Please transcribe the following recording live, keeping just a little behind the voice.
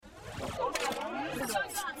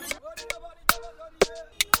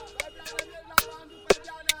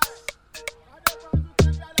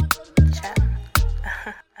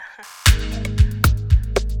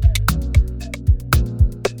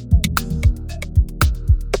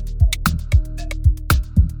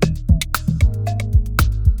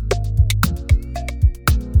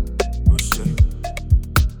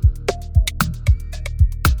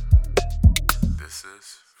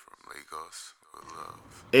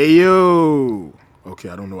Ayo. Okay,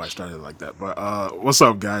 I don't know why I started like that, but what's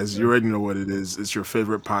up, guys? You already know what it is. It's your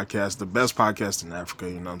favorite podcast, the best podcast in Africa.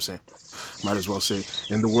 You know what I'm saying? Might as well say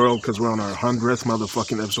in the world because we're on our 100th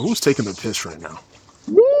motherfucking episode. Who's taking the piss right now? Sounds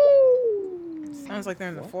Woo! like they're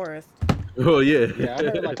in the What? forest. Oh yeah. Yeah, I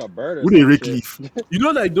heard like a bird or Who did some Rick shit. leave?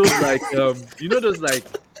 Like those those like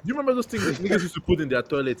you remember those things niggas used to put in their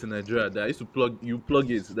toilets in Nigeria that used to plug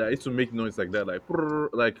it that used to make noise like that like prrr,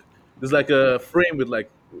 like there's like a frame with like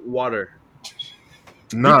water. Which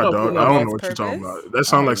Nah, one put dog. in I my don't mouth? know What's what you're talking purpose? about. That I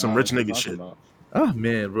sounds like don't some know rich what you're nigga talking shit. about. Ah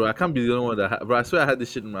man, bro, I can't be the only one bro. I swear I had this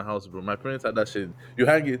shit in my house, bro. My parents had that shit. You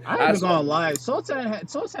hang it. I ain't even gonna lie. Sultan had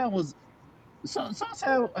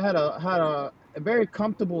a very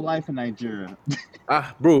comfortable life in Nigeria.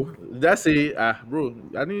 Bro, that's it. Bro,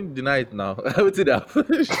 I didn't deny it now. I would say that.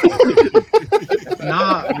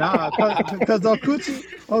 Cause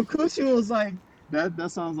Okuchi was like that.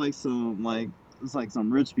 That sounds like some like it's like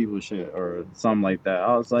some rich people shit or something like that.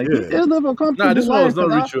 I was like, he Yeah. did live a Nah, comfortable this one was life.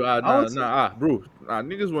 not Cause ritual. I would say, Bro.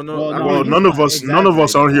 Niggas were not. well, I no, Well, mean, he's none of us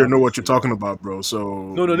exaggerating, out here know what you're obviously. talking about, bro.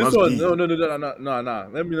 So no, this must one, be. no.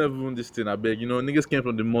 Let me never ruin this thing. I beg. Niggas came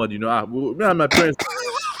from the mud. Me and my parents.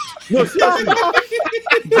 No, seriously.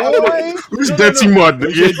 Boy, Who's No, dirty no. mud?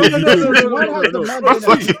 Which shade No, did no, you no, do? no, no, what no, no, has the no, mud bro. been a See,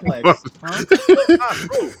 Fucking mud. duplex? Huh?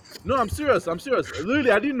 bro. No, I'm serious. Literally,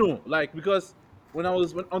 I didn't know. Like, because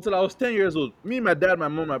until I was 10 years old, me, my dad, my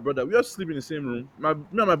mom, my brother, we all sleep in the same room. Me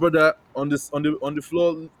and my brother on the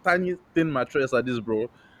floor, tiny thin mattress like this, bro.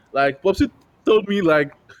 Like, Popsy told me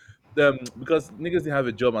like because niggas didn't have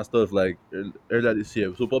a job and stuff like earlier this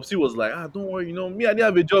year. So Popsy was like, don't worry, me, I didn't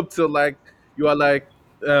have a job till like you are like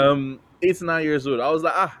 8 9 years old. I was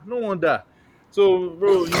like, no wonder. So,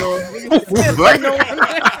 bro, niggas What? No wonder.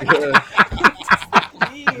 yeah,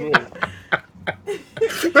 Jeez. bro.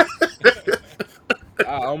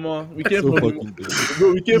 We came So from fucking dead.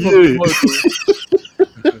 bro, we came from the Yeah. mud, too.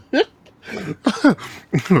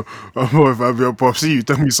 Oh, if I be a popsy, you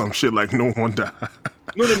tell me some shit like no wonder.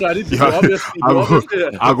 No, I didn't. Yeah, No, obviously, I go, I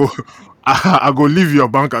obviously, go, I go leave your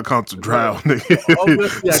bank account to dry no, out. Nigga.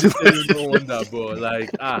 obviously, I didn't tell you no wonder, bro.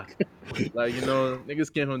 Like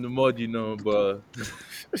niggas came from the mud, but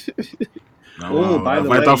Oh, by Now the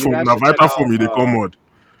way, vital you form, guys now should check vital form, out. you they come out.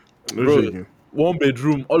 No bro, shaking. 1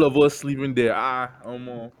 bedroom, all of us sleeping there.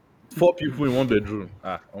 4 people in 1 bedroom. We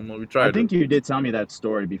I tried though. think you did tell me that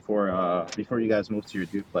story before you guys moved to your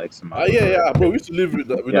duplex, if I'm Yeah, correct. bro. We used to live with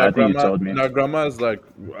Yeah, our I think you grandma. told me. In our grandma's like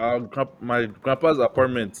my grandpa's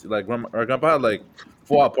apartment. Like our grandpa had like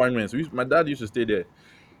 4 apartments. My dad used to stay there.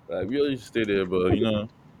 Like we all used to stay there, but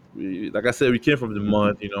like I said, we came from the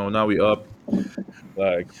mud. Now we up.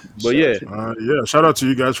 Like, but Shit. yeah, Yeah, shout out to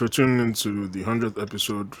you guys for tuning into the 100th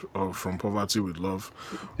episode of From Poverty with Love.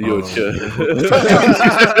 yo, chill.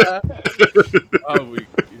 I'm weak.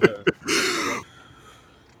 Yeah.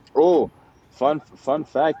 Oh, fun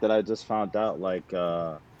fact that I just found out like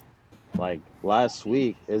last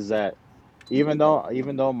week is that even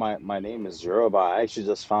though my name is Yoruba, I actually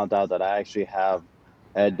just found out that I actually have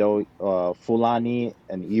Edo, Fulani,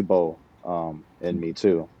 and Igbo in me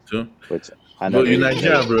too, So, which I but never you even knew.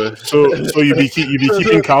 Nigerian, bro. So you be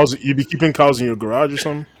keeping cows, in your garage or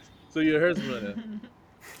something. So you're a herdsman.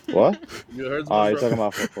 What? You're a herdsman, You're bro. talking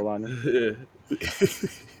about Fulani? Yeah.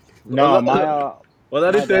 No, What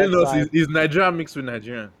are they my telling dad's us side. is Nigerian mixed with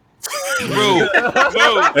Nigerian. Bro,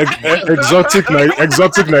 bro. Exotic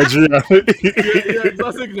Nigeria. You're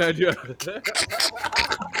exotic Nigerian.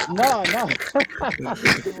 No, no.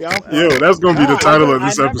 Yeah, Yo, that's gonna no. be the title of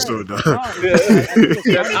this episode. Dog. No. Yeah, I think it's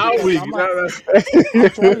yeah, funny our because week. I'm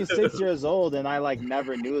 26 years old and I like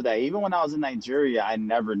never knew that. Even when I was in Nigeria, I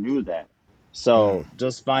never knew that. So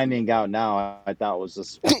just finding out now, I thought was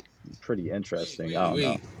just pretty interesting. I don't know.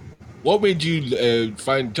 Wait. What made you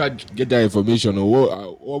try to get that information,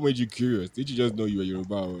 or what made you curious? Did you just know you were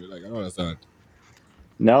Yoruba? Or, like, I don't understand.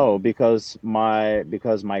 No, because my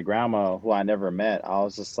grandma, who I never met, I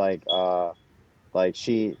was just like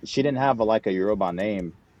she didn't have like a Yoruba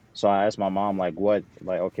name. So I asked my mom like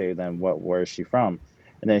okay, then where is she from?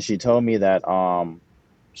 And then she told me that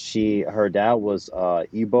her dad was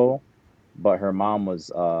Igbo, but her mom was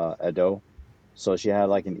Edo. So she had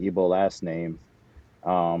like an Igbo last name.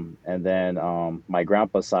 And then my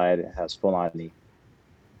grandpa's side has Fulani.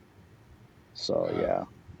 So Wow. yeah,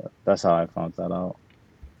 that's how I found that out.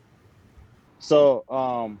 So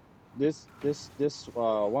this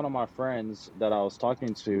one of my friends that I was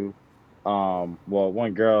talking to, well,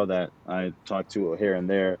 one girl that I talked to here and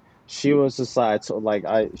there, she was just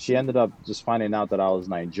she ended up just finding out that I was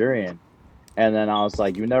Nigerian, and then I was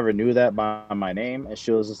like, "You never knew that by my name?" And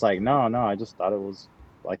she was just like, "No, no, I just thought it was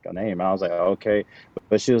like a name." And I was like, "Okay."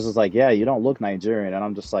 But she was just like, "Yeah, you don't look Nigerian," and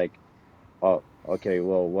I'm just like, "Oh, okay.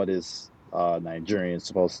 Well, what is Nigerian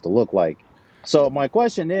supposed to look like?" So my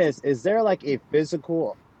question is there like a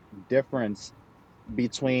physical difference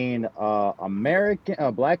between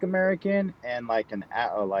American, Black American, and like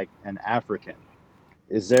like an African?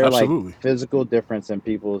 Is there like Absolutely. physical difference in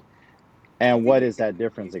people, and think what it is that could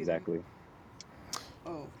difference be the. exactly?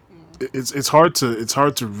 Oh, It's hard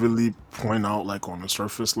to really point out like on the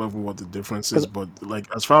surface level what the difference is, Because but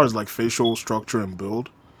like as far as like facial structure and build,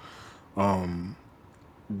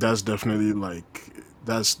 that's definitely like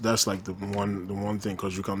that's like the one thing,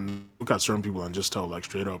 because you can look at certain people and just tell like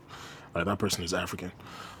straight up like that person is African.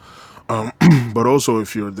 But also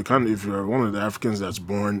if you're one of the Africans that's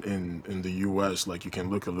born in the US, like you can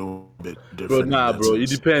look a little bit Bro, different in nah, that bro. It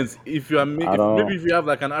sense. depends. If you are, I if maybe don't. if you have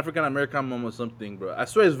like an African American mom or something, bro. I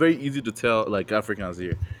swear it's very easy to tell like Africans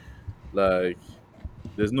here. Like,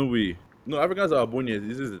 there's no way. No, Africans are born here.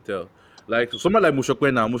 It's easy to tell. Like someone like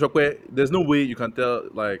Mushokwe now, Mushokwe. There's no way you can tell.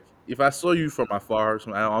 Like, if I saw you from afar,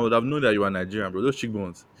 I would have known that you are Nigerian, bro. Those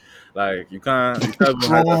cheekbones, like you can't even hide that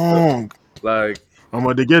stuff. Strong. Like,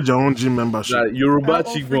 They get your own gym membership. Yoruba oh,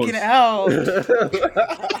 freaking cheekbones. out.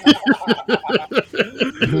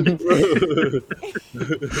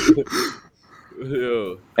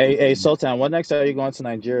 Yo, Hey, Sultan, what next are you going to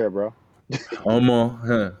Nigeria, bro? Omo.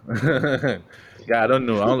 Yeah, I don't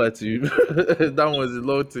know. I don't like to. That one's a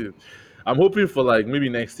low too. I'm hoping for like maybe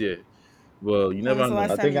next year, but you When was never the know.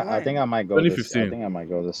 last time you I think went? I might go this. I 2015. think I might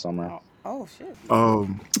go this summer. Oh, oh shit.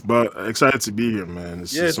 But excited to be here, man.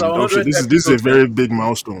 This Yeah, is it's some our dope shit. 100th This is a episode, man. very big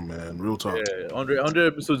milestone, man. Real talk. Yeah, 100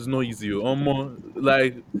 episodes is not easy. Almost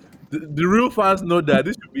like the real fans know that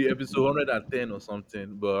this should be episode 110 or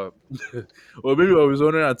something, but or maybe it was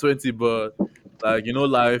 120, but like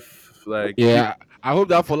life, like Yeah, I hope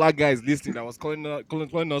that Fola guy is listening. That was calling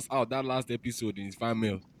us out that last episode in his fan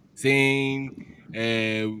mail, saying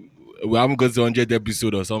we haven't got to 100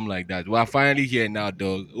 episode or something like that. We are finally here now,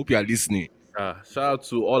 dog. Hope you are listening. shout out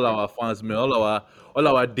to all our fans, man, all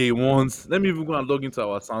our day ones. Let me even go and log into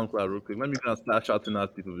our SoundCloud real quick. Let me go and start shouting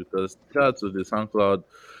at people because shout out to the SoundCloud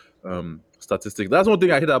statistics. That's one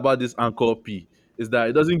thing I hate about this Anchor P is that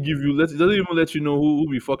it doesn't give you, it doesn't even let you know who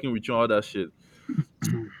be fucking with you and all that shit.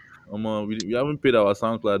 We haven't paid our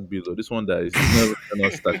SoundCloud bill. Or this one that is not even showing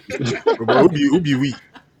us statistics. But who be we?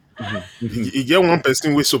 You get one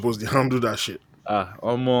person we supposed to handle that shit.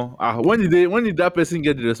 When did that person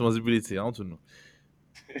get the responsibility? I want to know.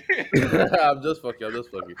 I'm just fucking.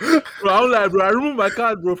 Bro, I'm like, bro, I removed my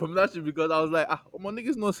card, bro, from that shit because I was like, my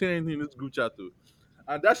niggas not saying anything in this group chat too.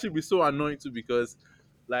 And that should be so annoying too because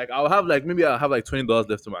like I'll have like $20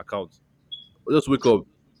 left in my account. I'll just wake up,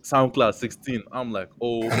 SoundCloud 16. I'm like,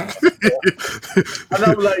 oh my god. And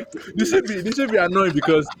I'm like, this should be annoying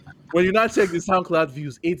because when you now check the SoundCloud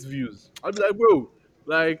views, 8 views. I'll be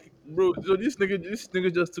like, bro, so this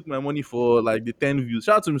nigga just took my money for like the 10 views.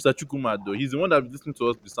 Shout out to Mr. Chukuma though. He's the one that listening to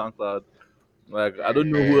us with SoundCloud. Like, I don't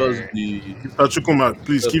know who else be. Mr. Chukuma,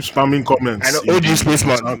 please keep spamming I know comments. OG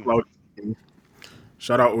Spaceman. SoundCloud.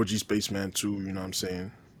 Shout out OG Spaceman too. You know what I'm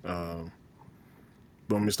saying?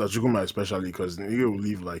 But Mr. Chukuma especially, because nigga will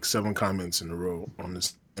leave like 7 comments in a row on the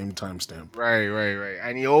same timestamp. Right.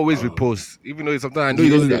 And he always reposts. Even though sometimes I know he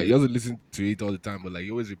doesn't listen to it all the time, but like he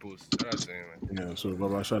always reposts. That's what I'm saying, man. Yeah, so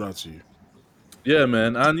Baba, shout out to you. Yeah,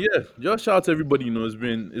 man, and yeah, just shout out to everybody. It's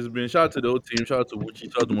been shout out to the whole team. Shout out to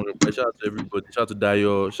Wuchi. Shout out to Monopoly. Shout out to everybody. Shout out to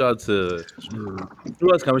Dayo. Shout out to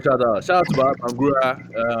who else can we shout out? Shout out to Bangura.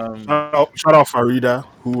 Shout out Farida,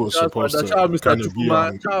 who was Shout out supposed to shout out to Mr. kind of be Chukuma.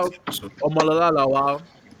 on. Shout out Omalala Lawal.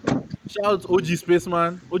 Shout out to OG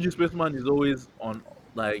Spaceman. OG Spaceman is always on.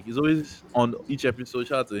 Like, he's always on each episode.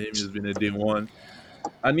 Shout out to him. He's been a day one.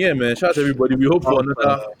 And yeah, man, shout out to everybody. We hope for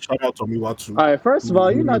another. Shout out to Miwatu. All right, first of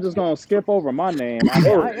all, you're not just gonna skip over my name. I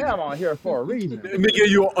mean, I am on here for a reason. Nigga,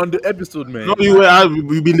 you on the episode, man. No,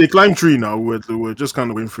 we've been the climb tree now. We're just kind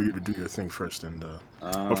of waiting for you to do your thing first, and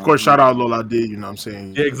of course, shout out Lola Day. You know what I'm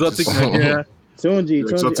saying? Yeah, exotic Just- Nigeria. Tunji.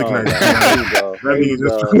 Exotic Oh, Nigeria. there you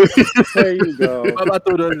go. There you go. Baba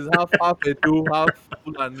told us it's half Edo, half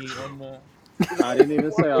Fulani, one more. I didn't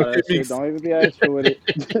even say all that shit. Don't even be extra with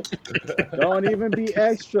it. Don't even be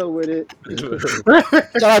extra with it.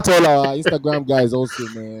 Shout out to all our Instagram guys also,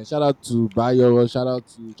 man. Shout out to Bayo. Shout out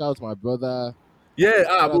to my brother. Yeah,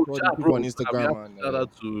 Shout out bro, to all the people on Instagram, and shout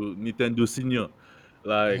out to Nintendo Senior.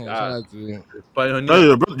 Like, shout out to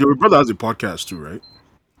Pioneer. Your brother has a podcast too, right?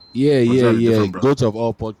 yeah. different brother? Goat of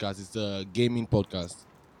all podcasts. It's a gaming podcast.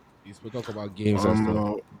 He's to talk about games and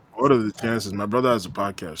stuff. What are the chances? My brother has a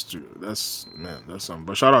podcast too. That's something.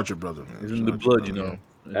 But shout out your brother, man. It's in Shout the out your blood, brother.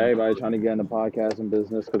 Everybody trying to get in the podcasting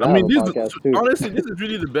business because I I have mean, a this podcast too. honestly, this is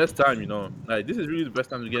really the best time, you know. Like, this is really the best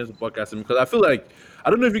time to get into podcasting because I feel like I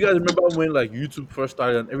don't know if you guys remember when like YouTube first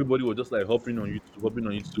started and everybody was just like hopping on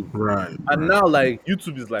YouTube, Right, and right. now like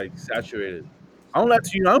YouTube is like saturated. I don't like to,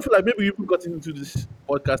 you know, I don't feel like maybe you got into this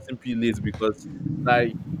podcasting P late because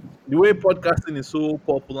like the way podcasting is so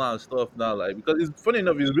popular and stuff now, like because it's funny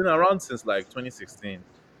enough, it's been around since like 2016.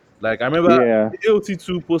 Like I remember Yeah,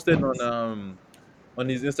 AOT2 posted on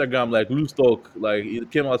his Instagram, like loose talk, like it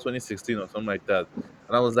came out 2016 or something like that.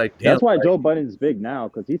 And I was like, damn, that's why like, Joe Budden's big now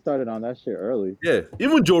because he started on that shit early. yeah,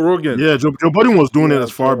 even Joe Rogan, Yeah, Joe Budden was doing it Yeah,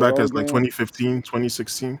 as far Joe back as like Rogan. 2015,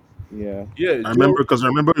 2016. Yeah, yeah, I Joe, remember because I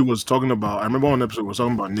remember he was talking about. I remember one episode was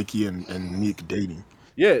talking about Nikki and Meek dating,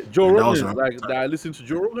 yeah, Joe and that was Rogan, around like that that time. I listen to.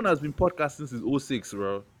 Joe Rogan has been podcasting since '06,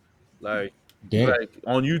 bro. Like, Damn. like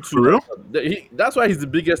on For YouTube, real? that's why he's the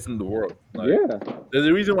biggest in the world. Like, yeah. there's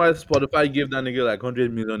a reason why Spotify gave that nigga like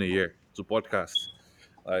 100 million a year to podcast.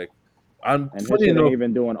 Like, and And his funny shit ain't enough,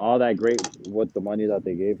 even doing all that great with the money that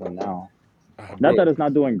they gave him now. Not bro, that it's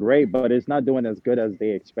not doing great, but it's not doing as good as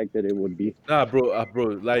they expected it would be. nah, bro,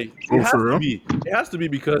 like Oh, for real? it has to be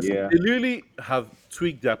because Yeah. they literally have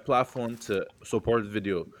tweaked their platform to support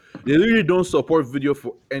video. They literally don't support video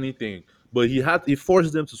for anything, but he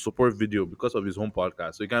forced them to support video because of his home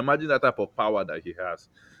podcast. So you can imagine that type of power that he has.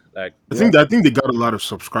 Like, Yeah. I think they got a lot of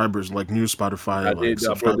subscribers, like new Spotify, like bro, they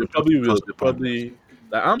subscribers probably will. because of They the podcast. probably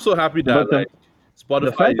like. I'm so happy that But like the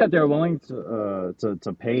Spotify. fact that they're willing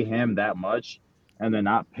to pay him that much and then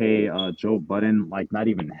not pay Joe Budden like not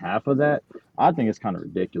even half of that, I think it's kind of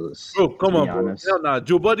ridiculous. Bro, To come be on, bro. honest. Hell nah,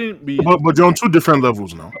 Joe Budden be But they're on two different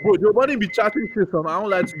levels now. bro. Joe Budden be chatting shit. From I don't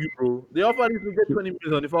lie to you, bro. They offered him to get 20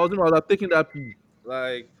 million. If I was him, I would have taken that P.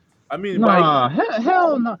 Like, I mean, by Nah,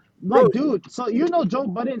 hell no. bro, Like, dude, so you know Joe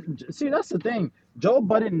Budden. See, that's the thing. Joe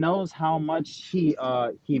Budden knows how much he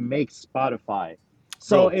makes Spotify.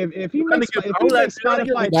 So bro. if he That makes nigga, if I he don't like makes that nigga.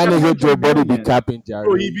 Spotify That nigga Joe 200 Buddy be million, capping, Jerry.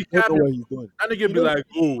 Bro, he be Don't know capping. what he's doing. That nigga You be know, like,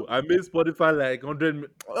 oh, I made Spotify like 100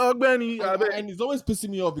 million. Oh, Benny, I bet. and it's always pissing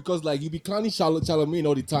me off because like you be clowning Charlemagne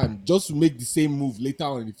all the time just to make the same move later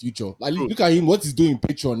on in the future. Like True. look at him, what he's doing in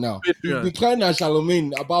Patreon now. He's Patreon. been clowning at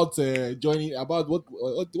Charlemagne about joining about what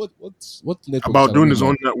network About doing his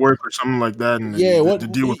Charlemagne own network or something like that, and Yeah, what the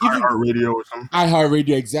deal with even iHeartRadio or something.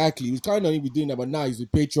 iHeartRadio exactly. He was kind of doing that, but now he's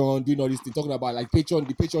with Patreon doing all this thing, talking about like Patreon.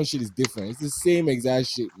 The Patreon shit is different. It's the same exact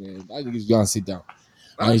shit, man. I think he's gonna sit down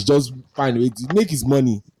and he's just find a way to make his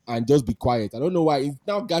money and just be quiet. I don't know why he's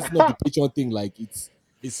now gassing up the Patreon thing like it's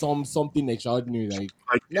something extraordinary. Like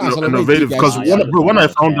Like nah, Charlemagne innovative. did that Because nah, shit. y'all just when don't I found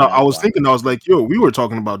understand. out, I That's was why. thinking, I was like, yo, we were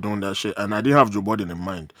talking about doing that shit, and I didn't have Joe Budden in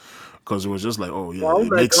mind because it was just like, oh yeah, Well,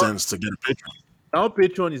 it makes sense to get a Patreon. Now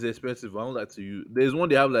Patreon is expensive. I don't like to you. There's one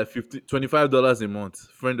they have like $25 a month.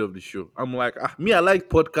 Friend of the show. I'm like, me. I like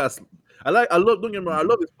podcasts. I love. Don't get me wrong. I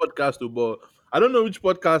love this podcast too, but I don't know which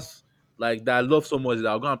podcast like that I love so much that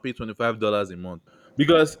I'm gonna pay $25 a month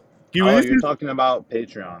because he Oh, you're releases. talking about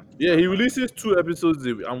Patreon. Yeah, he releases 2 episodes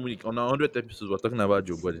a week. On 100 episodes, we're talking about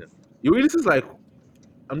Joe Budden. He releases like,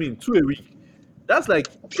 I mean, 2 a week. That's like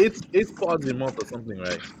eight pods a month or something,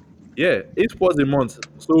 right? Yeah, 8 pods a month.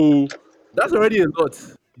 So that's already a lot,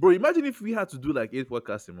 bro. Imagine if we had to do like 8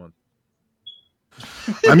 podcasts a month.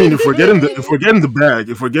 I mean, if we're getting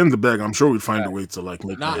the bag, I'm sure we'd find a way to like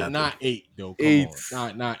make that happen. Not 8 though. Come 8.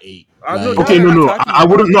 on, not 8. I know. Like, Okay, Y'all are no, not talking I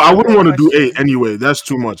wouldn't. No, about I wouldn't want to do 8 questions. anyway. That's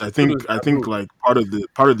too much. I think Bro. like part of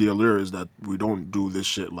the allure is that we don't do this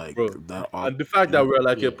shit like Bro. that often. And the fact that we're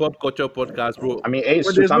like Yeah. a pop culture podcast, bro. I mean, 8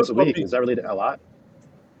 When two there's no times a week. topic, Is that really a lot?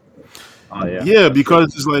 Oh yeah. Yeah,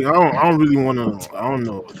 because it's like I don't really want to. I don't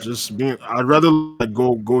know. Just being. I'd rather like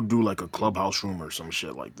go do like a clubhouse room or some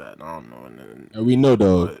shit like that. I don't know. And then, we know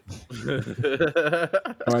though.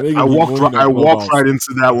 but I I walked right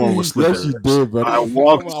into that one with Yes, slippers. you did, brother. I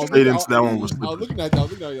walked straight into that one with I was slippers. looking at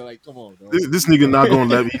that. You're like, come on, bro. This nigga not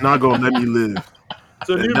gonna let me live.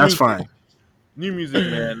 so And new that's music, fine. new music,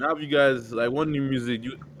 man. Have you guys like what new music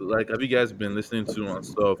you like? Have you guys been listening to and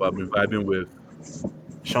stuff? I've been vibing with.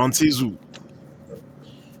 Shantizu.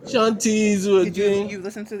 Shanties Did again. you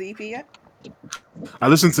listen to the EP yet? I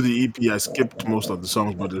listened to the EP. I skipped most of the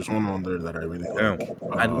songs, but there's one on there that I really Damn. like.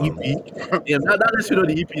 An EP. Yeah, that lets you know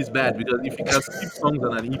the EP is bad because if you can skip songs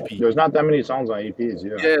on an EP, There's not that many songs on EPs.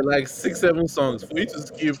 Yeah. yeah, like 6, 7 songs for you to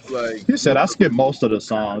skip like. You said I skipped most of the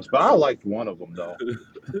songs, but I liked one of them though.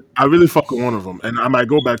 I really fuck with one of them, and I might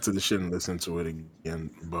go back to the shit and listen to it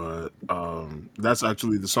again. But that's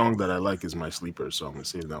actually the song that I like is my sleeper, so I'm gonna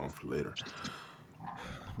save that one for later.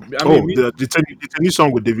 I mean, The new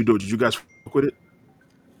song with Davido. Did you guys fuck with it?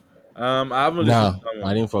 I haven't listened Nah, to that I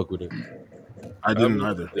one. didn't fuck with it. I I didn't haven't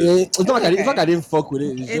either. listened to it. It's not like it's not like I Okay. didn't fuck with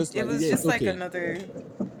it. It's It just it like was yeah, it's just like okay. another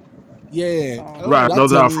Yeah, I song. don't know. Right, That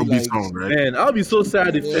another Tenny Afrobeat like song, right? Man, I'll be so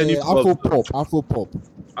sad if Tenny yeah, flops. Afro pop.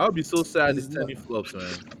 I'll be so sad if It's not. Tenny flops,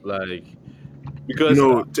 man. Like You because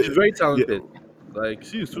know, she's very yeah, talented. Like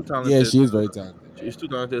she is too Yeah, talented. she is very talented. She's too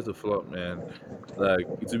talented to flop, man. Like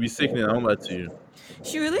it would be sickening. I won't lie to you.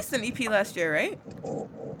 She released an EP last year, right?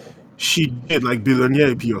 she did like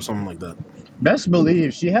Billionaire EP or something like that. Best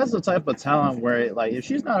believe she has the type of talent where, like, if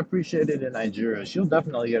she's not appreciated in Nigeria, she'll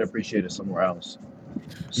definitely get appreciated somewhere else.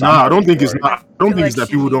 So I'm Nah, I not don't really think it's worried. not. I I don't feel think like it's that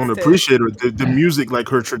she people needs don't to. appreciate her. The music, like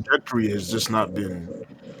her trajectory, has just not been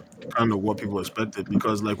kind of what people expected.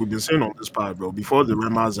 Because, like we've been saying on this pod, bro, before the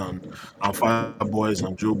Remas and Fire Boys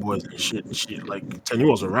and Joe Boys and shit, she like Tenny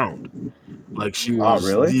was around. Like Oh,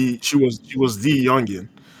 really? she was the youngin,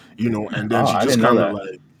 you know, and then Oh, she I just didn't know kind of that.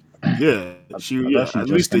 like yeah, I thought she at just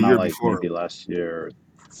least a came out year like before. maybe last year or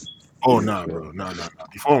Oh 2 years nah, ago. bro, nah.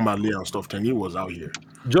 Before Malia and stuff, Tenny was out here.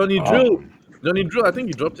 Johnny Drill, Um, Johnny Drill. I think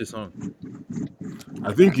he dropped his song.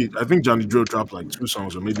 I think Johnny Drill dropped like 2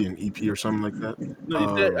 songs or maybe an EP or something like that. No, he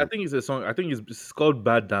said. I think it's a song. I think it's called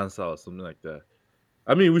Bad Dancer or something like that.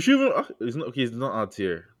 I mean, we should even. It's not okay. It's not out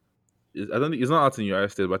here. I don't think it's not out in United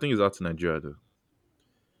States, but I think it's out in Nigeria though.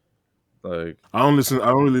 Like, I don't listen. I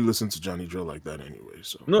don't really listen to Johnny Drill like that anyway.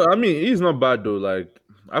 So no, I mean he's not bad though. Like,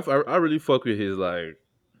 I really fuck with his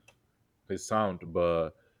sound,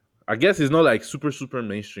 but I guess he's not like super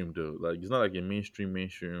mainstream though. Like, he's not like a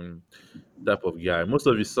mainstream type of guy. Most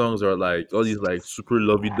of his songs are like all these like super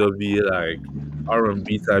lovey dovey like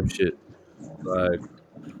R&B type shit. Like,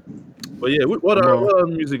 but yeah, well, what other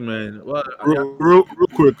music, man? What? Yeah, real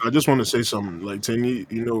quick, I just want to say something. Like Tenny,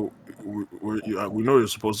 you know, we know you're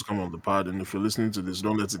supposed to come on the pod, and if you're listening to this,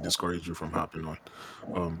 don't let it discourage you from hopping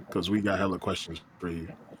on, because we got hella questions for you,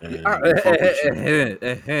 ah, and we fuck with you.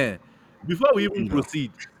 Before we even You know,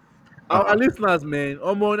 proceed, our uh-huh. listeners, man,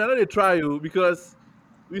 I know they try you because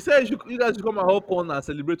we said you guys should come and hop on and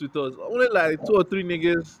celebrate with us. Only like two or three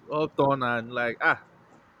niggas hopped on and like I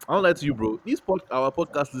don't lie to you, bro. Our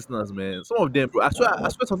podcast listeners, man, some of them, bro. I swear,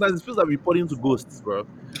 sometimes it feels like we're reporting to ghosts, bro.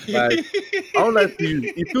 Like I don't lie to you,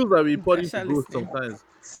 it feels like we're reporting to Partial ghosts listening. sometimes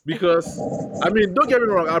because I mean, don't get me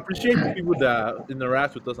wrong, I appreciate the people that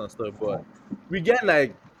interact with us and stuff, but we get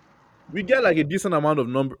like we get like a decent amount of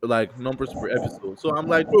numbers per episode. So I'm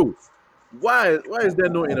like, bro, why is there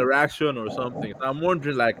no interaction or something? So I'm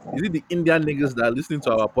wondering, like, is it the Indian niggas that are listening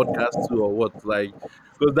to our podcast too, or what? Like,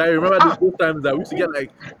 because I remember those times that we used to get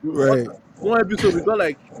like Right. one episode we got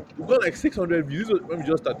like 600 views. This was when we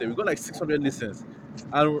just started. We got like 600 listens,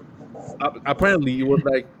 and apparently it was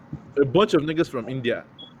like a bunch of niggas from India.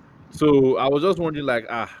 So I was just wondering, like,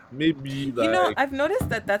 maybe You know, like I've noticed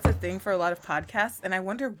that that's a thing for a lot of podcasts, and I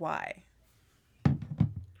wonder why.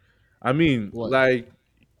 I mean, What? like,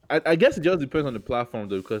 I guess it just depends on the platform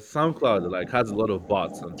though, because SoundCloud like has a lot of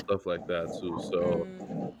bots and stuff like that too. So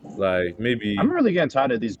Mm. like I'm maybe really getting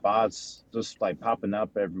tired of these bots just like popping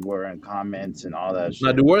up everywhere and comments and all that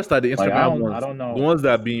now the shit. worst are the Like Instagram I ones, don't the know. ones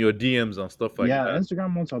that be in your DMs and stuff like Yeah, that.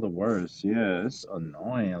 Instagram ones are the worst. Yeah, it's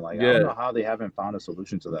annoying. Like I don't Yeah, know how they haven't found a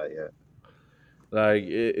solution to that yet. like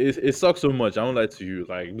it sucks so much. I won't lie to you,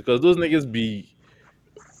 like because those niggas be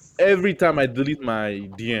every time I delete my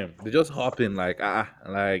DM, they just hop in like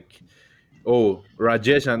like oh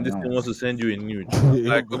Rajesh I and this thing know. wants to send you a nude. I'm Yo,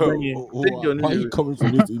 like, bro, take your why are you nude. coming for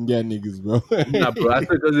these Indian niggas, bro? Nah, bro. I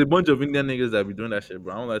said there's a bunch of Indian niggas that be doing that shit,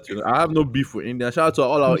 bro. I don't like to. I have no beef with India. Shout out to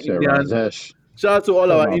all You our said Indian. Rajesh. Shout out to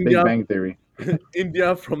all Talking our about Big Indian Bang Theory.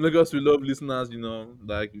 Indian from Lagos. We love listeners. You know,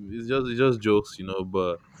 like it's just jokes. You know,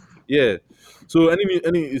 but yeah. So any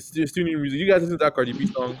it's still new music. You guys listen to that Cardi B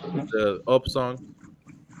song, the Up song?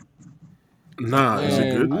 Nah, is it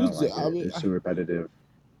good? Man, I don't like I it. mean, It's too repetitive.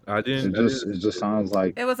 I It didn't. I just didn't. it just sounds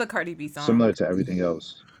like It was a Cardi B song. similar to everything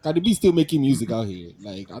else. Cardi B still making music out here.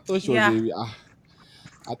 Like I thought she was Yeah.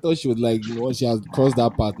 I thought she was like once she has crossed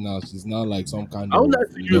that part now, she's now like some kind I would of like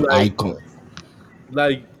to you like icon.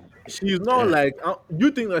 like she's not Damn. like do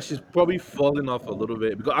you think that she's probably falling off a little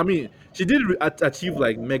bit because I mean she did achieve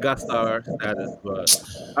like mega star status, but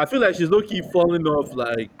I feel like she's low key falling off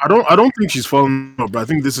like I don't think she's falling off, but I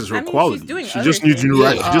think this is her I mean, she's quality. doing She other just needs new things.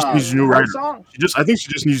 Yeah. right. She just needs new That writers. song I think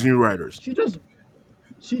she just needs new writers. she just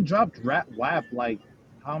she dropped Rap WAP like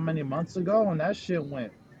how many months ago, and that shit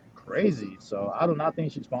went crazy. So I do not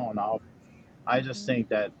think she's falling off. I just think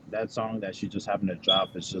that that song that she just happened to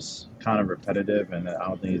drop is just kind of repetitive, and I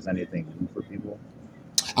don't think it's anything new for people.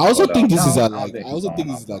 I also But think this is no, a I don't like. think I she's also going think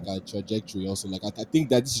off this is like though. a trajectory. Also, like I think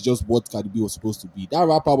that this is just what Cardi B was supposed to be. That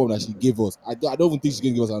rap album that she gave us, I don't even think she's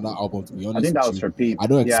gonna give us another album. To be I honest think that with was you, her peak. I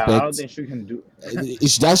don't Yeah, I don't expect think she can do.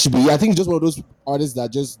 that should be. I think just one of those artists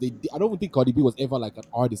that just they. I don't even think Cardi B was ever like an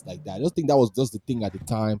artist like that. I just think that was just the thing at the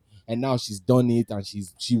time, and now she's done it, and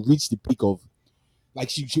she reached the peak of like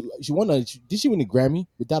she won a did she win a Grammy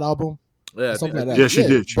with that album Yeah, or something I like think that? Yeah, she Yeah,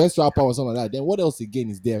 did. best rapper or something like that. Then what else again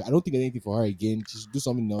is there? I don't think there's anything for her again. She should do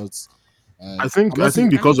something else. I And think I'm I not think saying I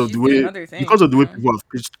mean, because of the she's doing way other things, people have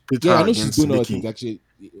pitched yeah, her I know she's against doing other things Nicki, actually.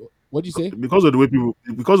 What do you say? because of the way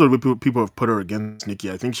people have put her against Nicki,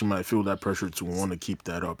 I think she might feel that pressure to want to keep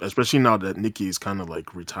that up, especially now that Nicki is kind of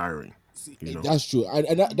like retiring. See, You know, that's true,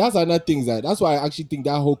 and that's another thing that's why I actually think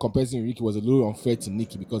that whole comparison with Nicki was a little unfair to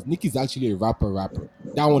Nicki because Nicki's actually a rapper.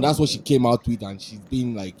 That one, that's what she came out with, and she's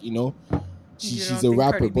been like, You she's don't a think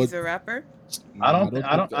rapper, Cardi but B's a rapper? I nah, don't.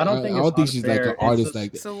 I don't think I it's don't think she's like an unfair. It's artist just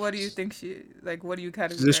like that. So what do you think what do you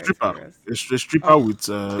she's a categorize stripper. her as? It's a stripper Oh, with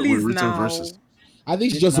please written verses. now. I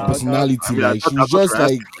think she's she just a no no. I personality. mean, Like she I was thought just you're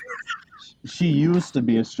asking. like She used to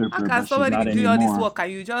be a How stripper, can but she's somebody be not doing all this anymore. work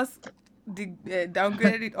and you just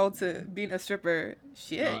downgraded it all to being a stripper? no,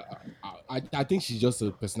 Shit. I think she's just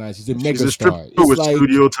a personality. She's a She's a stripper megastar. It's with like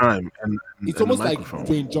studio time it's and a almost like microphone.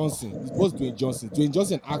 Dwayne Johnson. It was Dwayne Johnson. Dwayne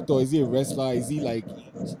Johnson, actor? Is he a wrestler? Is he like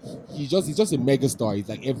he's just a megastar? He's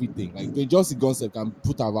like everything. Like Dwayne Johnson concept can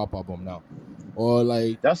put a rap album now, or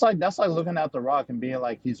like That's like looking at The Rock and being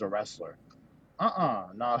like he's a wrestler.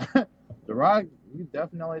 No. The Rock, he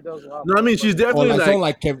definitely does a lot no, I more mean she's fucking. or definitely like like. someone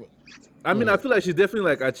like Kevin. I Go mean, I ahead. feel like she's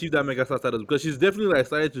definitely like achieved that mega star status because she's definitely like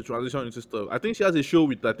started to transition into stuff. I think she has a show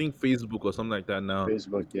with I think Facebook or something like that now,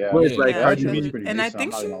 Facebook, yeah. where it's Yeah, like It Yeah, Cardi actually so looks B. pretty and I decent, I'm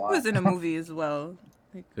think not she gonna lie. was in a movie as well,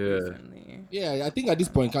 like Yeah, recently. yeah. I think at this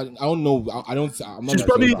point, I don't know. I don't. I'm not she's Yeah, like she was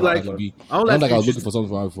probably familiar on with like Cardi Hollywood. B. I don't It's not like like I you. was looking for something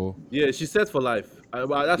from her before. Yeah, she's set for life. That's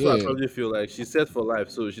what I Yeah, probably feel like. She's set for life,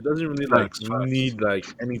 so she doesn't really like Facts. need like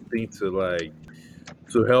anything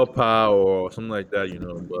to help her or something like that,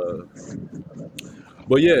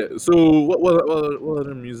 But yeah. So what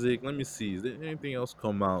other music? Let me see. Is there anything else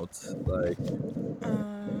come out? Like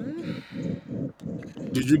Um,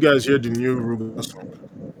 Did you guys hear the new Ruga song?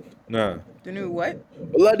 nah. the new what?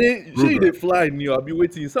 Like they say Ruga. they fly new. I'll be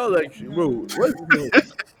waiting. It sounds like bro. No, What's his name? I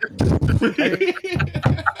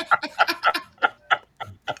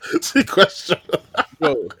See question.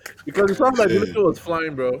 Bro, because it sounds like the yeah. little was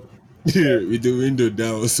flying, bro. With the window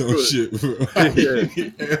down or some Bro, shit, bro. yeah,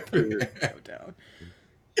 yeah. go down.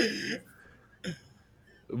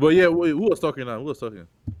 But yeah, wait, who was talking now? Who was talking?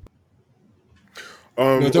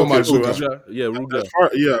 No, talking Okay, about so Ruga. Ruga? Yeah, Ruga.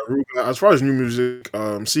 Ruga, as far as new music,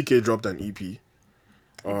 CK dropped an EP. It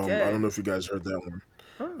I did. don't know if you guys heard that one.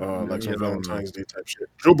 Like Yeah, some no. Valentine's Day type shit.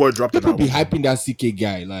 Joe Boy dropped an People be album. hyping that CK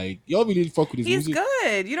guy. Like y'all really fuck with his He's music,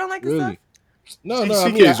 good. You don't like his really? stuff? No, See, no. I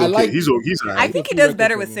CK mean, is I okay. like. He's I alright. think he few does records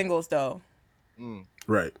better from with him. singles though.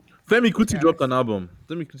 Right. Femi Kuti Yeah. dropped an album.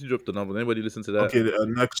 Femi Kuti dropped an album. Anybody listen to that? Okay,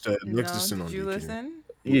 next No, listen on did you DP. listen?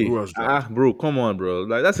 Yeah. Who else dropped? Bro, come on, bro.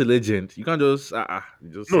 Like that's a legend. You can't just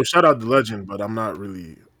just No, shout out the legend, but I'm not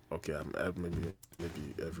really okay.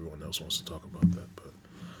 Maybe everyone else wants to talk about that, but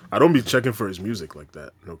I don't be checking for his music like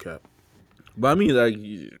that. No cap. But I mean, like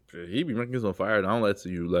he be making some fire. I don't lie to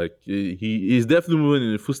you. Like he's definitely moving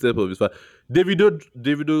in the footsteps of his father.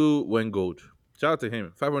 Davido went gold. Shout out to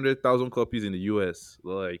him. 500,000 copies in the US.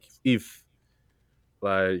 Like it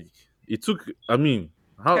took. I mean,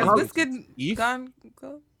 how Has Wizkid If gone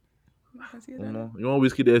go? Has he done it? you want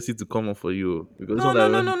Whiskey the FC to come up for you because it's No,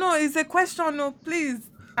 not no, like no, no, no. It's a question. No, please.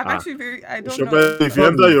 I'm actually very. I don't know. If you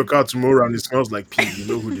enter your car tomorrow and it smells like pee, you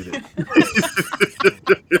know who did it.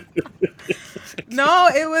 No,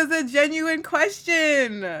 it was a genuine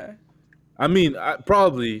question. I mean,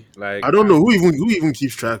 probably like I don't know who even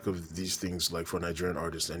keeps track of these things like for Nigerian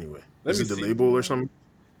artists anyway. Let Is me it the see. label or something?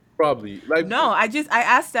 probably like No, I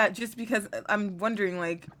asked that just because I'm wondering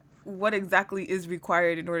like what exactly is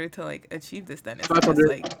required in order to like achieve this then? Is it just 500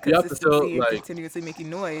 like you have to sell, consistency and like- continuously making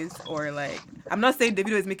noise or like I'm not saying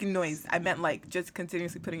Davido is making noise. I meant like just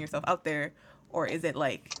continuously putting yourself out there or is it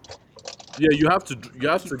like Yeah, you have to keep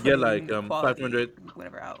get putting like quality, 500.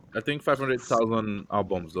 whatever out? I think 500,000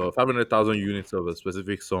 albums or 500,000 units of a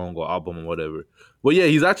specific song or album or whatever. But yeah,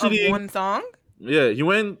 he's Of actually one song? he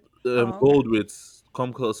went okay. gold with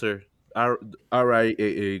Come Closer,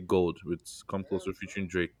 RIAA gold with Come Closer featuring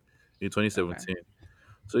Drake in 2017.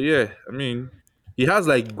 So yeah, I mean he has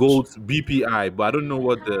like gold BPI, but I don't know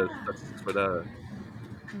what the statistics for that.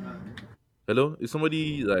 Hello, is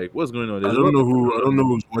somebody like what's going on? I There's a don't lot know of who people. I don't know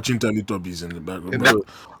who's watching Teletubbies in the background.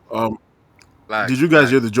 In But, did you guys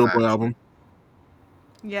hear the Joe Boy album?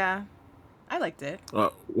 Yeah. I liked it.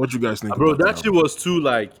 What you guys think Bro, about that that? shit was too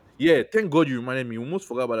like, yeah. Thank God you reminded me. We almost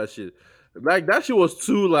forgot about that shit. Like that shit was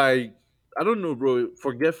too like, I don't know, bro.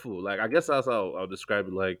 Forgetful. Like I guess that's how I'll describe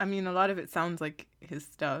it. Like I mean, a lot of it sounds like his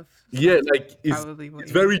stuff. So yeah, that's like probably what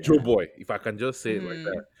it's you very meant, Joe yeah. Boy, if I can just say it like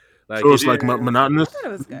that. Like So it it's like didn't. I monotonous, thought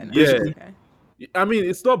it was good. Yeah, It was basically. okay. I mean,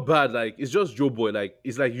 it's not bad. Like it's just Joe Boy. Like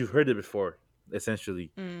it's like you've heard it before,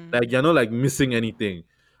 essentially. Like you're not like missing anything.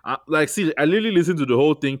 Like see, I literally listened to the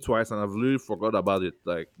whole thing twice, and I've literally forgot about it.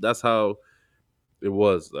 Like that's how it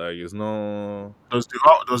was. Like it's no. Does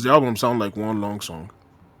the album sound like one long song?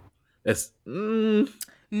 It's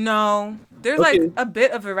No, there's like okay. a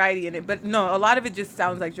bit of variety in it, but no, a lot of it just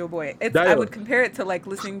sounds like Joe Boy. I Dio, would compare it to like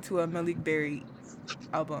listening to a Malik Berry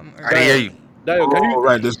album or I didn't hear Dio, you. Dio, can Oh, you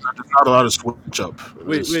right. There's not a lot of switch up.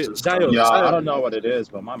 It's wait, just Dio, Yeah, I Dio. don't know what it is,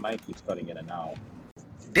 but my mic keeps cutting in and out.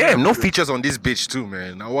 Damn, no features on this bitch too,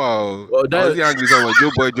 man. Now, wow. Oh, I was Dio, angry someone.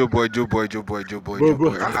 Joe boy, Joe boy, Joe boy, Joe boy, Joe boy, bro, Joe bro.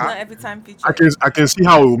 boy. it's not every time feature. I can see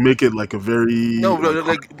how it will make it like a very No, bro,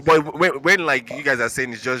 like like, but when like you guys are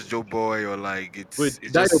saying it's just Joe boy or like Wait,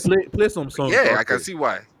 it's Dio, just play some songs. yeah, I Also. can see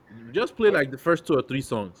why. Just play like the first 2 or 3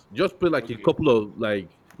 songs. Just play like a Okay. couple of like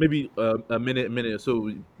maybe a minute. So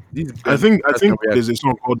these I guys think can react. there's a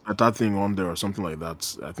song called That Thing on there or something like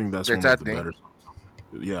that. I think that's one Better of the thing. better songs.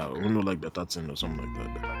 Yeah, we know like That Thing or something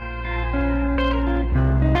like that.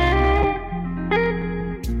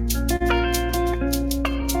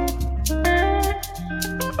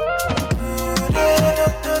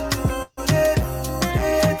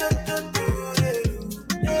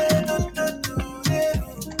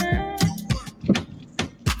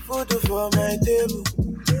 Food for my table,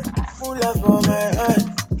 moolah for my hand.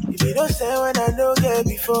 If you don't say when I don't get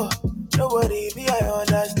before, nobody be I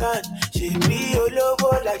understand. She be your logo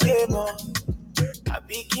like a mom. I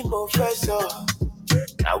be Kimbo professor.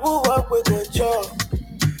 I will walk with the job.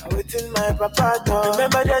 I waiting my papa talk.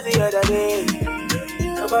 Remember just the other day.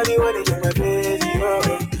 Nobody wanted in my face.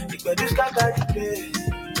 Big bad just can't the place.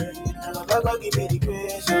 And my papa give me the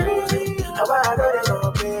grace. I want to know they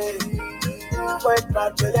gonna pay. Went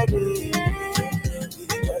bad for the day.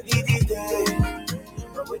 Did day.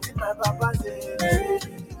 But waiting my papa say.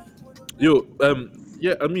 Yo,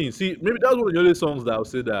 yeah, I mean, see, maybe that was one of the only songs that I would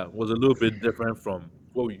say that was a little bit different from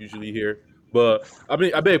what we usually hear. But I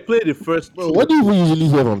mean, I bet play the first Bro, two. what do you even usually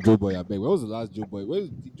hear from Joe Boy? I beg. When was the last Joe Boy? Where's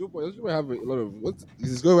the Joe Boy? Does Joe Boy have a lot of what? Is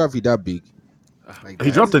his discography that big? Like He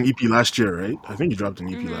that? dropped an EP last year, right? I think he dropped an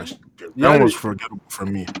EP last year. That Yeah, one was forgettable for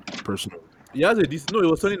me personally. He has a decent. No, it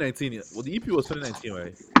was 2019. Yeah. Well, the EP was 2019,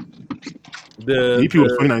 right? The The EP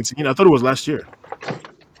was 2019. I thought it was last year.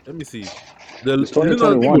 let me see. It's You know, I think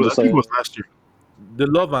 2021. I think it was last year. the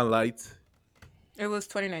Love and Light It was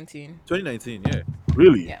 2019. 2019. Yeah,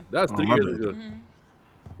 Really? Yeah. that's Oh, 3 my years bad. ago.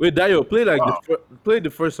 Wait, Dio, play like Wow. play the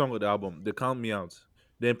first song of the album, "The Count Me Out."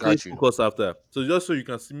 Then play Got you. Focus after. So just so you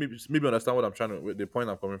can see maybe understand what I'm trying to the point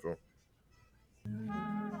I'm coming from.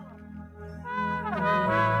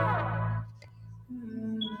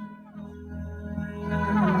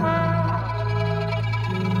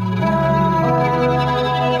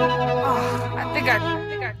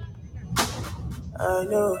 I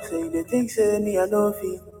know, say they think say me I know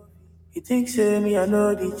feel. You think say me I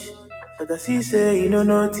know ditch. But I see say you don't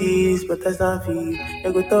notice, but I not feel.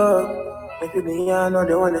 They go talk, like people here know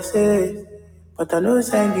they wanna say. But I know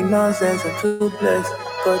sign the nonsense, I'm too blessed.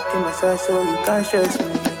 God came my side so you can't stress me.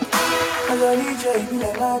 As I reach you, be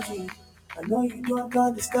like magic. I know you don't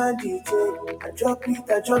understand it. I drop it,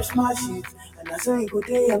 I drop smash it. And I say you go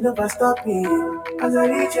there, you never stop me. As I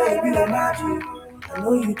reach you, be like magic. I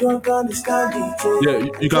know you don't understand it. Yeah,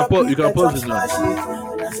 you can pause. You can pause it now. Smash it.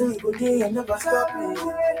 And I say you go there, you never stop me.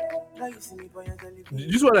 Now you see me, boy, you're telling me.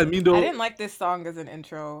 This is what I mean, though. I didn't like this song as an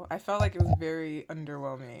intro. I felt like it was very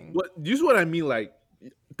underwhelming. What this is what I mean. Like,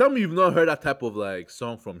 tell me you've not heard that type of like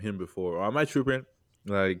song from him before, or am I tripping?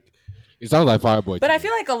 Like, It sounds like Fireboy. But to I me.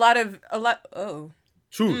 feel like a lot. Oh,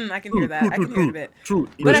 true. I can hear that. I can hear it a bit. True.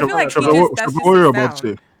 But I feel like he just that's just what you're his about to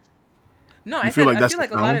sound. say. No, You I feel feel like I that's feel the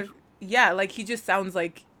like a lot sound? of like he just sounds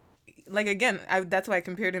like again. That's why I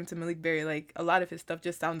compared him to Malik Berry. Like a lot of his stuff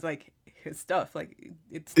just sounds like his stuff. Like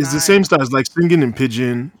it's It's the not- same style as like singing in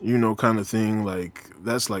pigeon, kind of thing. Like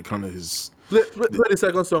that's like kind of his. Play the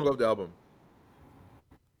second song of the album.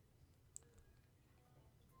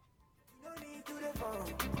 No need to the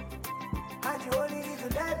phone. And you only need to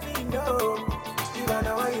let me know. You don't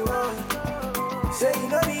know what you want. Say you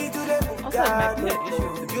don't need to the Also, like, my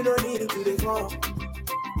issue with the You don't need to the phone.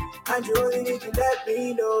 And you only need to let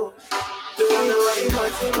me know. Don't know what you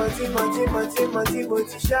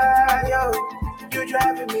shy, yo. You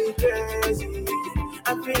driving me crazy.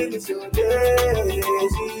 I'm feeling so lazy.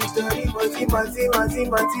 Story,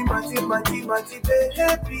 mati,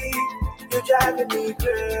 baby. You're driving me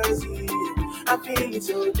crazy. I'm feeling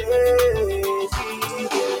so lazy.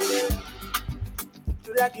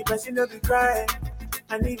 You like it, but you know be crying.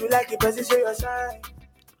 I need you like it, but you show your side.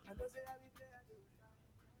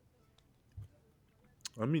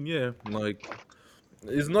 I mean, yeah, like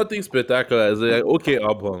it's nothing spectacular. It's like okay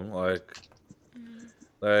album, like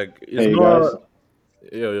it's Hey not. guys,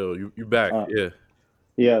 Yo, you back? uh, Yeah.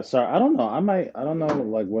 yeah, sorry, I don't know. I don't know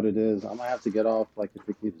like what it is. I might have to get off like if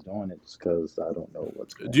it keeps doing it, just because I don't know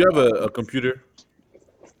what's Do you going have on. a computer?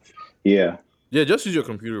 Yeah, Yeah, just use your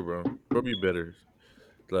computer, bro. Probably better.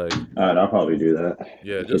 Like, all right, I'll probably do that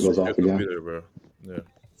yeah, if it just goes use your off again. computer, bro. Yeah.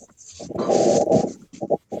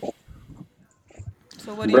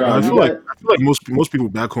 So what do you Bro, I think, you feel like got Malcolm? I feel like most people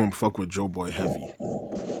back home fuck with Joe Boy heavy. Like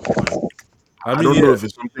I I mean, don't know yeah. if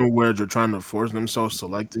it's something where they're trying to force themselves to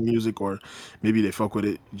like the music, or maybe they fuck with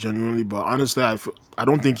it genuinely. But honestly, I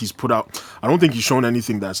don't think he's put out. I don't think he's shown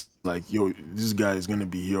anything that's like, yo, this guy is gonna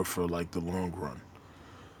be here for like the long run.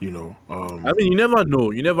 You know, I mean, you never know.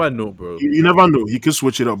 You never know, bro. you never know. He could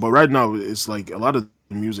switch it up, but right now it's like a lot of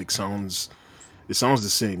the music sounds. It sounds the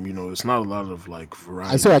same. You know, it's not a lot of like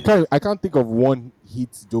I sorry, variety. I can't think of one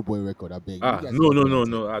hit Joe Boy record. I beg you Ah, guys no, can no, point no, out to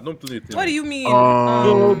no. it. I don't play it. What do you mean?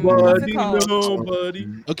 What's it Nobody, called? nobody.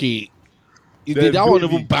 Okay, did Then that one even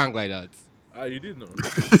baby. bang like that? Ah, you did know.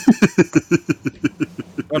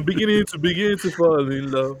 I'm beginning to fall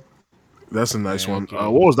in love. That's a nice one. Okay.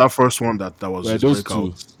 What was that first one that was Well, his those two.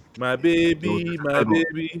 breakout? My There was baby, the my third one.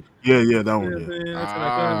 baby. Yeah, that one. Nothing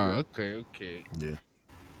I can't do. Okay. Yeah.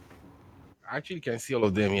 I actually can see all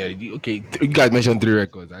of them here. Okay, you guys mentioned 3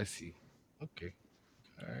 records. I see. Okay,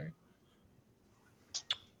 all right.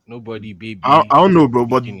 Nobody, I baby, don't know, bro,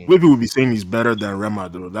 but beginning. people will be saying he's better than Rema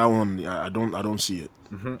though. That one, I don't see it.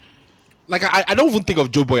 Mm-hmm. Like I don't even think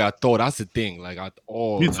of Joe Boy at all. That's the thing. Like at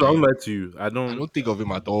all. Me too. I'm Like like to you. I I don't. don't think of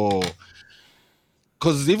him at all.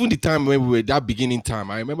 Cause even the time when we were that beginning time,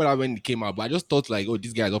 I remember that when it came out, but I just thought like, oh,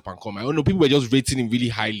 this guy's up and coming. I don't know. People were just rating him really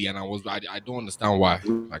highly, and I don't understand why. Like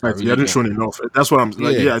I Right, he really hadn't don't. shown enough. That's what I'm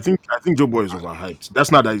like. Yeah, Yeah, I think Joe Boy is overhyped.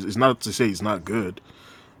 That's not that. It's not to say he's not good,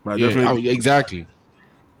 but I definitely think he's exactly.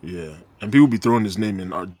 yeah. And people be throwing his name in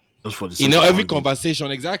just for the You sake know, of every arguing. conversation,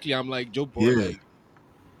 exactly. I'm like Joe Boy, Yeah, like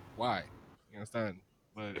why? You understand?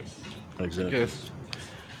 But I exactly. guess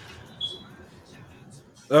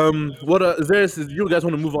What is you guys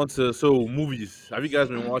want to move on to movies? Have you guys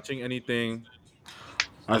been watching anything?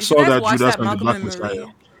 I Did you saw guys that watch Judas that and the Malcolm Black and Messiah.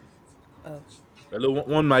 Marie? Oh, Hello,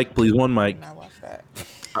 one mic, please. One I mic. did not watch that.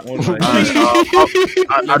 One mic. All right, Please,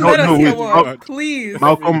 I let don't us know. hear Wait, more. Please.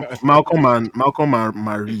 Malcolm and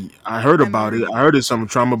Marie. I heard And about it. I Marie. heard it's some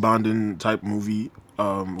trauma bonding type movie. With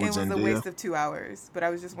It was a Zendaya. waste of 2 hours, but I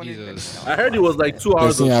was just wondering if anyone Jesus. else I had heard it was watched like it. 2 hours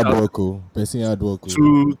Person of hard shouting. work, oh. Person hard work,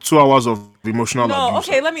 oh. 2 hours of emotional No, abuse.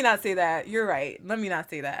 okay, let me not say that. You're right. Let me not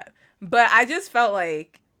say that. But I just felt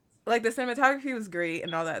like the cinematography was great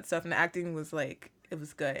and all that stuff, and the acting was like it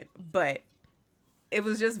was good, but it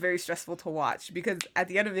was just very stressful to watch because at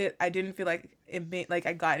the end of it, I didn't feel like it made like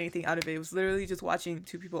I got anything out of it. It was literally just watching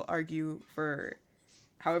two people argue for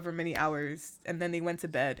however many hours, and then they went to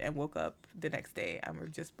bed and woke up the next day, and we're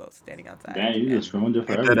just both standing outside. damn, you just ruined it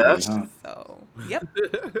for Dead everybody, ass. huh? So, yep.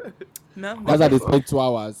 No, That's that's how they it. spent 2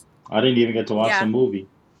 hours. I didn't even get to watch the Yeah. movie.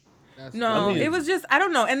 That's No, I mean- it was just I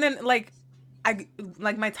don't know. And then I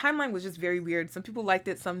my timeline was just very weird. Some people liked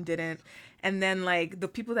it, some didn't. And then the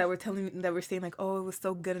people that were telling me that were saying oh it was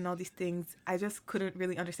so good and all these things, I just couldn't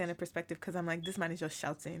really understand the perspective because I'm like this man is just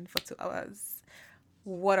shouting for 2 hours.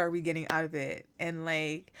 What are we getting out of it? And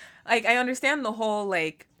like I understand the whole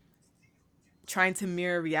trying to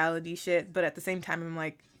mirror reality shit, but at the same time I'm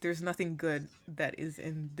like there's nothing good that is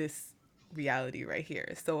in this reality right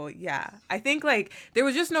here. So yeah, I think there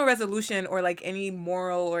was just no resolution or any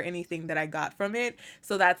moral or anything that I got from it.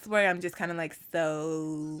 So that's where I'm just kind of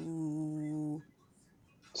so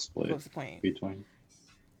Split what's the point? between.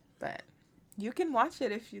 But you can watch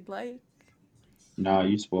it if you'd like. Nah,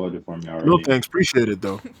 you spoiled it for me No already. thanks, appreciate it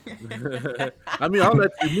though. I mean, I'll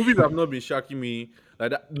let you. Movies have not been shocking me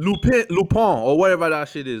like that. Lupin or whatever that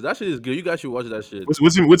shit is. That shit is good. You guys should watch that shit.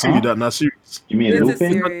 What's in Huh? that? Not serious. You mean It's a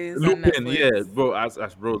Lupin? series on Lupin, Netflix. yeah, bro. As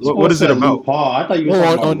bro. What is it said about? Lupin. I thought you were Oh,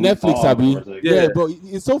 talking on about Netflix, Lupin Abby. for a second. Yeah, Yeah. but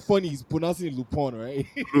it's so funny. He's pronouncing it Lupon, right?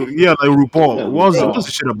 Yeah, like RuPaul. Yeah, What's RuPaul.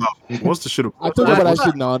 the shit about? What's the shit about? I told you I about that thought-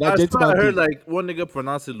 shit now. That I gentleman heard thing. one nigga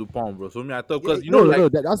pronounce it Lupin, bro. So me, I thought Yeah, because you know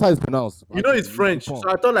that's how it's pronounced. you know it's French. Lupon. So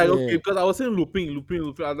I thought Yeah. okay because I was saying Lupin.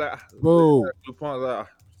 I was like Bro. Lupin. I was like,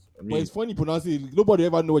 I But mean, it's funny pronouncing it. Nobody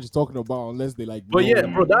ever know what you're talking about unless they like but yeah,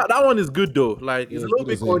 know. bro, that one is good though. Like, Yeah, it's a it's little good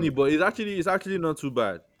bit as hell. corny, but it's actually not too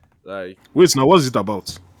bad. Like, Wait, now what's it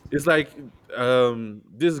about? it's like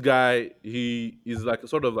this guy, he is like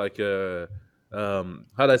sort of like a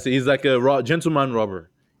how do I say, he's like a gentleman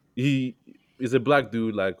robber. He is a black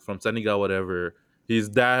dude, like from Senegal, whatever. His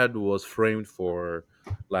dad was framed for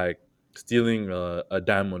like stealing a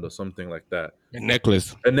diamond or something like that, A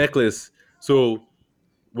necklace. a necklace. So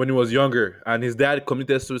when he was younger, and his dad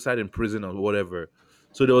committed suicide in prison or whatever.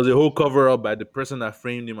 So there was a whole cover up by the person that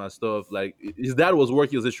framed him and stuff. Like, his dad was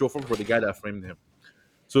working as a chauffeur for the guy that framed him.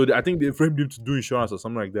 So I think they framed him to do insurance or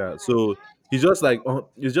something like that. So he's just like,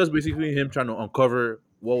 it's just basically him trying to uncover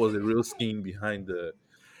what was the real scheme behind the.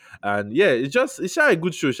 And yeah, it's just a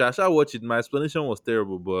good show. Shall watch it. My explanation was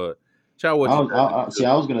terrible, but shall watch it. See,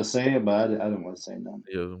 I was gonna say it, but I didn't want to say nothing.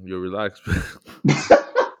 You're relaxed.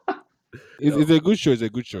 It's a good show. It's a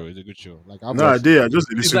good show. It's a good show. Like I've No, I watched did. it. I just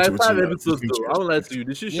It's listened like to it. five Yeah, episodes though. I won't lie to you.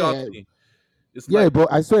 The shoot shocked Yeah, me. It's yeah, like,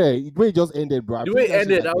 but I swear, the way it just ended, bro. I the feel way it that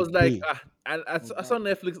shit ended, like I a was like, day. and I Oh, saw God.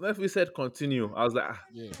 Netflix. Netflix said continue. I was like,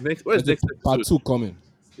 Yeah. where's There's a next part episode? 2 coming.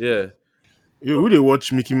 Yeah. yeah, who they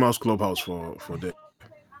watch Mickey Mouse Clubhouse for that?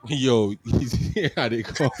 Yo, yeah, they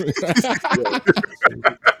call it.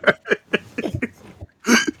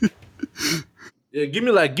 Yeah, give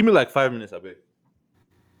me like 5 minutes, I bet.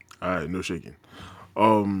 All right, no shaking.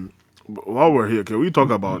 While we're here, can we talk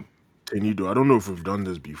about Tenido? I don't know if we've done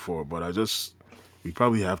this before, but we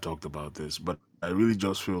probably have talked about this, but I really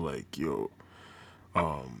just feel like,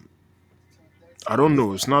 I don't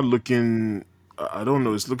know. It's not looking. I don't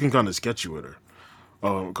know. It's looking kind of sketchy with her.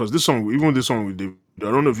 Because this song, even this song we did, I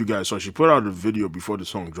don't know if you guys saw. She put out a video before the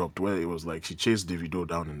song dropped where it was like she chased Davido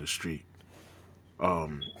down in the street,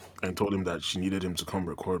 and told him that she needed him to come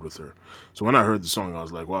record with her. So when I heard the song, I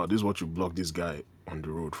was like, wow, this is what you blocked this guy on the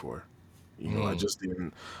road for. I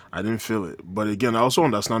didn't feel it. But again, I also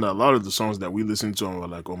understand that a lot of the songs that we listen to and we're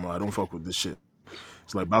like, oh my, I don't fuck with this shit.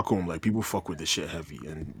 It's like back home, like people fuck with this shit heavy,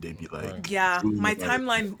 and they be like, Yeah, feeling my about it.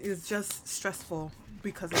 timeline is just stressful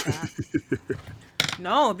because of that.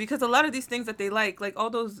 No, because a lot of these things that they like all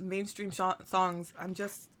those mainstream songs, I'm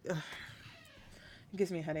just, ugh, it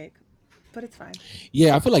gives me a headache. But it's fine.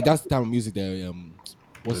 Yeah, I feel like that's the type of music that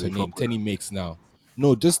what's That her they name? fuck with. Tenny makes now.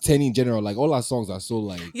 No, just Tenny in general. Like all our songs are so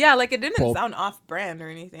like Yeah, like it didn't pop. sound off brand or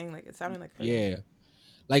anything. Like it sounded like her. Yeah.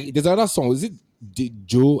 Like there's another song. Is it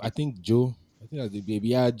Joe? I think Joe. I think that's the baby.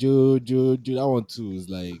 Yeah, Joe. That one too is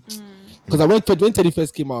like because I went when Teddy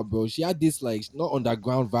first came out, bro. She had this like not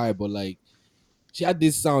underground vibe, but like she had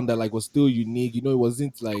this sound that like was still unique. It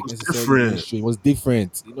wasn't like It was necessarily different. mainstream. It was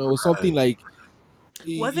different. It was something like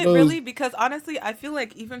Was you it know, really? Because honestly, I feel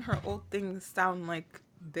like even her old things sound like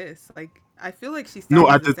this. Like I feel like she sounds No,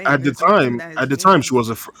 at the the same. at the There's nothing time, that at has the time, she changed. was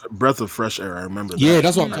a breath of fresh air. I remember Yeah, that.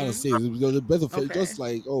 that's what I'm trying to say. It was the best of Okay. just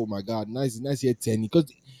like, oh my god, nice here, Tenny.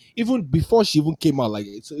 Because even before she even came out, like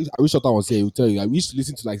I wish I was here, I would tell you, like, we used to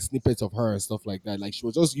listen to like snippets of her and stuff like that. Like she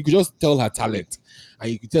was just you could just tell her talent. And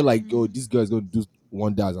you could tell like, oh, this girl is gonna do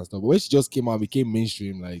wonders and stuff. But when she just came out and became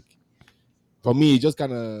mainstream, like for me, it just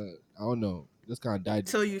kinda I don't know, just kinda died.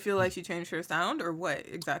 So you feel like she changed her sound or what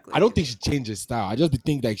exactly? I don't think she changed her style. I just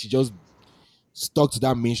think like she just stuck to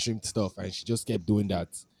that mainstream stuff and she just kept doing that.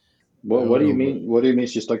 What do you know, but- mean? What do you mean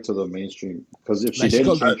she stuck to the mainstream? Because if she Like, she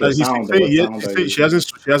didn't got- change her He's sound, it saying, would sound like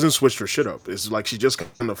she hasn't switched her shit up. It's like she just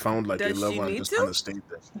kind of found like Does a she level and need just to? kind of stayed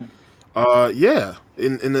there. Yeah.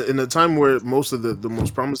 In a time where most of the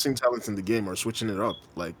most promising talents in the game are switching it up,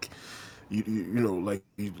 like like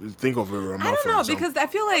you think of her. I don't know because I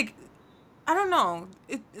feel like I don't know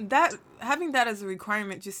that having that as a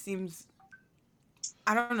requirement just seems.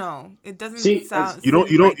 I don't know. It doesn't See, sound. you don't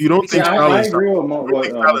seem right to me See, think because style I is agree with you don't what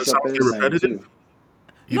think style Shep sounds is saying repetitive? too.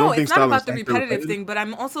 You no, don't think it's not style about the sounds repetitive thing, but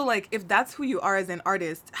I'm also like, if that's who you are as an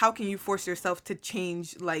artist, how can you force yourself to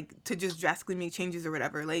change, like to just drastically make changes or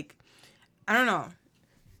whatever? Like, I don't know.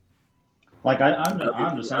 Like I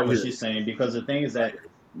understand what she's saying because the thing is that,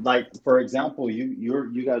 like for example,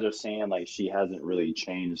 you guys are saying like she hasn't really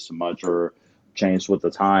changed much or changed with the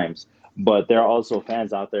times, but there are also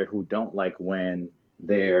fans out there who don't like when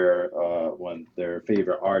their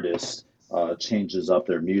favorite artist changes up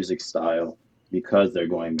their music style because they're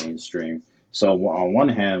going mainstream. So on one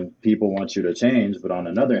hand, people want you to change, but on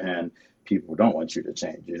another hand, people don't want you to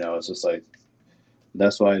change. It's just like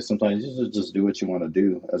that's why sometimes you just do what you want to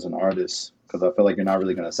do as an artist because I feel like you're not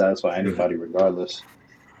really going to satisfy anybody regardless.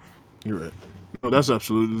 You're right. No, that's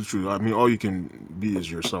absolutely true. I mean, all you can be is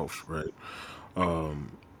yourself, right?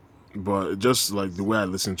 But just like the way I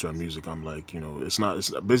listen to her music, I'm like, it's not. It's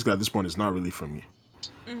basically at this point, it's not really for me.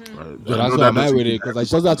 Hmm. So I that's know why that I'm at doesn't with give it because like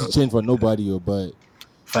she doesn't have to everybody change for nobody, but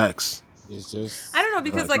facts. it's I just don't know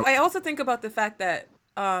because Like, like I also think about the fact that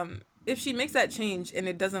if she makes that change and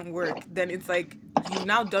it doesn't work, then it's like you've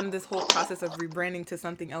now done this whole process of rebranding to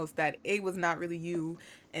something else that A was not really you,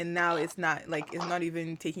 and now it's not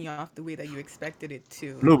even taking off the way that you expected it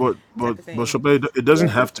to, no, but type but of but thing. Chappelle, it doesn't Yeah.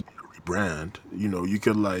 have to be a rebrand. You know, you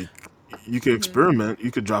could like you could Hmm. experiment.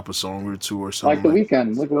 You could drop a song or two or Like something the like.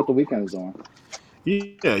 weekend. Look at what the weekend is doing.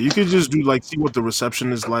 Yeah, you could just do like see what the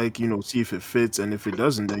reception is like. You know, see if it fits, and if it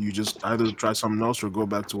doesn't, then you just either try something else or go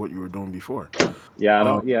back to what you were doing before. Yeah, I Uh,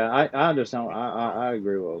 don't. Yeah, I understand. I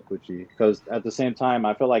agree with Okuchi because at the same time,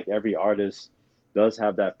 I feel like every artist does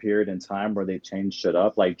have that period in time where they change shit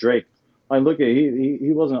up. Like Drake, like look at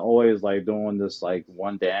he wasn't always like doing this like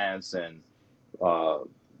one dance and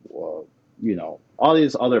well, all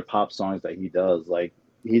these other pop songs that he does. Like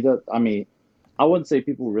he does. I mean, I wouldn't say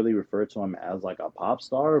people really refer to him as like a pop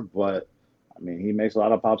star, but I mean, he makes a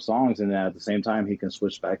lot of pop songs, and then at the same time, he can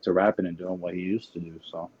switch back to rapping and doing what he used to do.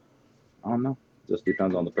 So I don't know. Just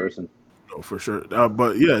depends on the person. no, for sure.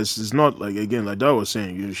 But yeah, it's not like again, like Dad was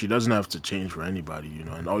saying, she doesn't have to change for anybody. You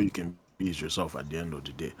know, and all you can be is yourself at the end of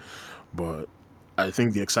the day. But I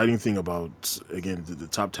think the exciting thing about again the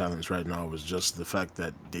top talents right now is just the fact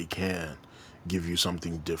that they can give you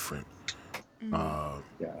something different. Hmm. Uh,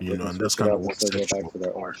 Yeah, you they know, can and that's switch it kind of up what instead of go sets you back to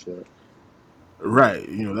their old apart. shit. Right,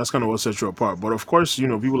 that's kind of what sets you apart. But of course,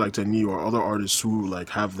 people like Tenny or other artists who like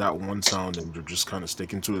have that one sound and they're just kind of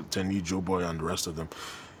sticking to it. Tenny, Joe Boy, and the rest of them.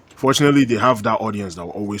 Fortunately, they have that audience that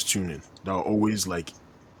will always tune in. That will always like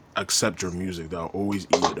accept your music. That will always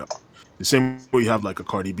eat it up. The same way you have like a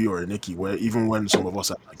Cardi B or a Nicki, where even when some of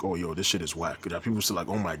us are like, "Oh, yo, this shit is whack," there are people still like,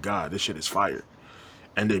 "Oh my god, this shit is fire,"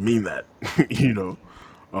 and they mean that. you know.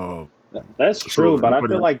 That's So true, but I everybody,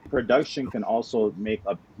 feel like production can also make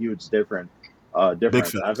a huge big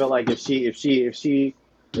difference. I facts. feel like if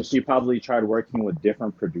she probably tried working with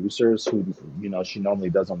different producers who she normally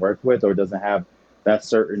doesn't work with or doesn't have that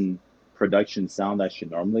certain production sound that she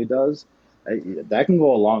normally does, that can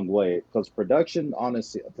go a long way because production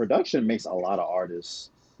makes a lot of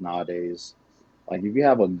artists nowadays. Like if you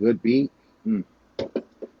have a good beat, mm,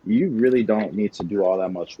 you really don't need to do all that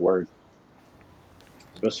much work,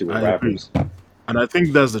 especially with I agree, rappers. and I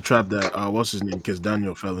think that's the trap that what's his name, Kiss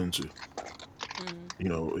Daniel fell into. Hmm.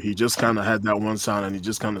 He just kind of had that one sound and he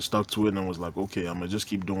just kind of stuck to it and was like, okay, I'm gonna just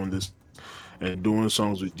keep doing this and doing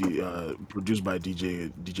songs with produced by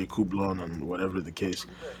DJ Kublon and whatever the case.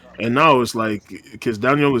 And now it's like because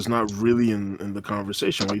Daniel is not really in the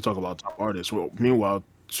conversation when you talk about top artists. Well, meanwhile,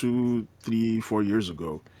 2, 3, 4 years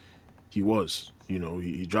ago, he was.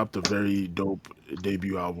 He dropped a very dope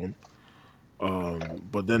debut album.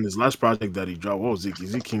 But then his last project that he dropped, what was it?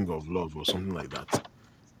 Is it King of Love or something like that?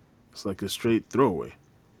 It's like a straight throwaway.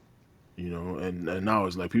 And now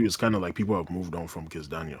it's like people it's kind of like people have moved on from Kiss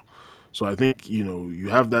Daniel. So I think you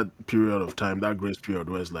have that period of time, that grace period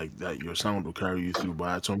where it's like that your sound will carry you through, but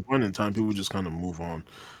at some point in time people just kind of move on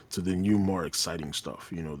to the new more exciting stuff,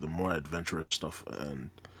 the more adventurous stuff.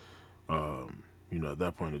 And at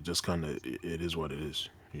that point it just kind of it is what it is.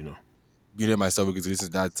 Muted myself because this is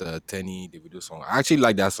that Tenny Davido song. I actually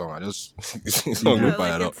like that song. I just this You song do? no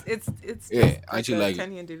Like bad up. it's Yeah, just I like actually a like it.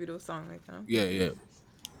 Tenny and Davido song right now. Yeah, yeah.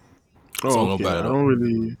 Oh, Song no okay. bad I at all. don't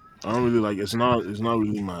really I don't really like it's not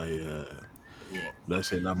really my Yeah. let's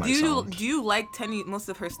say not Do my you sound. do you like Tenny most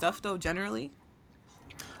of her stuff though generally?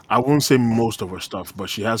 I won't say most of her stuff, but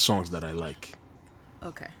she has songs that I like.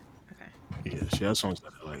 Okay. Okay. Yeah, she has songs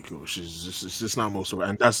that I like. It's just not most of her,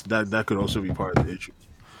 and that could also be part of the issue.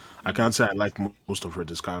 I Mm-hmm. can't say I like most of her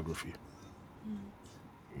discography. Mm-hmm.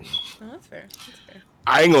 No, that's fair. That's fair.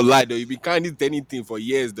 I ain't gonna lie though, you been carrying anything for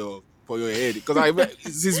years though, for your head. Because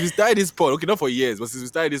since we started this pod, okay, not for years, but since we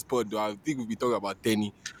started this pod though, I think we've been talking about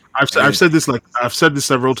Tenny. I've And said this like I've said this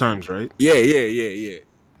several times, right? yeah, yeah, yeah, yeah.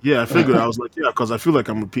 Yeah, I figured I was like, yeah, because I feel like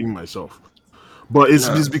I'm repeating myself. But it's,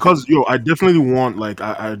 Nah. it's because I definitely want like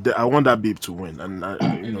I want that babe to win,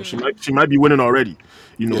 and she Mm-hmm. might be winning already.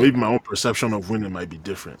 Yeah. Maybe my own perception of winning might be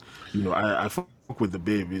different. I fuck with the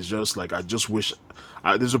babe. It's just like I just wish.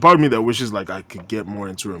 There's a part of me that wishes like I could get more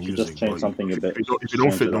into her Should just music, but change something a bit. if you Just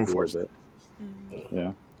don't change fit, it don't up a little force it. bit. Mm-hmm.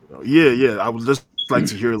 Yeah. Yeah, I would just like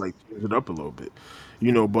to hear like change it up a little bit.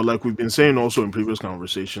 But like we've been saying also in previous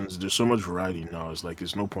conversations, there's so much variety now. It's like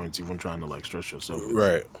it's no point even trying to like stress yourself with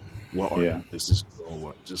Right. what Yeah. artist is doing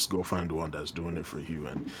what. Just go find the one that's doing it for you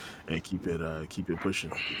and keep it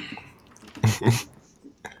pushing.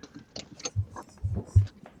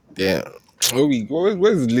 Damn.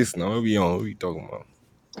 Where's the list now? Where we on? What we talking about?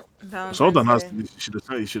 Salt and Valentine's has Day. you should have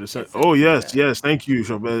sent. You should have sent. It Oh sent me yes, that. yes. Thank you,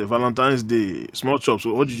 Chopin. Valentine's Day. Small chops.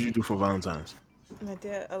 What did you do for Valentine's? My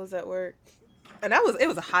dad, I was at work. And it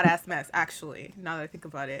was a hot ass mess, actually, now that I think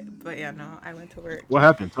about it. But yeah, no, I went to work. What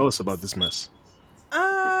happened? Tell us about this mess.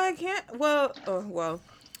 I can't, well.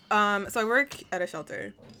 So I work at a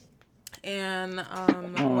shelter. And one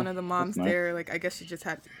Oh, of the that's moms nice. there, like, I guess she just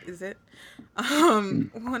had, is it?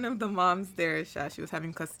 One of the moms there, she was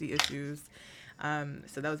having custody issues.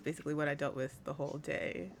 So that was basically what I dealt with the whole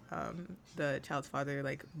day. The child's father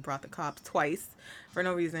like brought the cops twice for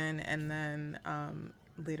no reason, and then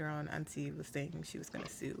later on, Auntie was saying she was gonna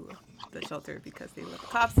sue the shelter because they let the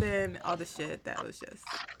cops in. All the shit that was just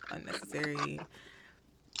unnecessary.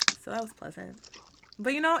 So that was pleasant.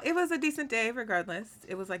 But it was a decent day regardless.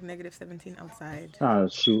 It was like -17 outside. Trying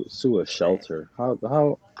to sue a But shelter.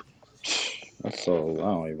 How? That's so. I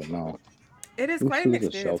don't even know. it is Who quite an sues a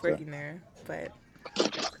experience shelter? working there. But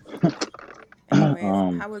anyways,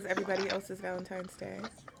 um. how was everybody else's Valentine's Day?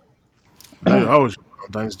 Daniel, how was your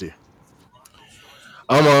Valentine's Day?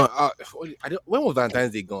 When was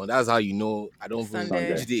Valentine's Day gone? That's how you know. I don't even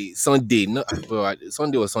Sunday. which day. Sunday. No, bro.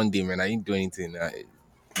 Sunday was Sunday, man. I didn't do anything.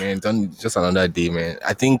 Man, done just another day, man.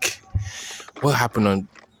 I think what happened on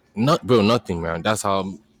not bro, nothing, man. That's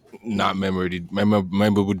how not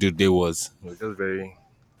memorable the day was. It was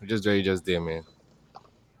just there, man.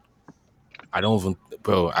 I don't even,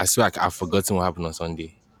 bro. I swear I've forgotten what happened on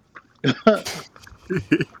Sunday.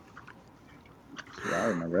 Yeah, I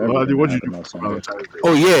remember Ladi, everything that what did you happened do on for Sunday. Valentine's Day?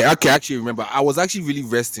 Oh yeah, okay. Actually, remember I was actually really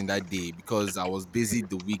resting that day because I was busy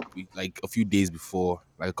the week, like a few days before,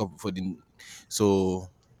 like a couple for the. So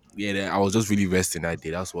yeah, I was just really resting that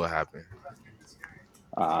day. That's what happened.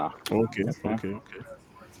 Ah, Okay, okay. okay, okay.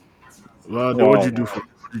 Ladi, Well, what did you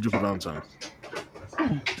do for Valentine's?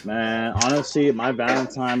 man, honestly, my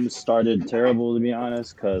Valentine started terrible to be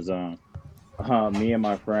honest, cause me and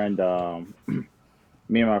my friend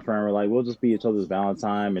were like, we'll just be each other's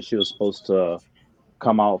Valentine, and she was supposed to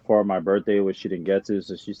come out for my birthday, which she didn't get to,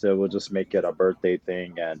 so she said we'll just make it a birthday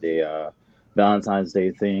thing and a Valentine's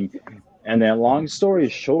Day thing. And then, long story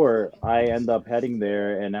short, I end up heading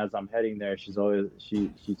there, and as I'm heading there,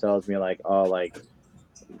 she tells me like, oh, like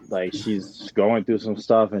she's going through some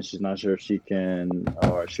stuff and she's not sure if she can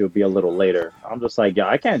or she'll be a little later. I'm just like, yeah,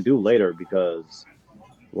 I can't do later because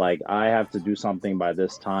like I have to do something by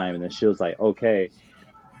this time. And then she was like, okay.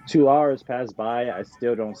 2 hours pass by. I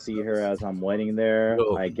still don't see her as I'm waiting there.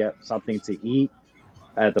 Yo, I get something to eat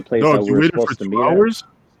at the place Dog, that we you were waited for supposed to two meet at. hours?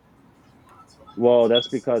 Well, that's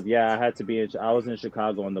because yeah, I was in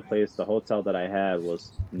Chicago and the hotel that I had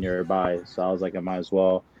was nearby, so I was like, I might as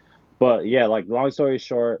well. But yeah, like long story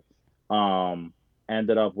short, um,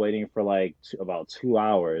 ended up waiting for like about 2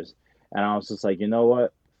 hours, and I was just like, you know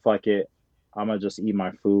what, fuck it, I'm gonna just eat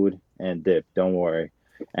my food and dip. Don't worry.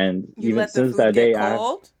 And You even let the since food that get day,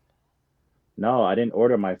 cold? no, I didn't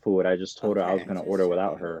order my food. I just told her I was Okay, gonna just order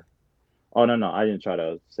without checking. her. Oh no, I didn't try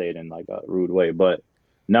to say it in like a rude way, but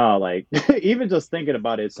no, like even just thinking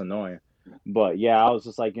about it, it's annoying. But yeah, I was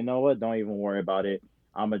just like, you know what? Don't even worry about it.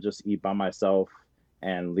 I'm gonna just eat by myself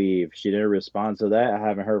and leave. She didn't respond to that. I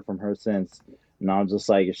haven't heard from her since. And I'm just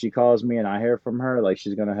like, if she calls me and I hear from her, like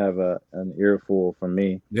she's gonna have an earful from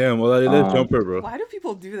me. Damn, well, let's Um, jump her, bro. Why do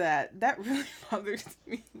people do that? That really bothers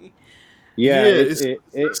me. Yeah, Yeah,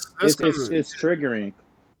 that's kind of it's triggering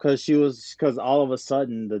because all of a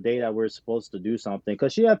sudden the day that we're supposed to do something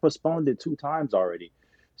because she had postponed it 2 times already.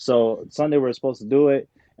 So Sunday we are supposed to do it,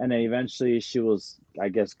 and then eventually she was, I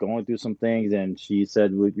guess, going through some things, and she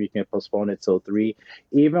said we can postpone it till 3.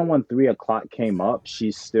 Even when 3 o'clock came up,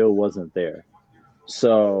 she still wasn't there.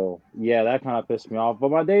 So yeah, that kind of pissed me off. But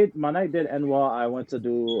my night did end well. I went to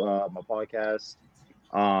do my podcast.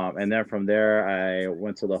 And then from there, I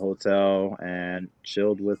went to the hotel and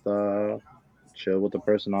chilled with the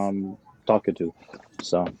person I'm talking to.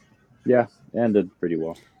 So yeah, it ended pretty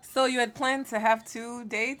well. So you had planned to have 2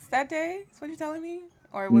 dates that day? Is what you're telling me?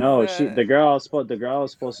 Or was No, the the girl I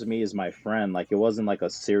was supposed to meet is my friend. Like it wasn't like a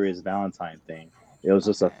serious Valentine thing. It was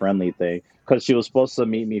just a okay? friendly thing because she was supposed to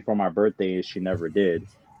meet me for my birthday and she never did.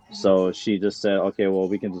 Hmm. So she just said, okay, well,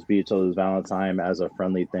 we can just be each other's Valentine as a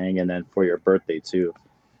friendly thing, and then for your birthday too.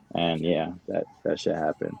 And Okay. yeah, that should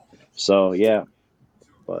happen. So yeah,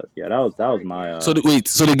 but yeah, that was my so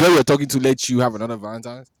so the girl you're talking to let you have another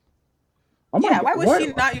Valentine's? oh my Yeah. god, Why was what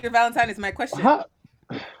she not your Valentine? Is my question. how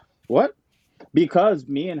what? Because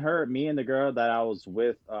me and the girl that I was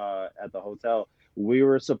with at the hotel, we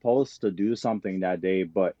were supposed to do something that day,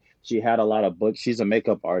 but she had a lot of book. She's a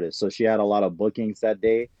makeup artist, so she had a lot of bookings that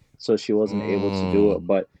day, so she wasn't able to do it. Mm.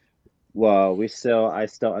 But Well, I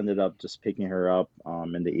still ended up just picking her up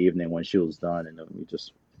in the evening when she was done, and then we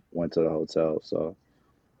just went to the hotel. So,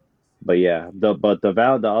 but yeah, the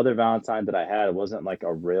other Valentine that I had wasn't like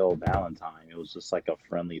a real Valentine. It was just like a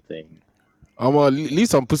friendly thing, I'm gonna leave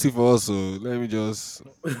some pussy for us. So let me just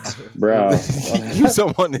bro. leave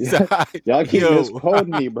some on the Yeah, side. y'all keep Yo,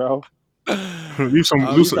 misquoting me, bro. leave some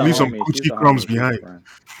I'm, She's a leave some homie. She's coochie a crumbs homie. She's a behind. friend.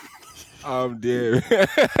 I'm there.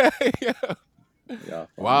 Yeah,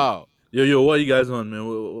 funny. Wow. Yo, what you guys on, man?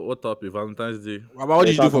 What topic? Valentine's Day. What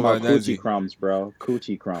They're did you do talking for about Valentine's coochie Day? crumbs, bro.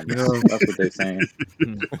 Coochie crumbs. Yeah. That's what they're saying.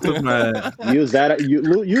 Took my Use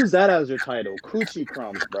that as your title. Coochie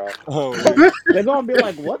crumbs, bro. Oh wait. They're gonna be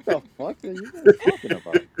like, what the fuck are you guys talking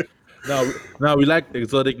about? now we like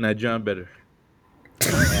exotic Nigerian better.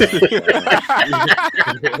 Oh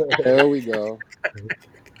god. Here we go.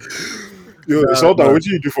 Yo, Nah, Sultan, but what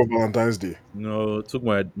did you do for Valentine's Day? took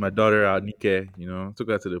my daughter out, Nike. Took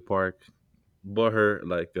her to the park, bought her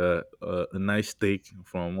like a nice steak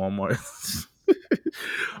from Walmart.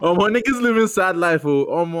 Oh, my niggas living sad life.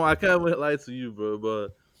 I can't even lie to you, bro.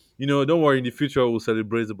 But don't worry. In the future, we'll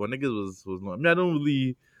celebrate it. But niggas was not. I mean, I don't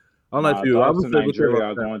really. I don't like Nah, you. I dogs haven't in celebrated Nigeria are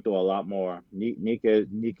Valentine's. going through a lot more.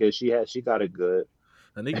 Nika, she got it good.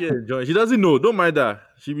 And nigga enjoying. She doesn't know. Don't mind that.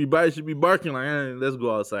 She be barking like, let's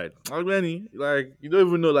go outside. Like, Lenny, like you don't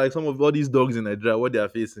even know like some of all these dogs in Nigeria what they are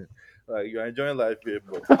facing. Like you're enjoying life here,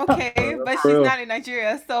 bro. Okay, but For she's real. not in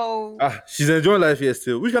Nigeria, so She's enjoying life here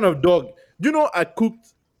still. Which kind of dog? Do you know I cooked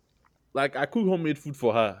homemade food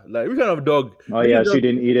for her. Like which kind of dog? Oh Nigga yeah, she just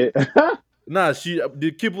didn't eat it. Nah,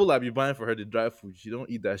 the people I be buying for her the dry food. She don't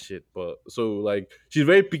eat that shit. But so like she's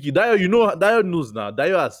very picky. Dio knows now.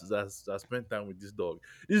 Dio has spent time with this dog.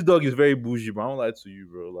 This dog is very bougie, but I don't lie to you,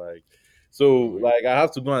 bro. Like so like I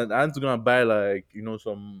have to go and buy like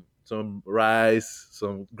some rice,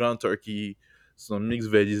 some ground turkey, some mixed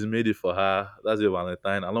veggies, made it for her. That's a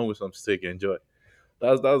Valentine, along with some steak. Enjoy.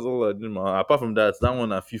 That's all I do, man. Apart from that, that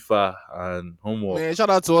one at FIFA and homework. Man, shout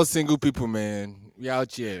out to all single people, man. We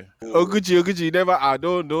out here. Oguchi, you never. I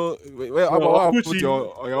don't. Well, No, I'll put Okuchi.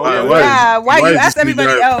 your on your Why own. Yeah, why wait. is yeah. Why why you is this ask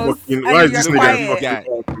everybody nigga else fucking and why is then you're this You know nigga the quiet? guy.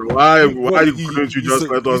 fucking up? Why You, couldn't you just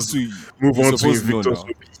let us two, move you on to supposed to know Invictus? now.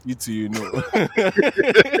 You two, you know.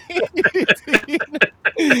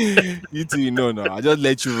 You two, you know now. I just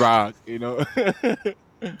let you rock. You know.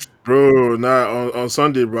 Bro, nah, on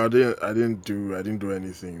Sunday, bro, I didn't do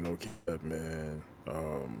anything, no cap, man.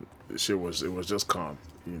 It was just calm,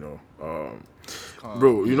 you know.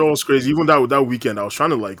 Bro, you know what's crazy? Even that weekend, I was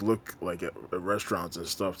trying to like look like at restaurants and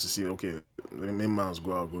stuff to see, okay, maybe might as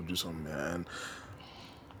well go do something, man.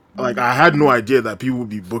 Like I had no idea that people would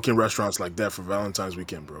be booking restaurants like that for Valentine's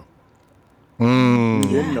weekend, bro. You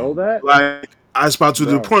didn't Mm. know that, Like I spot to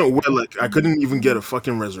the bro? point where like I couldn't even get a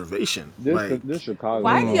fucking reservation. Like This Chicago,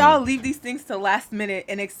 Why do bro. y'all leave these things to last minute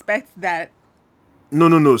and expect that?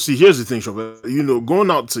 no. See, here's the thing, Chauvel. You know, going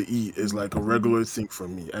out to eat is like a regular thing for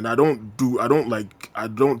me, and I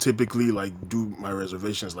don't typically like do my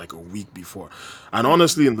reservations like a week before. And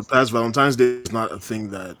honestly, in the past, Valentine's Day is not a thing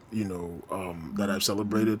that that I've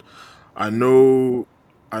celebrated. I know,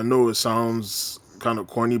 I know it sounds kind of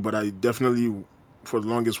corny, but I definitely, for the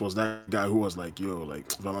longest, was that guy who was like, "Yo, like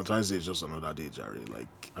Valentine's Day is just another day, Jared. Like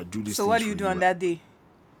I do these So what things do for you do you." on that day?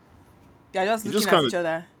 You're just It looking just at kind each of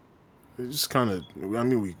other. It's just kind of. I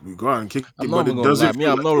mean, we go out and kick I'm it, not but even it gonna lie. doesn't Me,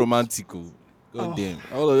 feel I'm like. not romantic. Oh. God Oh, damn.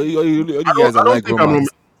 All you guys I are don't like think I'm. romance.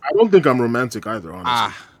 I don't think I'm romantic either, honestly.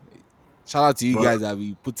 Ah, shout out to you But guys that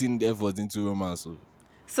be putting the effort into romance. Oh.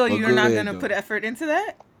 so But you're go not ahead gonna though. put effort into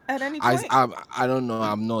that at any point? I don't know.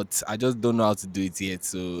 I'm not. I just don't know how to do it yet.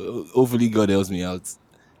 So hopefully God helps me out.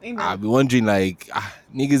 Amen. I've been wondering like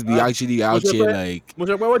niggas be actually out here Moshe, like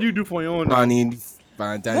what do you do for your own now? planning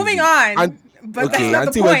Valentine's Moving Day. And on, but that's okay, not the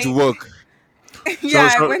Auntie went to point. work. Yeah,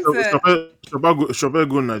 I went to. Shopee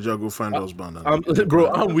go Nigeria go find us band and Bro,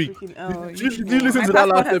 go I'm Oh weak. freaking! Did, Oh, did you you, did you people! listen My to that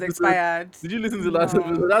passport last has episode? expired. Did you listen to the last No.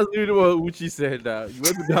 episode? That's literally what Uchi said. That you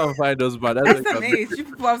went to go and find us, but that's like SMH, you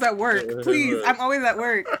people, I was at work. Please, I'm always at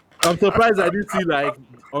work. I'm surprised I didn't see like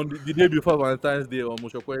on the day before Valentine's Day on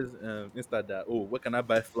Moshokwe's Insta that where can I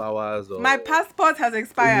buy flowers My or passport has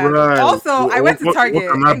expired. right. Also, I went to What Target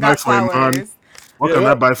can I and buy got for a man? flowers. What can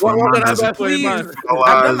I buy for a what man can I that's buy for a Please, man?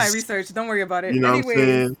 I've done my flowers? research. Don't worry about it. You know what I'm Anyways,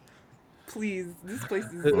 saying? please, this place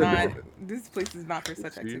is not. This place is not for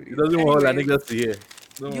such He activities. doesn't want all that Anyways, niggas to hear.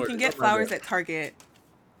 Don't you worry, can get don't mind flowers at Target,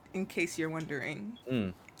 in case you're wondering.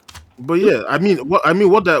 that. But yeah,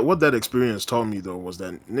 what that experience taught me though was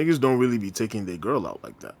that niggas don't really be taking their girl out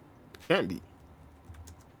like that. Can't be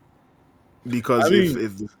I because mean,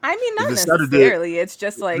 I mean, if not it's Saturday, necessarily. It's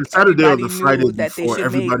just the like Saturday or everybody the Friday knew that they before,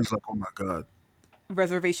 should make. everybody's like, "Oh my god."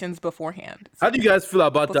 reservations beforehand. So How do you guys feel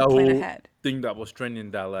about supposed that to plan whole ahead. thing that was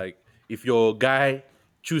trending? That like, if your guy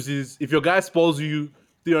spoils you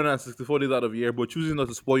 364 days out of the year, but chooses not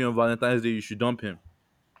to spoil you on Valentine's Day, you should dump him.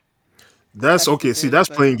 That's That's okay. See, stupid, that's but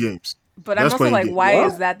playing games. but I'm That's also playing like, games. why What?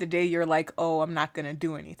 is that the day you're like, oh, I'm not gonna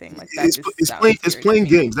do anything? Like that It's just it's sounds playing it's weird to playing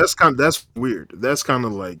me. games. That's weird. That's kind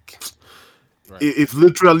of like Right. if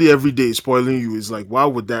literally every day is spoiling you, is like, why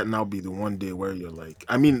would that now be the one day where you're like,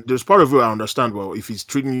 I mean, there's part of it I understand. Well, if he's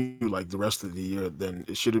treating you like the rest of the year, then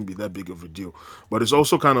it shouldn't be that big of a deal. But it's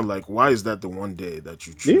also kind of like, why is that the one day that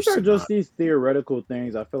you These choose are to just not? these theoretical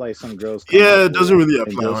things. I feel like some girls come Yeah, up it doesn't with, really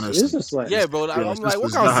and apply, just it's honestly. just like Yeah, but Yeah, I'm like, this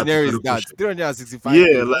what is kind of not scenario is hypothetical that? shit. 365 Yeah,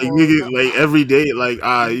 days. like Come nigga, on, like every day, like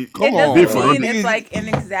come It on. babe doesn't for mean don't it's like an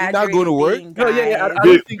You're not going exaggerated to work? thing, No, yeah. guys. I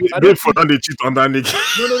babe don't for think. don't they cheat on that nigga.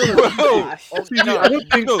 No. Bro, Gosh. Excuse me, I don't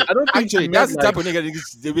think. no. I don't think she Actually, meant that's the type like. of nigga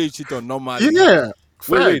niggas they will cheat on normally. Yeah,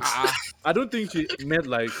 Wait. facts. Ah, I don't think she meant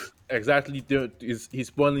like exactly is he's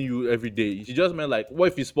spoiling you every day. She just meant like, what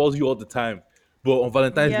if he spoils you all the time? But on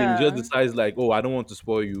Valentine's Day, he just Yeah. decides like, oh, I don't want to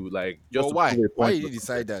spoil you, like just but to why? prove a Why point did or you something.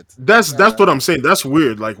 decide that? That's what I'm saying. That's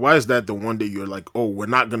weird. Like, why is that the one day you're like, oh, we're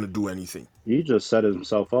not gonna do anything? he just set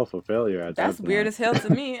himself up for failure at That's that weird point. as hell to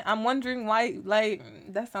me. I'm wondering why. Like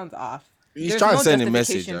that sounds off. He's There's trying no to send a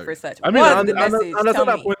message. justification for such. I mean, What's the I message? understand Tell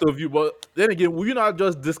that me. point of view, but then again, will you not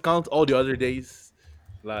just discount all the other days,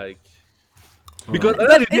 like because at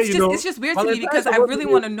the end But of the day, it's just weird to me Valentine's because I supposed really to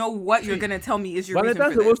want be to know what you're see, gonna tell me is your reason Valentine's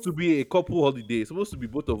for supposed this. to be a couple holiday. It's supposed to be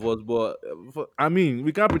both of us, but I mean,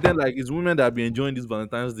 we can't pretend like it's women that be enjoying this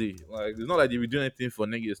Valentine's Day. Like, it's not like they be doing anything for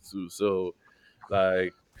niggas too. So,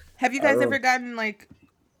 like, Have you I don't guys know. ever gotten like,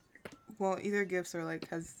 well, either gifts or like,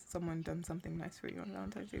 has someone done something nice for you on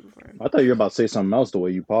Valentine's Day before? I thought you were about to say something else the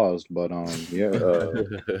way you paused, but yeah,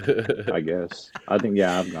 I guess I think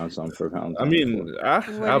yeah, I've done something for I Valentine's mean, before.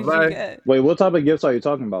 What have did you I? get? Wait, what type of gifts are you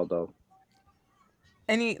talking about though?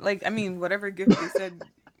 Any like, I mean, whatever gift they said.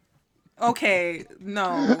 Okay,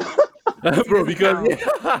 no, Bro, doesn't because count.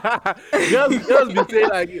 you guys be saying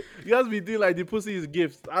like you guys be doing like the pussy is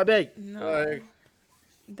gifts. I beg. No, Like,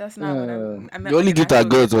 that's not what I Uh, meant. I The meant only like an gift I actual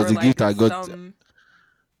got gift was or the like gift I got. some.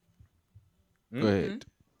 Go hmm? ahead.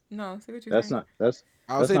 No, say what you're that's saying. not that's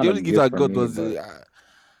I'll that's say not the a only gift I gift for got me, was but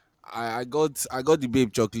I got the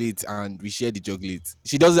babe chocolate and we shared the chocolate.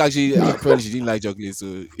 She doesn't actually apparently she didn't like chocolate,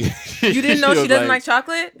 so You didn't know she was doesn't like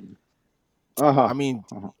chocolate? I mean,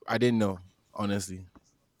 uh-huh. I didn't know, honestly.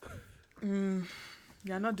 Mm,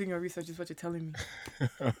 you're not doing your research, is what you're telling me.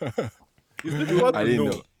 It's difficult I to didn't know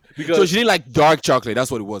know. So because she didn't like dark chocolate.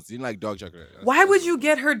 That's what it was. She didn't like dark chocolate. Why would you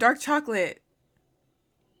get her dark chocolate?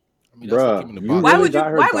 I mean, that's what came Bruh, in the you box. Why really would you?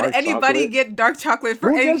 got her Why would dark anybody chocolate? get dark chocolate for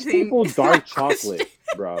Who gets anything? people It's my dark question. chocolate,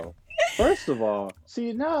 bro? First of all,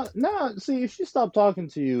 see see if she stopped talking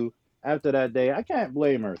to you after that day, I can't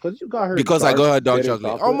blame her because you got her Because I got her dark bitter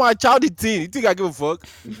chocolate. Oh chocolate. my child, teen. You think I give a fuck?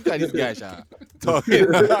 Look at this guy, Sha. Talking.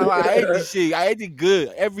 I ate the shit. I ate it good.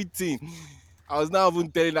 Everything. I was not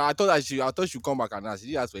even telling her. I thought she'd come back and ask. She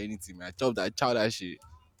didn't ask for anything, man. I chopped that child that shit.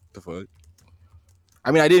 The fuck?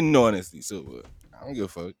 I mean, I didn't know honestly, so I don't give a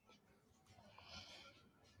fuck.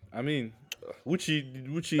 I mean, Wuchi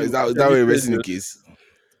Is that actually way said resting the this. case?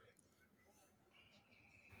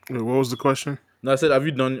 Wait, what was the question? No, I said,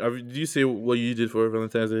 did you say what you did for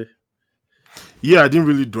Valentine's Day? Yeah, I didn't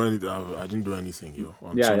really do anything. I didn't do anything, yo.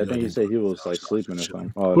 I'm Yeah, sorry, I think he didn't said do he anything. was I like was sleeping or chilling.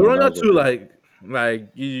 something. Oh no, Corona that was too, okay. like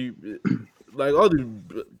you, like all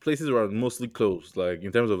the places were mostly closed. Like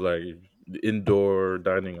in terms of like the indoor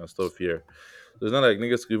dining and stuff here, so it's not like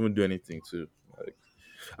niggas could even do anything too. Like,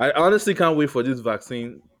 I honestly can't wait for this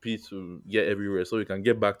vaccine piece to get everywhere so we can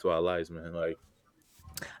get back to our lives, man. Like,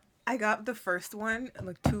 I got the first one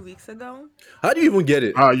like 2 weeks ago. how do you even get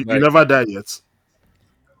it? You Like, never died yet.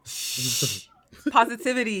 Shh.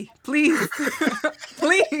 Positivity, please,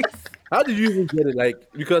 please. how did you even get it? Like,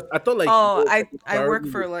 because I thought like Oh, it was, like, a I work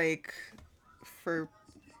priority. for like for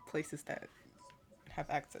places that have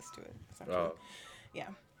access to it. Essentially. Oh. Yeah.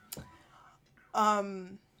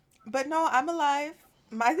 But no, I'm alive.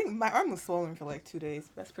 I think my arm was swollen for like 2 days.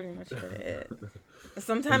 That's pretty much it.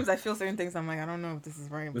 Sometimes I feel certain things. I'm like, I don't know if this is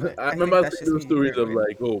right, but I I think remember that's seeing just those me. stories of Whatever.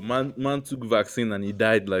 like, oh, man took vaccine and he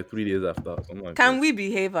died like 3 days after. So I'm like, Can we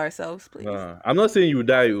behave ourselves, please? I'm not saying you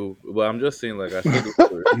die, but I'm just saying like I saw those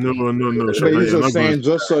stories. No, But Shaka, he's you're just not going. saying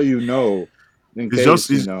just so you know, in It's case just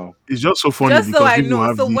you it's, know. it's just so funny Just so because I people know.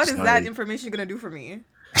 have So what these is that information gonna do for me?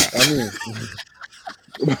 I mean,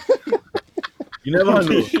 you never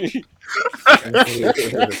know.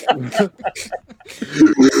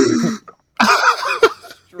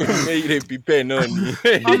 Make it prepare, no.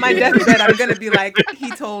 On my deathbed, I'm gonna be like,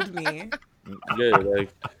 he told me. Yeah, like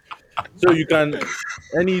So you can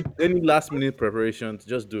any last minute preparation,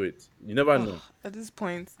 just do it. You never Ugh, know. at this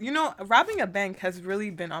point, robbing a bank has really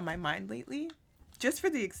been on my mind lately, just for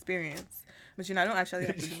the experience. But I don't actually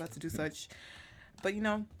have to do that to do such. But if they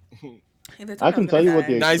told I me I was can gonna tell you what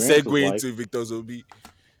the die, Nice experience was segue like. into Victor Zobi.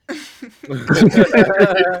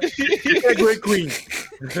 Segue queen.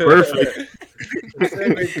 Perfect.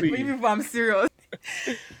 Segue queen. even if I'm serious.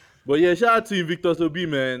 But yeah, shout out to Invictus OB,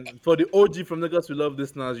 man. For the OG from Lagos, we love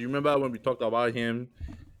listeners. You remember when we talked about him?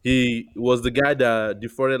 He was the guy that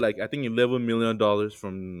defrauded like I think $11 million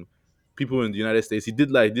from people in the United States. He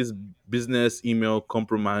did like this business email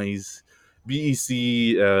compromise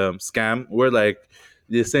BEC scam where like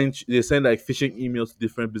they send like phishing emails to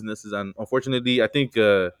different businesses, and unfortunately, I think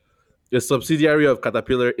a subsidiary of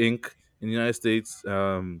Caterpillar Inc. in the United States.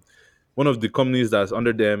 One of the companies that's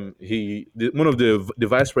under them, one of the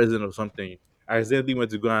vice president or something, accidentally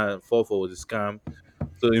went to go and fall for the scam.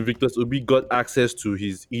 So Invictus Obi got access to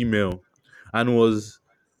his email and was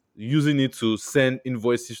using it to send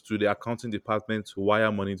invoices to the accounting department to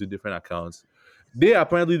wire money to different accounts. They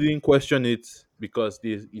apparently didn't question it because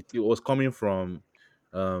it was coming from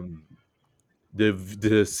um,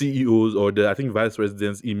 the CEOs or the I think vice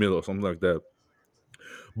president's email or something like that.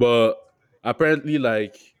 But apparently,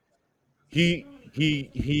 like he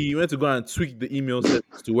went to go and tweak the email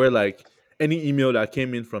settings to where like any email that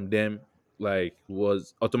came in from them like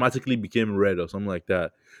was automatically became red or something like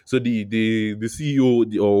that. So the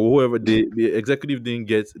CEO or whoever the executive didn't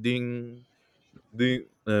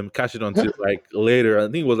catch it until like later. I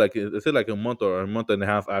think it was like they said like a month or a month and a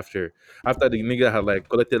half after the nigga had like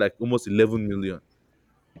collected like almost 11 million.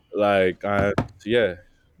 Like, yeah,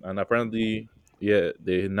 and apparently, yeah,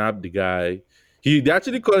 they nabbed the guy. They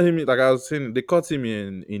actually caught him. Like I was saying, they caught him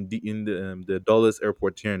in the Dulles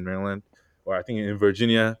Airport here in Maryland, or I think in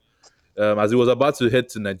Virginia, as he was about to head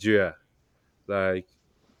to Nigeria. Like,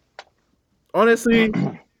 honestly,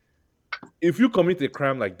 if you commit a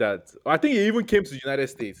crime like that, I think he even came to the United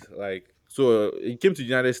States. Like, so he came to the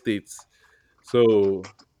United States. So,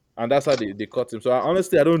 and that's how they caught him. So,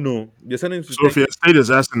 honestly, I don't know. They sent him to So if 10. he had stayed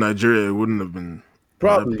his ass in Nigeria, it wouldn't have been that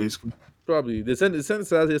Probably. basically. Probably they sent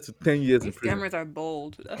Sanchez to 10 years in These prison. scammers are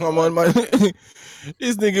bold. That's Come what. on, man.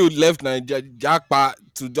 This nigga who left Nigeria jackpot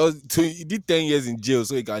he did 10 years in jail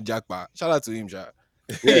so he can jackpot. Shout out to him, Jack.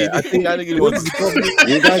 Yeah, I think That nigga what want is the to company?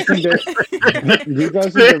 Do you guys think there? Do you guys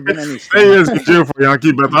think there have been any 10 years in scams? jail for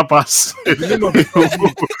Yankee better pass. The name of the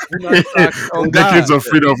company, Unastack. on Decades God. of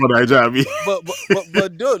freedom for Nigeria. I mean.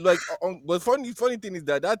 But dude, like, but funny thing is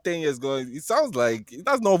that 10 years going, it sounds like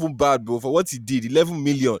that's not even bad, bro. For what he did, 11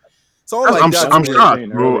 million, something like I'm that. That's I'm what we were shocked, saying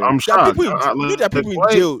bro. earlier. I'm There are shocked. people there are Like, people in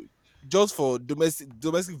why? jail just for domestic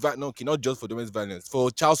violence. No, okay, not just for domestic violence,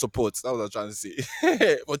 for child support. That's what I was trying to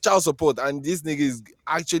say. For child support, and this nigga is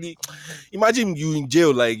actually imagine you in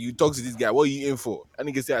jail, like you talk to this guy, what are you in for? And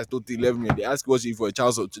nigga say I stole 11 million. They ask you what you in for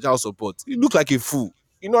child support. You look like a fool.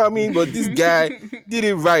 You know what I mean? But this guy did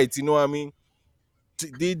it right, you know what I mean?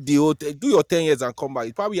 Did the whole do your 10 years and come back.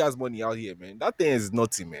 He probably has money out here, man. That 10 years is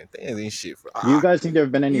nothing, man. 10 years ain't shit. Do you guys think there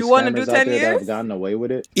have been any You want to do scammers out 10 there that have years? gotten away with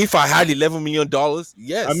it? If I had $11 million,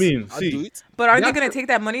 yes, I mean, I'd do see, it. But aren't they That's- gonna take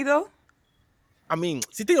that money though? I mean,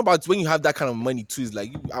 see, thing about when you have that kind of money too is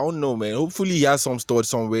like I don't know, man. Hopefully, he has some stored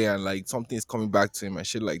somewhere and like something's coming back to him and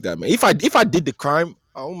shit like that, man. If I did the crime,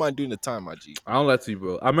 I don't mind doing the time, my G. I don't like to,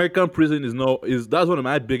 bro. American prison is that's one of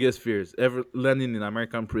my biggest fears ever landing in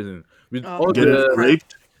American prison with Oh, all Getting the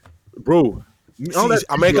raped? bro. I don't like See,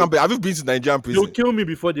 to, American, bro. have you been to Nigerian They'll prison? kill me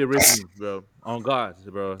before they rape me, bro. On God,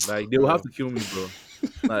 bro. Like they will have to kill me, bro.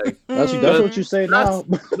 Like That's Mm. what you say now.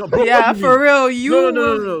 no, bro. Yeah, what do you for mean? real. You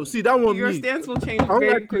No. See that one, your me. stance will change I don't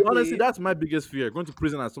very like to, quickly. honestly. That's my biggest fear: going to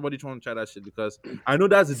prison and somebody trying to try that shit because I know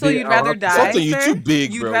that's the So day you'd I'll rather have to die? Something you sir? too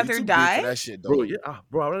big, You'd bro. rather You too die? big for that shit, bro. dog. Yeah,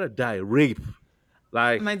 bro. I'd rather die rape,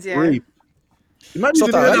 like My dear. rape. Imagine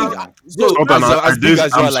Sultan, the I nigga think, now- so Sultan, as big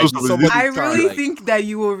as you I'm are, so like sorry. somebody I can't, really like, think that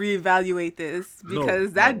you will reevaluate this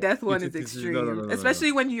because that death one is no, extreme, no.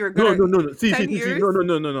 especially when you're No, gonna no. See, 10 see. years. No.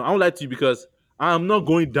 I don't like to because I'm not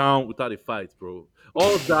going down without a fight, bro.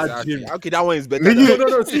 All that exactly. gym. Okay, that one is better. Nigga, Than,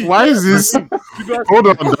 No. See, why is this? because Hold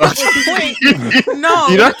on, dog. Wait, no,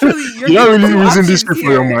 You're not, literally, you're you're not giving really two using this options shit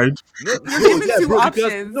for your here. mind. no, You're bro, giving yeah, two bro. Because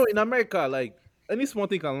options. no, in America, like any small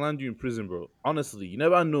thing can land you in prison, bro. Honestly, you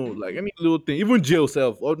never know. Like any little thing, even jail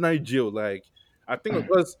self, ordinary jail. Like I think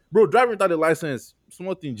because, bro, driving without a license,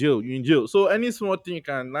 small thing, jail, you in jail. So any small thing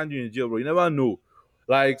can land you in jail, bro. You never know.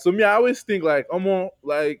 Like so, me, I always think like,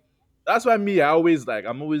 like That's why me,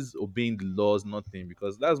 I'm always obeying the laws, nothing,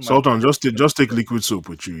 because that's my Sultan, just take liquid soap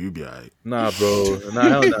with you. You'll be alright. nah, bro, nah,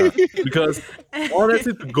 hell nah. Because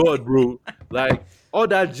honestly, to God, bro, like all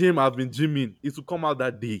that gym I've been gymming, it will come out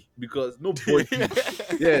that day because nobody,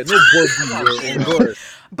 yeah, nobody, bro, on God.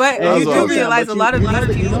 But Hey, you That's what do I'm saying. realize but a lot of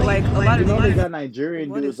these you people, know, like a lot you of know they these. got Nigerian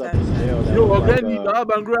What is dudes up that? in jail that Yo, was like, Ogeni,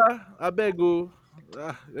 Bangra, I beg you.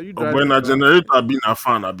 Are you When driving a now? generator being a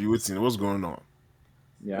fan, I'll be waiting. What's going on?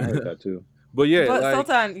 yeah, I heard that too. But yeah, But like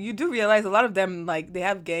Sultan, you do realize a lot of them, like they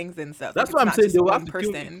have gangs and stuff. Like that's it's what I'm not saying. They just will have one to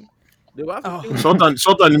kill me. person. They will have to kill Oh, me.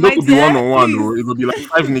 Sultan, it my could be one dear, on one, please. or it will be like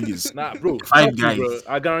 5 niggas, Nah, bro, 5 trust me, bro. guys.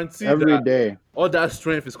 I guarantee Every that day. all that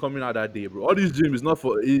strength is coming out that day, bro. All this gym is not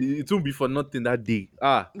for it won't be for nothing that day.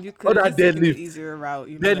 You All could have that just taken the deadlift. easier route.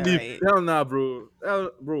 You know that, Deadlift. right? Hell nah, bro.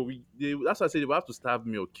 Bro, that's why I said they will have to stab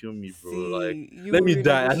me or kill me, bro. Like, See, you let will me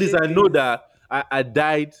die. At least I know renegotiate that I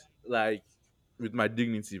died like with my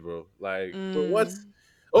dignity, bro. Like, so what? things.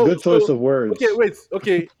 Oh, Good choice so of okay, words. wait,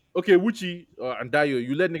 okay, Wuchi and Dayo,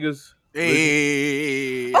 you let niggas rape you?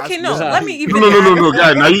 Hey, Okay, ask me no, Yeah. let me something. even No, add.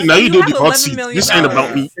 guy. Now So you you did have the hot $11 seat. million. This ain't about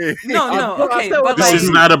dollars. me. No, no, I okay, said what but I This would is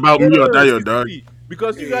like, do. not about me or No, Dio, see, dog. see,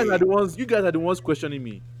 because you guys are the ones questioning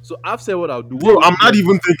me. So I've said what I'll do. What Bro, would I'm you not guys do?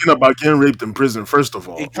 even thinking about getting raped in prison. First of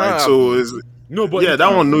all, It like, can't so happen. is No, but yeah, it that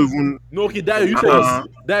can. one no even. No, okay, Uh,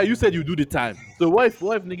 Dayo, you said you do the time. So what if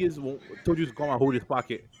niggas told you to come and hold his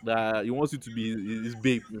pocket? That he wants you to be his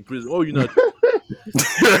babe in prison. Oh, you know.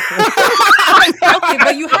 okay,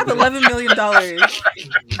 but you have $11 million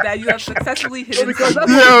that you have successfully No, hidden because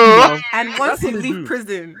that's what they somewhere, do yo, now. and That's once what you they leave do.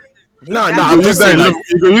 prison, Nah, that nah. you I'm go use just that saying, $11 million. like, 11,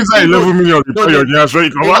 you go use that See, no, 11 million to no, tell no, your gas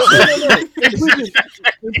right come no, out. no.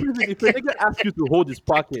 In prison, if a nigga asks you to hold his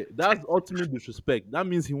pocket, that's ultimate disrespect. That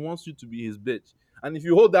means he wants you to be his bitch. And if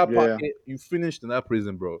you hold that Yeah. pocket, you finished in that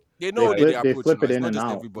prison, bro. they know They who Like, they flip they approach flip now. it It's in not and just out.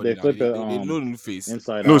 everybody They now. flip it They load in the face.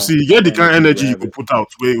 inside No, out. see, you get And the then kind if of you energy you grab could it. put out.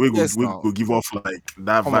 Yes, We now. go give off like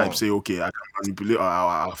that Come vibe. on, Say, okay, I can manipulate. Or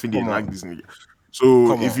I feel they come like on, this nigga. So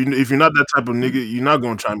come on, if you're not that type of nigga, you're not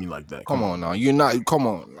gonna try me like that. come Come on on, now. now. You're not. Come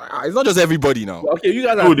on. It's not just everybody now. okay, you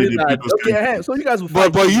guys You are know they saying play that. those Okay, kind of games. so you guys will But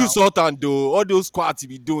fight me you now. Sultan though, all those squats you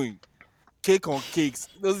be doing, cake on cakes.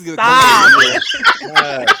 Those gonna come for Stop. you.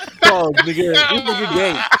 Nah, pause, nigga. This nigga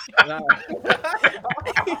gay. Nah.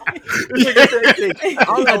 This nigga said cake.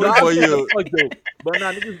 I They don't like coming that. I for think you. the fuck though. But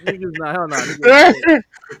nah, niggas, nah, hell nah, niggas. I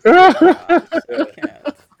can't.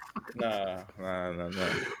 Nah.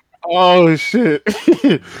 Oh shit,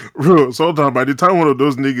 bro. Sometimes by the time one of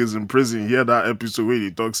those niggas in prison hear that episode where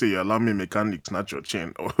they talk, say, "You allow me mechanics, not your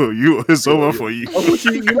chain." Oh, you, it's over for you.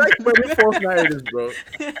 Okuchi, you like spreading false narratives, bro.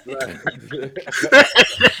 Like,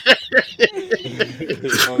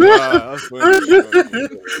 Oh, wow, that's funny.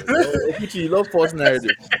 Okuchi, you love false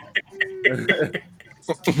narratives.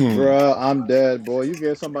 Bruh, I'm dead, boy. You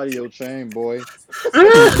get somebody your chain, boy.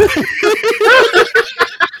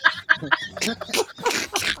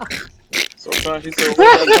 Sometimes he said, hold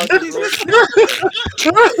that pocket, bro.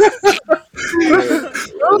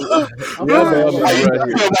 I'm Yeah, fucking man. up my right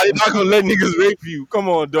here. You're not gonna let niggas rape you. Come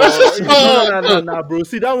on, dog. No, bro.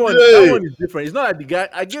 See that Hey, one is different. It's not like the guy.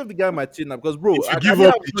 I gave the guy my chin now because, bro, if you I give didn't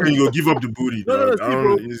up have the fun. chain, you go give up the booty, No. dog. I See, don't.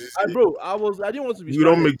 bro, It's, I didn't want to be you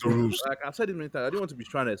don't stranded. make the rules. Like I've said it many times, I didn't want to be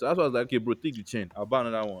stranded. So that's why I was like, okay, bro, take the chain. I'll buy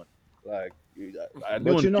another one. Like I didn't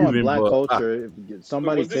But want you to know, give in him, black but culture, if Wait,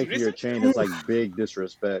 somebody was this taking your recent? chain is like big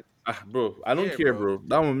disrespect. bro, I don't Yeah, care, bro. bro.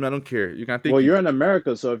 That one, I don't care. You can take Well, it. you're in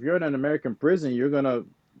America, so if you're in an American prison,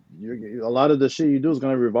 a lot of the shit you do is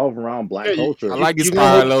gonna revolve around Yeah, black I culture. like these you gonna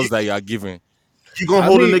hold parallels that you are giving. you gonna I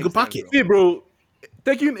hold a mean, nigga pocket. see, bro,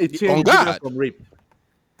 taking a chain On is different God. from rape.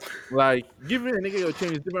 Like giving a nigga your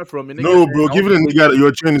chain is different from a nigga No, saying bro, I want giving to a hold you. nigga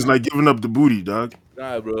your chain is like giving up the booty, dog.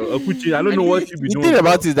 Nah, bro. Akuchi, I don't And know what you be the doing, thing bro.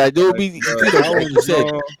 about it is that they will Like, be the thing of that like one you is said,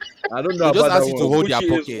 not. I don't know they'll just about that ask you to one. hold their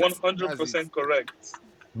Okuchi is pocket. That's it. 100% correct.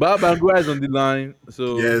 Baba Bangura is on the line,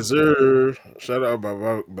 so Yes, sir. Shout out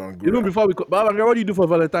Baba even Bangura. before Baba Bangura, what do you do for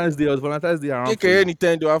Valentine's Day? Or is Valentine's Day around for KK you?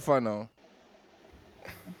 Nintendo Alpha now.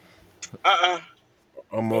 Uh-uh.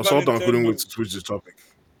 Over Sultan couldn't wait Nintendo. to switch the topic.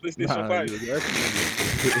 PlayStation Nah, 5. that's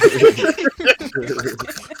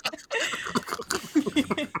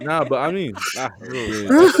nah, but I mean, bro,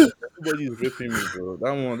 Great. everybody is raping me, bro.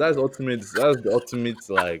 That's ultimate. That's the ultimate,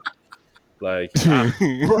 like, bro.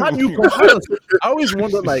 How do you come? How does I always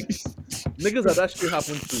wonder, like, niggas that shit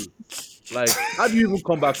happened to, like, how do you even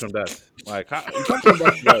come back from that? Like, you can't come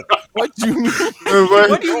back from that. What do you mean?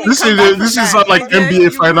 What do you mean This come back is from this is that, not like nigga?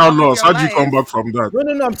 NBA You move final on with loss. your How do you come life. back from that?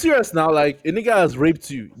 No, I'm serious now. Like, a nigga has raped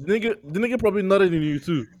you. The nigga probably nutted in you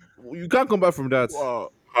too. You can't come back from that. Wow.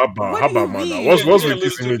 What How do you about man? Now? You mean? getting, What's you with getting a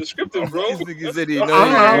little kissing too me, descriptive, bro? bro. This nigga said he know Uh-uh.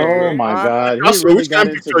 anything, Oh bro. my God, he That's really which got kind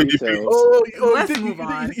of into picture you do. details. Oh, Let's move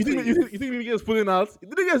on, please. you think niggas pulling out? The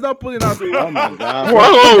niggas not pulling out. So Oh my God,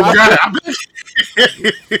 Whoa, God, I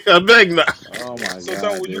beg, I beg now. oh my Sultan,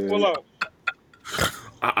 God, would you pull dude. out?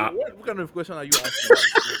 what kind of question are you asking?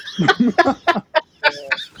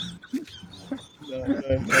 No,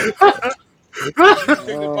 no, no. You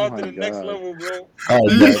take the Oh pod to my the next God. level, bro. All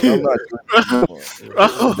right, guys, I'm not doing it anymore.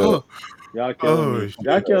 Oh, Y'all killing oh me.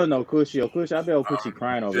 Y'all shit. killing Okuchi. Okuchi, I bet Okuchi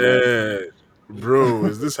crying over there. Yeah, bro,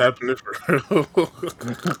 is this happening for real?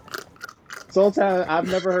 Sultan, I've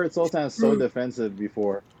never heard Sultan so defensive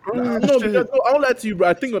before. Oh No, because shit. no, I won't lie to you, bro.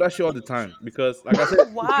 I think of that shit all the time because, like I said,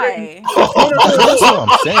 it's very. Why? No, no, no, That's no, what I'm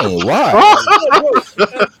saying. Why? no, bro.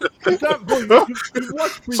 You can't, bro. You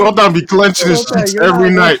watch prison Sultan be movies. clenching his Sultan, cheeks you're every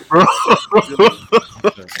not night, watching. bro.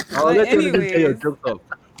 I'll But let you niggas get your anyways, jokes off.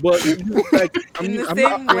 But like, I in mean, the I'm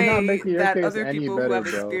not. same You're not way making your that case other any people who better, have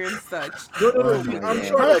bro. experienced such, No, no, Oh no. my I'm God.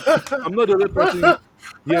 sure, like, I'm not the only person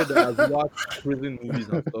here that has watched prison movies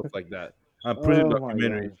and stuff like that, and prison Oh my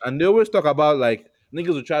documentaries, God. and they always talk about like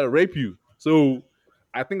niggas will try to rape you. So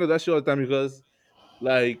I think of that shit all the time because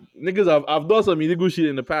like niggas, I've done some illegal shit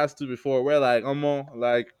in the past too before, where like I'm on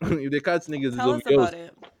like if they catch niggas, it's tell gonna us be yo, about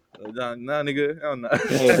it. nah, nigga, hell nah.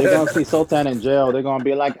 Hey, they're gonna see Sultan in jail. They're gonna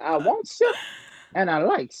be like, I want you and I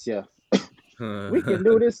likes you. We can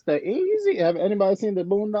do this the easy. Have anybody seen the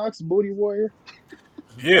Boondocks Booty Warrior?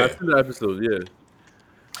 I've Yeah. seen the episode, yeah,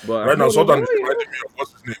 but Right now, Booty Sultan is Warrior. reminding me of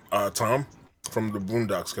what's his name? Tom from the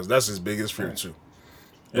Boondocks, because that's his biggest fear too.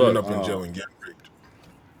 Ending but up in jail Oh, and getting raped.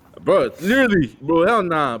 bro, literally, bro, hell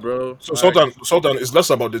nah, bro. So Like, Sultan is less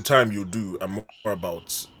about the time you do and more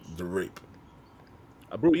about the rape.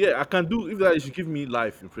 bro, yeah, I can do if that. You should give me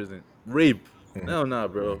life in prison. Rape, Mhm. hell nah,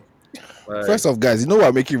 bro. Like, First off, guys, you know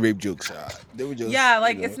we're making rape jokes. They will just, Yeah,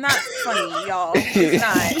 like it's not funny, y'all. It's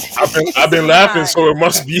not. I've been It's laughing, not. so it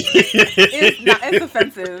must be. It's not. It's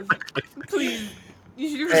offensive. Please, you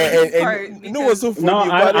should remove this part and you know what's because so no, funny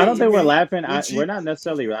about I it? don't think we're Even laughing. We're Uchi, not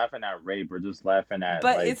necessarily laughing at rape. We're just laughing at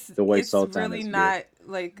but like it's the way it's Sultan really is being. not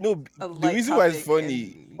like no, a the light reason why it's topic,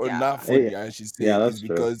 funny and or not yeah, funny, I should say, Yeah, is that's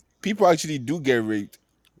true. because people actually do get raped.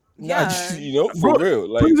 Not yeah. for bro, real.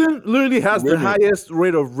 Like prison literally has the women. highest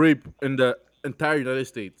rate of rape in the entire United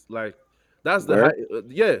States. Like, that's the high. Where?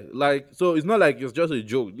 Yeah, like, so it's not like it's just a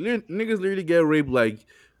joke. Niggas literally get raped like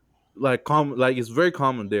it's very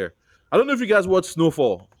common there. I don't know if you guys watch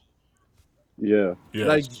Snowfall. Yeah.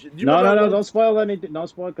 Like, Yes. do you No, remember no, no. one? Don't spoil anything. Don't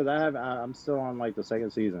spoil because I'm still on like the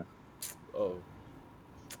second season. Oh,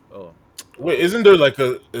 oh, Wait, oh. isn't there like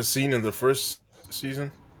a scene in the first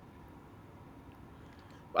season?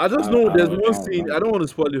 I just know there's I one don't scene. I remember. don't want to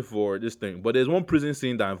spoil it for this thing, but there's one prison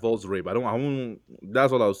scene that involves rape. I won't.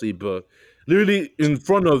 That's what I'll say. But literally in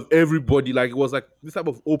front of everybody, like it was like this type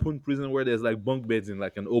of open prison where there's like bunk beds in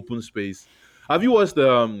like an open space. Have you watched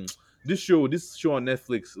this show on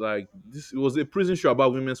Netflix? Like this, it was a prison show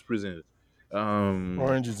about women's prison. Um,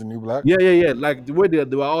 Orange is the new black. yeah. Like the way they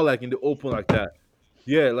were all like in the open like that.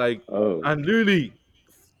 Yeah, like, Oh, and literally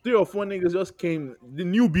 3 or 4 niggas just came. The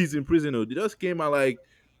newbies in prison, they just came and like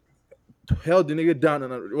held the nigga down,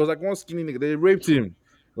 and it was like one skinny nigga. They raped him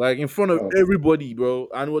like in front of oh, everybody, bro.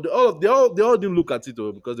 And they all didn't look at it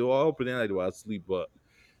though because they were all pretending like they were asleep. But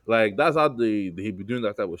like that's how they be doing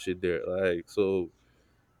that type of shit there. Like so,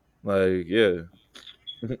 like yeah.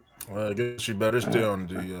 Well, I guess you better stay on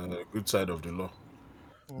the good side of the law.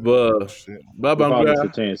 But Shit. we probably Babangura,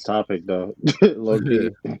 should change topic though. Low key.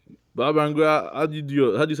 Babangura, how do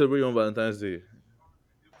you celebrate your Valentine's Day?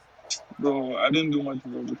 Bro, I didn't do much,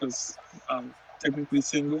 bro, because I'm technically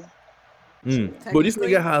single. So, But this nigga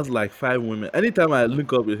Technically, has like 5 women. Anytime I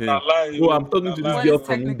link up with him, not lie, oh, I'm yo, talking not to this lie, what girl is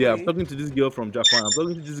bro. from India. I'm technically? talking to this girl from Japan. I'm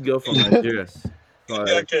talking to this girl from Nigeria. Yeah,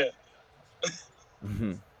 Like, okay.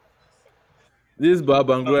 this No,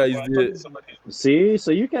 Babangura bro, is I'm talking the to somebody. See,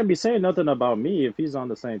 so you can't be saying nothing about me if he's on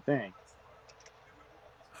the same thing.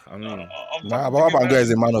 I No, mean, I'm Nah, talking to Baba get Banga married,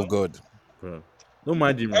 is a man bro. of God. bro, don't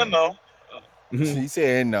mind him And now. now, He say,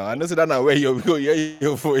 hey, now I know so that now where you go, hear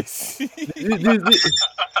your voice.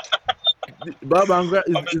 Babangura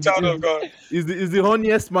I'm a child of God. is the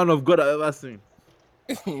honeyest man of God I've ever seen.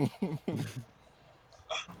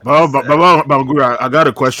 Baba Bangura, I got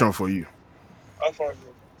a question for you. How far,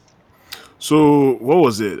 bro? So what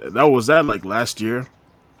was it? That like last year?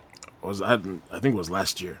 I think it was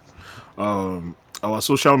last year. Our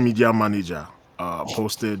social media manager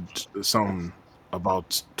posted some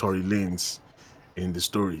about Tory Lanez in the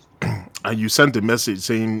story, and you sent a message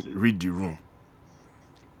saying read the room.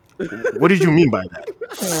 What did you mean by that?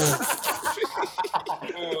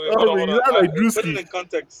 Oh, Oh, hold you on. sound like Put it Drewski. in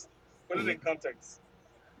context. Put it in context.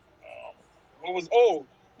 What was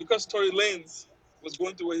because Tory Lanez was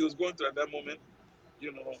going through what he was going through at that moment,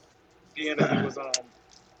 you know, being that he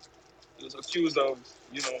was accused of,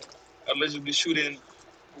 allegedly shooting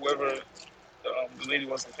whoever the lady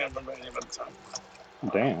was. I can't remember her name at the time.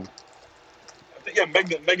 Damn. I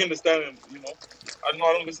think Megan Thee Stallion. I know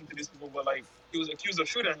I don't listen to these people, but like he was accused of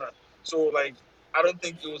shooting her. So like I don't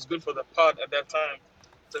think it was good for the pod at that time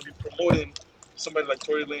to be promoting somebody like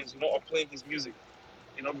Tory Lanez, or playing his music.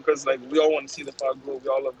 Because like we all want to see the pod grow, we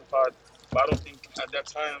all love the pod, but I don't think at that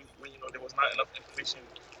time when there was not enough information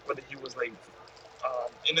whether he was like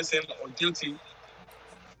innocent or guilty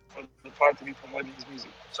for the pod to be promoting his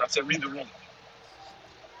music. So I said read the room,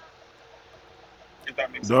 if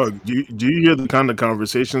that makes sense. Dog, do you hear the kind of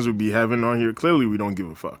conversations we be having on here? Clearly, we don't give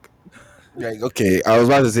a fuck. Like, okay, I was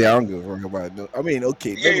about to say I don't give a fuck about it. No, I mean,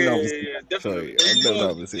 okay, let me not mistake. Yeah, definitely. Sorry, let me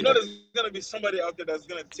not You mistake know, that. there's gonna be somebody out there that's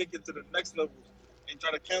gonna take it to the next level and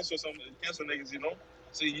try to cancel niggas.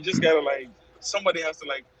 So you just gotta like somebody has to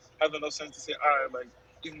like have enough sense to say, all right, like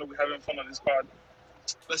even though we're having fun on this pod,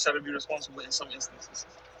 let's try to be responsible in some instances.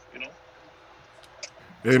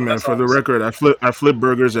 Hey So man, that's for all the I'm saying. record, I flip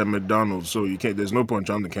burgers at McDonald's, so you can't. There's no point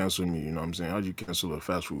trying to cancel me. You know what I'm saying? How'd you cancel a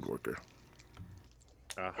fast food worker?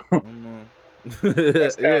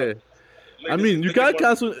 That's Yeah. I mean, you can't money.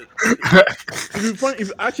 cancel.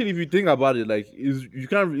 If you think about it, like, you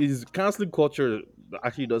can't. Is canceling culture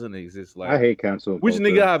actually doesn't exist? I Like, hate cancel which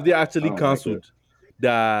culture. nigga have they I actually don't like it. cancelled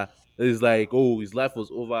that is like, oh, his life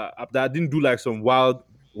was over? That didn't do like some wild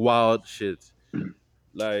shit.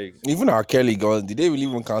 Like, Even R. Kelly gone. Did they really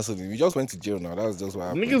even cancel him? He just went to jail now. That's just what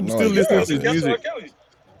happened. niggas No, still he gets listening to Yeah, his cancel R. music.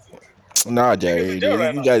 Kelly. Nah, Niggas Jerry. in jail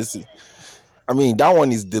right You now. guys, I mean, that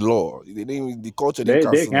one is the law. The culture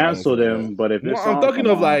didn't They cancel him canceled for him, but if No, his I'm song talking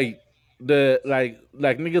come of on, like the like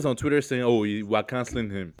niggas on Twitter saying, "Oh, we're canceling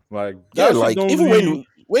him." Like yeah, that shit like don't even really,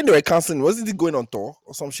 when they were canceling, wasn't he going on tour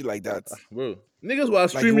or some shit like that? bro. Niggas were Like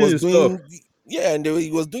he streaming was his stuff. doing, yeah, and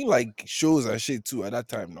he was doing like shows and shit too at that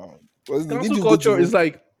time. No, didn't Cancel he go culture to? is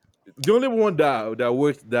like the only one that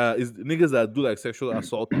works, that is niggas that do like sexual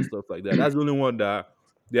assault and stuff like that. That's the only one that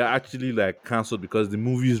they're actually like canceled because the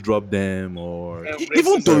movies dropped them or And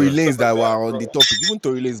Even racism Tory and Lanez stuff that like were that, on bro. the topic. Even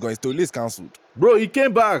Tory Lanez going. Tory Lanez cancelled. bro, he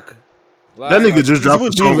came back. That Like nigga just he's dropped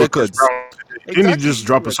even a doing song with Chris records. Brown today. Didn't he Exactly, just he's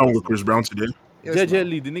drop doing a song with records now. Chris Brown today? Yes, now. JJ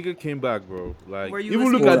Lee, the nigga came back, bro. Like Were you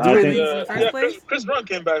even look listening at to I the Tory way think Lanez in the first Yeah, place? Chris Brown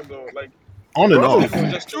came back though. Like On and bro, off. niggas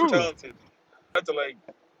was just too true. talented. Had to like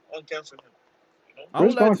uncancel him. I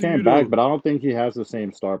Chris won't lie Brown to you came back, though. but I don't think he has the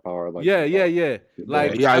same star power like Yeah. before.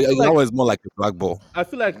 Like Yeah, I feel that like was more like a black ball. I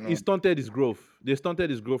feel like You he know? stunted his growth. They stunted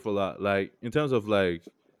his growth a lot, like in terms of like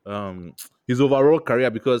his overall career.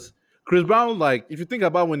 Because Chris Brown, like if you think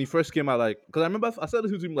about when he first came out, like because I remember I started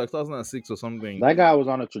listening to him like 2006 or something. That guy was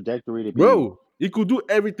on a trajectory to be. Bro, he could do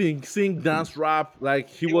everything: sing, dance, rap. Like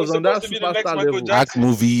he He was was on that supposed to be the next superstar Michael level. Act Jackson.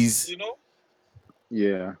 movies.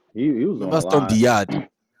 Yeah, he was doing Remember a Stomp lot. the Yard.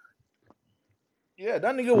 Yeah,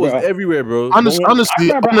 that nigga was Bro, everywhere, bro. Honestly, I honestly,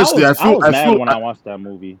 remember honestly, I was mad feel. when I watched that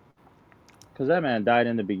movie because that man died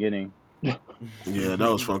in the beginning. Yeah, that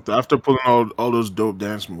was fucked up. After pulling all those dope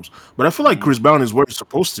dance moves, but I feel like Chris Brown is where he's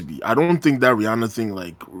supposed to be. I don't think that Rihanna thing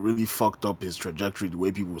like really fucked up his trajectory the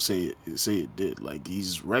way people say it did. Like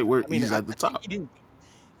he's right where I mean, he's I at the think top. he didn't.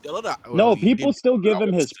 A lot of, No, well, he people did. still That give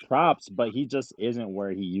him was his props, but he just isn't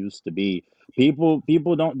where he used to be. People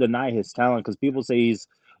don't deny his talent because people say he's,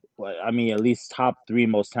 well, I mean, at least top three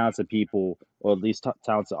most talented people, or at least top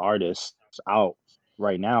talented artists out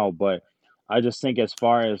right now. But I just think as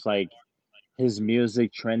far as like his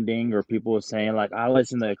music trending or people saying like I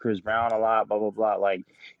listen to Chris Brown a lot, blah blah blah. Like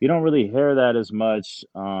you don't really hear that as much.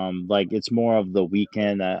 Like it's more of the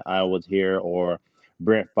Weeknd that I would hear, or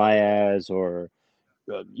Brent Fayez, or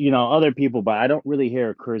other people, but I don't really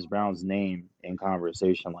hear Chris Brown's name in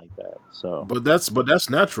conversation like that. So, But that's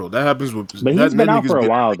natural. That happens with but that he's been out niggas for a been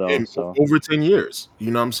while in the though. game So, over 10 years.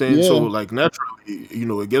 You know what I'm saying? So Yeah. like naturally,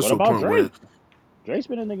 it gets what to a about point where Drake? Drake's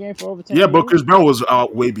been in the game for over 10 yeah, but years. Chris Brown was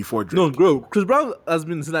out way before Drake. No, bro, Chris Brown has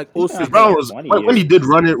been since like He's been 06. out Chris for Brown like was 20 when he years. did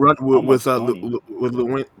run with Almost 20. Lil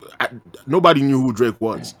Wayne. Nobody knew who Drake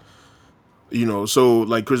was. So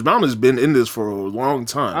like Chris Brown has been in this for a long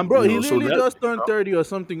time. And bro, he So literally that just turned 30 or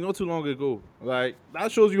something not too long ago. Like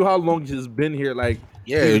that shows you how long he's been here. Like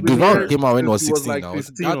yeah. he's been Chris Brown here came out when he since was he was 16. like Now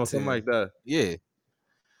 15 or something like that. yeah.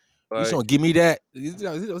 You Like, should give me that.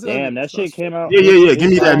 Damn, that shit came out. yeah. Give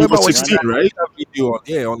me that. Remember He was when 16, Running, right? that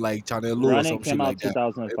video on like Channel Low or Running some shit came out like that.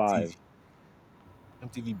 2005.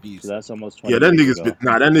 MTV So Beast. that's almost Yeah, 20 years ago.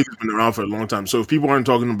 that nigga's been around for a long time. So if people aren't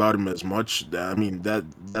talking about him as much, I mean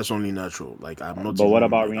that's only natural. Like I'm not But what even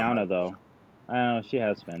about like I'm not. Rihanna though? I know she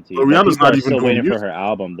has Fenty, But but Rihanna's people not are even still doing waiting for music. her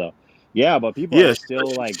album though. Yeah, but people are Yeah,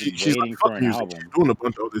 still like she's not waiting for fuck an music. She's album. doing a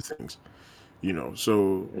bunch of other things.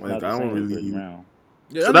 So It's like not I the don't same with Chris really. Brown.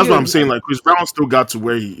 Yeah, So that that's what nigga I'm is, saying. Like Chris Brown still got to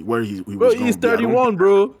where he bro, was going he's to be. I don't think 31,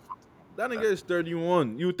 bro. That nigga is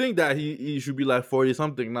 31. You would think that he should be like 40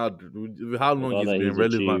 something now, with how With long all he's that been he's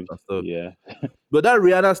relevant achieved. and stuff. Yeah. But that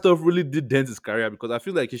Rihanna stuff really did dent his career because I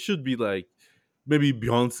feel like he should be like maybe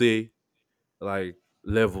Beyonce like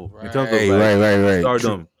level in terms of Right, like right, right, right. True.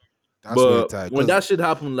 stardom. That's where But it's at. when Cause that shit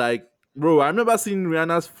happened, like, bro, I remember seeing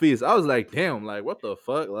Rihanna's face. I was like, damn, like, what the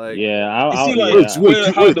fuck? Like, Yeah, You see, like wait, yeah. wait,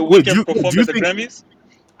 where how wait, the wait. weekend Do performed you at the think? Grammys.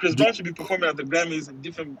 Chris Do, Brown should be performing at the Grammys and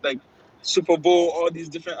different like Super Bowl, all these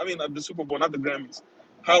different. I mean, at the Super Bowl, not the Grammys.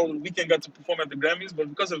 How the weekend got to perform at the Grammys, but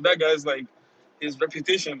because of that guy's like his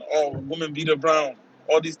reputation, oh, woman beater Brown,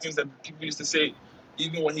 all these things that people used to say,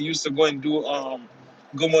 even when he used to go and do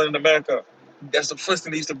Good Morning America, that's the first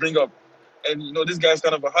thing they used to bring up. And this guy's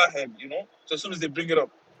kind of a hothead. So as soon as they bring it up,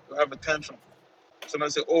 he'll have a tantrum. So now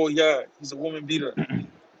say, oh yeah, he's a woman beater.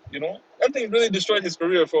 That thing really destroyed his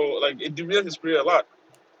career it derailed his career a lot.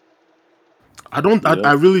 I don't. I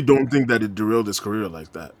Yep. really don't think that it derailed his career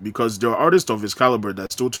like that because there are artists of his caliber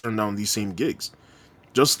that still turn down these same gigs.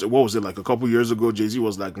 Just what was it like a couple years ago? Jay-Z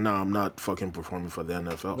was like, "Nah, I'm not fucking performing for the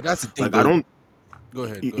NFL." but that's the thing Like I though. don't. Go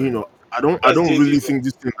ahead, you go you ahead. know, I That's don't Jay Z really though. think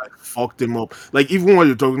this thing like fucked him up. Like even when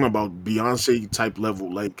you're talking about Beyonce type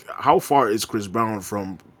level, like how far is Chris Brown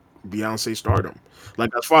from Beyonce stardom?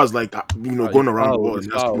 Like as far as like it's going around far the away. world It's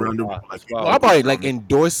and far asking away. random people like, It's "Hey, far No, how who's away. Chris about it, Brown?" like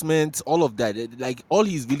endorsements, all of that? Like all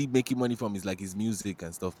he's really making money from is like his music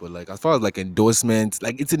and stuff. But like as far as like endorsements,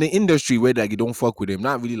 like it's in the industry where like you don't fuck with him,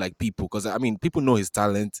 not really like people. Because I mean, people know his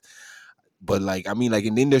talent, but like I mean, like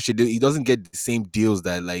in the industry, he doesn't get the same deals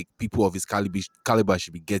that like people of his caliber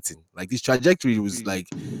should be getting. Like this trajectory was like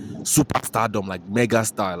superstardom, like mega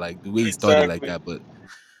star, like the way he started like Exactly. that.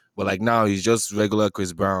 But like now he's just regular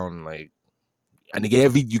Chris Brown, like. And again,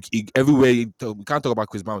 everywhere we can't talk about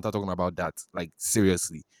Chris Brown without talking about that, like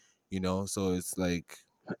seriously, So it's like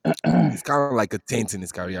it's kind of like a taint in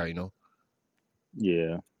his career.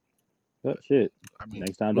 Yeah. But shit. I mean,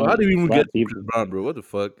 Next time Bro, how don't did we even get slap to Chris people. Brown, bro? What the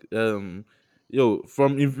fuck? Yo,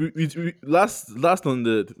 from last on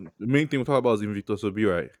the main thing we talk about is Invictus Obi,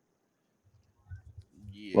 right?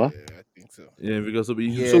 What? yeah, I think so. Yeah, Invictus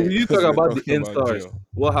Obi. So Yeah, we need to because talk we're about the talking end about stars. jail.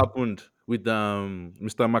 What happened with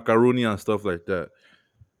Mr. Macaroni and stuff like that?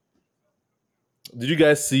 Did you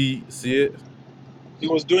guys see it? He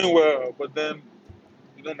was doing well, but then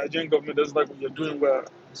Nigerian government doesn't like when you're doing well.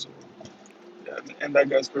 So yeah, end that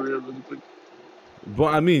guy's career really quick.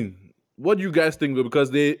 But I mean, what do you guys think though? Because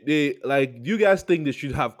they like, do you guys think they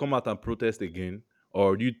should have come out and protest again,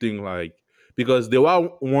 or do you think like because there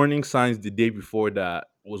were warning signs the day before that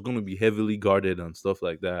was going to be heavily guarded and stuff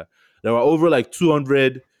like that. There were over like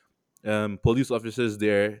 200 police officers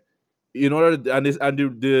there. In order and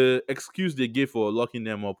the excuse they gave for locking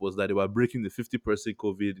them up was that they were breaking the 50%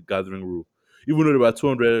 COVID gathering rule, even though there were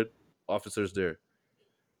 200 officers there.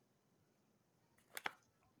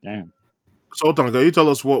 Damn. Sultan, can you tell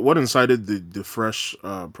us what incited the fresh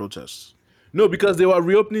protests? No, because they were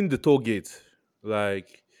reopening the toll gate.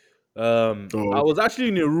 Like, Oh, I okay. was actually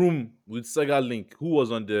in a room with Sega Link, who was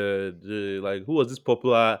on the like, who was this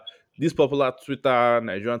popular Twitter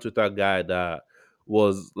Nigerian Twitter guy that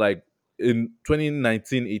was like in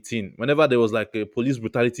 2019-18. Whenever there was like a police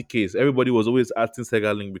brutality case, everybody was always asking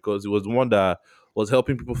Sega Link because it was the one that was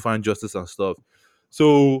helping people find justice and stuff.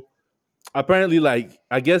 So apparently, like,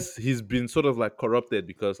 I guess he's been sort of like corrupted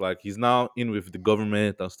because like he's now in with the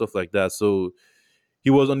government and stuff like that. So he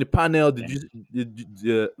was on the panel, Damn.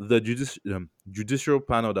 the judicial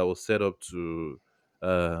panel that was set up to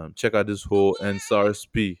check out this whole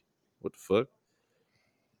NSARSP. What the fuck?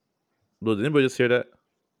 Bro, did anybody just hear that?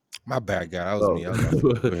 My bad, guy. That was Oh. me. That was my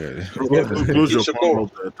fault. Go ahead. Close your Chapeau.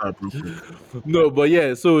 phone type real quick. No, but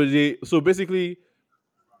yeah, so basically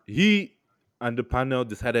he and the panel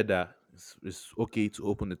decided that it's okay to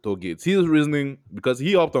open the toll gates. His reasoning, because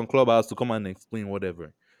he hopped on Clubhouse to come and explain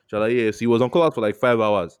whatever. So like, yes, he was on Clubhouse for like 5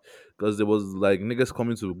 hours because there was like niggas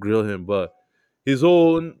coming to grill him. But his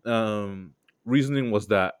own reasoning was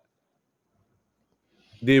that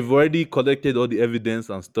they've already collected all the evidence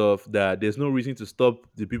and stuff that there's no reason to stop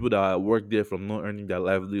the people that work there from not earning their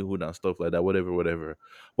livelihood and stuff like that, whatever.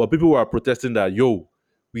 But people were protesting that, yo,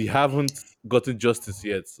 we haven't gotten justice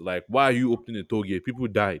yet. Like, why are you opening the toll gate? People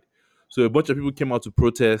died. So a bunch of people came out to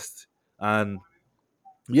protest, and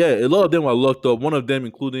Yeah, a lot of them were locked up. One of them,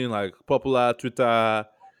 including like popular Twitter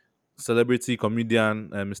celebrity comedian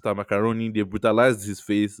Mr. Macaroni, they brutalized his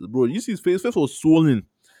face. Bro, you see his face? Face was swollen.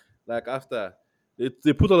 Like after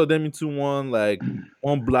they put all of them into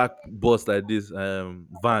one black bus like this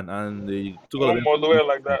van, and they took all of One them. more lawyer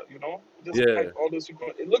like that, you know, just pack Yeah, all those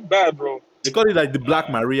people. It looked bad, bro. they call it like the Black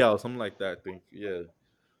Maria or something like that. I think. Yeah,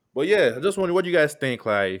 but yeah, I just wondering what you guys think.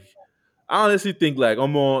 Like, I honestly think like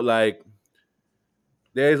almost like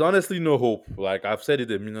there is honestly no hope. Like I've said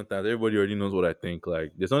it a million times. Everybody already knows what I think.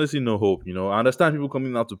 Like there's honestly no hope. I understand people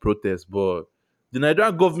coming out to protest, but the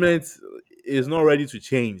Nigerian government is not ready to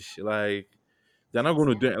change. Like they're not going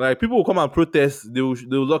to do it. Like people will come and protest. They will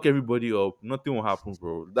lock everybody up. Nothing will happen,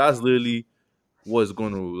 bro. That's literally what's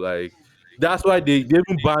going to like. That's why they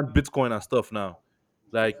even banned Bitcoin and stuff now.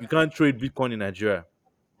 Like you can't trade Bitcoin in Nigeria.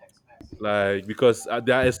 Like because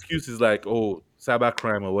their excuse is like, oh, cyber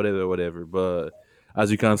crime or whatever, whatever. But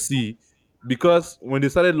as you can see, because when they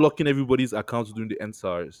started locking everybody's accounts during the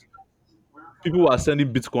NSARS, people are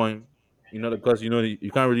sending Bitcoin, because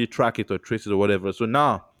you can't really track it or trace it or whatever. So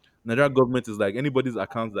now Nigerian government is like anybody's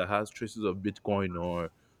accounts that has traces of Bitcoin or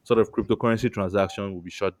sort of cryptocurrency transaction will be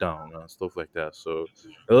shut down and stuff like that. So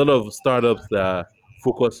a lot of startups that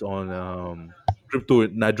focus on crypto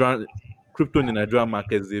in the Nigerian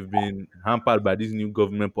markets, they've been hampered by these new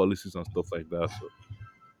government policies and stuff like that. So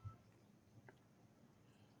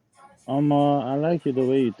I like you the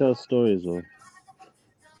way you tell stories, though.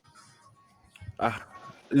 ah,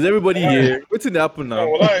 is everybody Well, here? What's in the happen no,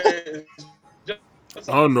 now? well, it's just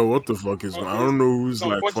I don't know what the fuck is going. I don't know it's who's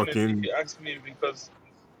like unfortunate if fucking. you ask me because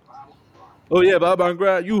Oh yeah,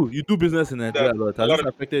 Babangra, you do business in Nigeria that a lot. a Has lot this of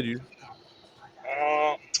affected you?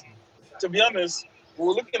 uh, to be honest,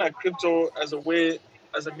 we're looking at crypto as a way,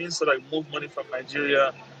 as a means to like move money from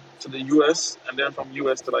Nigeria to the US and then from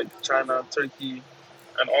US to like China, Turkey,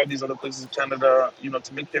 and all these other places, Canada,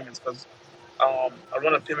 to make payments. Because I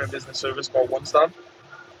run a payment business service called One Stop.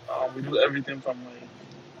 We do everything from like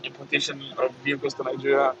importation of vehicles to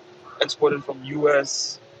Nigeria, exporting from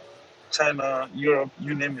US, China, Europe,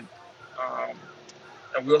 you name it. Um,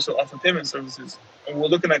 and we also offer payment services. And we're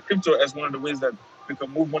looking at crypto as one of the ways that we can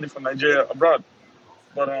move money from Nigeria abroad.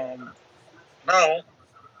 But now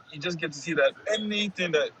you just get to see that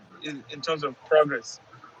anything that is in terms of progress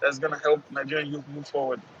that's going to help Nigerian youth move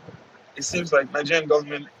forward, it seems like Nigerian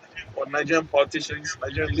government or Nigerian politicians,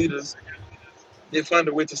 Nigerian leaders, they find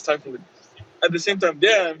a way to stifle it. At the same time,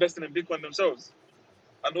 they are investing in Bitcoin themselves.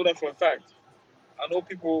 I know that for a fact. I know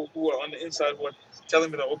people who are on the inside who are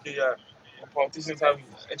telling me that, okay, yeah, politicians have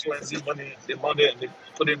X, Y, and Z money, they launder it and they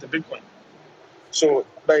put it into Bitcoin. So,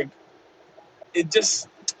 like, it just,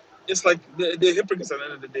 it's like they're hypocrites at the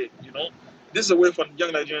end of the day, you know? This is a way for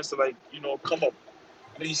young Nigerians to, like, come up.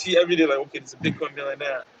 You see every day, like, okay, there's a Bitcoin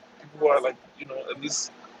millionaire. People who are, like, at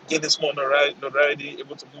least gaining small notoriety,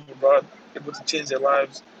 able to move abroad, able to change their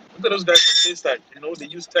lives. Look at those guys from Paystack, they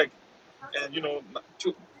use tech. And,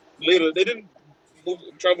 later, they didn't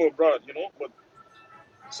travel abroad, but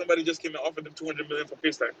somebody just came and offered them 200 million for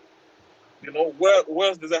Paystack. Where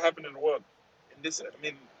else does that happen in the world? In this, I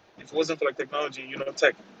mean, if it wasn't for like technology,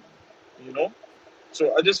 tech, you know.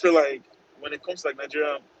 So I just feel like when it comes to like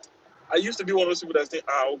Nigeria, I used to be one of those people that think,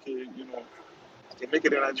 okay, I can make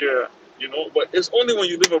it in Nigeria, But it's only when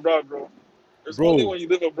you live abroad, bro. It's only Bro, when you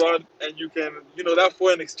live abroad and you can, that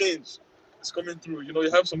foreign exchange is coming through.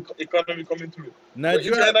 You have some economy coming through. But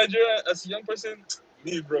if you're Nigeria in Nigeria as a young person,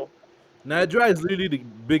 leave, bro. Nigeria is really the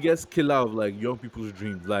biggest killer of like young people's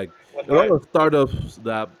dreams. Like One a lot lie. of startups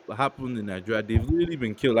that happen in Nigeria, they've really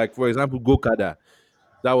been killed. Like for example, Gokada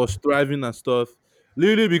that was thriving and stuff,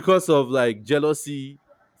 literally because of like jealousy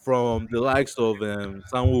from the likes of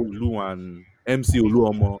Sanwo Olu and MC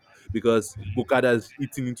Oluomo, because Gokada is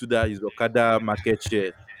eating into that his Okada market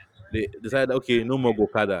share. They decided, okay, no more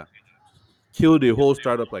Gokada, killed a whole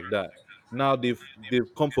startup like that. Now they've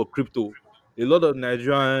come for crypto. A lot of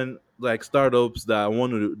Nigerian like startups that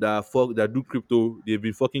want to that do crypto, they've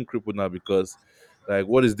been fucking crypto now because like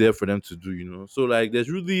what is there for them to do? So like there's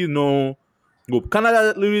really no hope.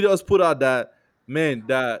 Canada literally just put out that man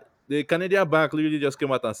that the Canadian bank literally just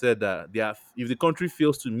came out and said that if the country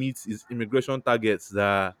fails to meet its immigration targets,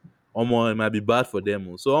 that it might be bad for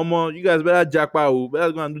them. So you guys better jackpot,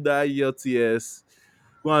 better go and do that ELTS,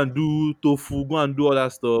 go and do TOEFL, go and do all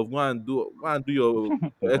that stuff, go and do your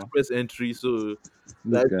Wow. express entry. So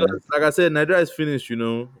This like guy. like I said, Nigeria is finished.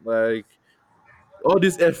 Like all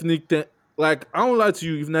this like I don't lie to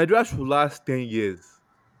you, if Nigeria should last 10 years,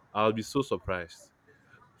 I'll be so surprised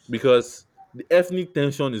because the ethnic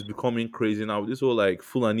tension is becoming crazy now. This whole like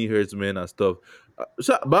Fulani herdsmen and stuff.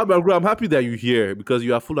 So, Baba, I'm happy that you're here because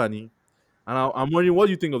you are Fulani. And I'm wondering, what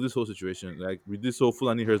do you think of this whole situation? Like, with this whole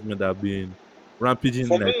Fulani herdsmen that have been rampaging in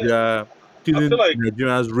For me, Nigeria, I feel killing like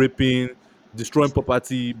Nigerians, raping, destroying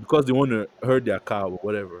property because they want to herd their cow or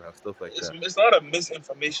whatever and stuff like that. it's not a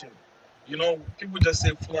misinformation. You know, people just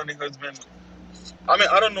say Fulani herdsmen. I mean,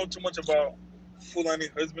 I don't know too much about Fulani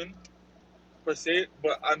herdsmen per se,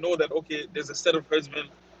 but I know that okay, there's a set of herdsmen,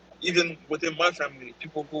 even within my family,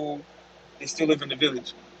 people who they still live in the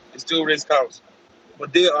village, they still raise cows,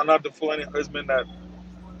 but they are not the Fulani herdsmen that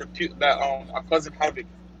that are causing havoc,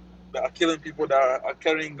 that are killing people, that are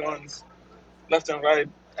carrying guns left and right.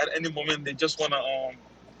 At any moment, they just wanna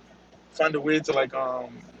find a way to like how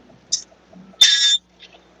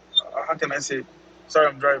can I say? Sorry,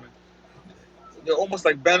 I'm driving. They're almost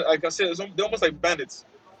like like I said, they're almost like bandits.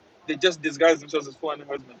 They just disguise themselves as Fulani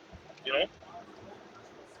herdsmen, you know.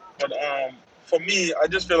 But for me, I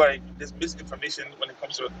just feel like there's misinformation when it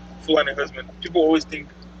comes to Fulani herdsmen. People always think,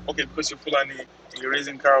 okay, because you're Fulani and you're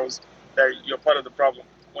raising cows, that you're part of the problem.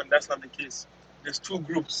 When that's not the case, there's two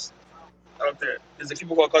groups out there. There's the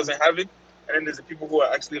people who are causing havoc, and then there's the people who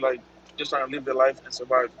are actually like just trying to live their life and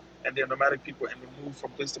survive. And they're nomadic people, and they move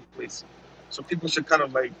from place to place. So people should kind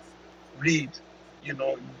of like read, you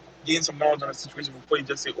know, gain some knowledge on the situation before you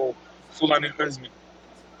just say, "Oh, Fulani herdsmen."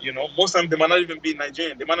 You know, most times they might not even be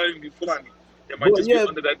Nigerian. They might not even be Fulani. They might But just be yeah,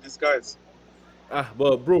 under that disguise.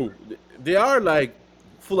 but bro, they are like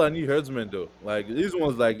Fulani herdsmen though. Like these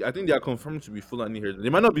ones, like I think they are confirmed to be Fulani herdsmen. They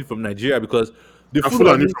might not be from Nigeria because the Are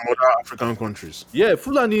Fulani Fulani, from other African countries. yeah,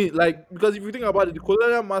 Fulani, like because if you think about it, the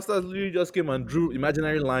colonial masters literally just came and drew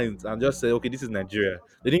imaginary lines and just said, okay, this is Nigeria.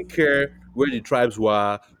 They didn't care where the tribes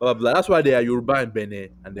were, blah blah blah. That's why they are Yoruba in Benin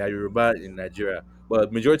and they are Yoruba in Nigeria.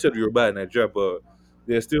 But majority of the Yoruba in Nigeria, but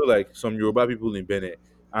there's still like some Yoruba people in Benin,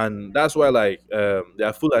 and that's why like there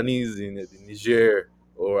are Fulanis in Niger,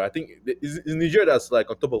 or I think is Niger that's like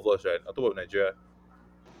on top of us, right? On top of Nigeria.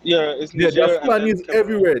 Yeah, it's Yeah, there are Niger and then Fulanis Cameroon.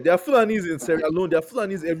 everywhere. There are Fulanis in Sierra Leone. There are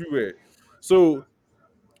Fulanis everywhere. So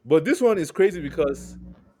but this one is crazy because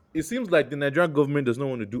it seems like the Nigerian government does not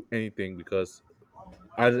want to do anything because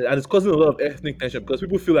and it's causing a lot of ethnic tension because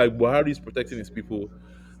people feel like Buhari is protecting his people.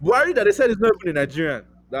 Buhari that they said is not even a Nigerian.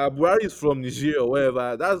 That Buhari is from Niger or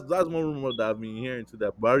wherever. That's one rumor that I've been hearing too,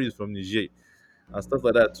 that Buhari is from Niger and stuff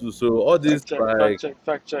like that too. So all this Fact check, fact like check,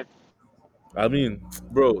 fact check. I mean,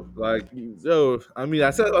 bro, like yo, I mean I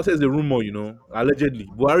said it's a rumor, you know, allegedly.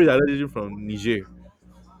 Buhari is allegedly from Niger.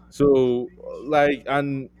 So like,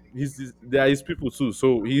 and they are his people too.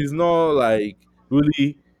 So he's not like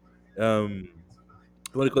really um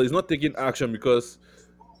what do you call it? He's not taking action because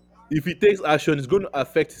if he takes action, it's going to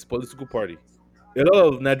affect his political party. A lot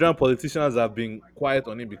of Nigerian politicians have been quiet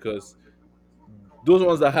on it because those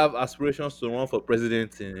ones that have aspirations to run for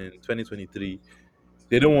president in 2023,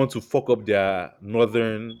 they don't want to fuck up their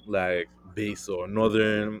northern like base or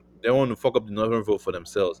northern. They want to fuck up the northern vote for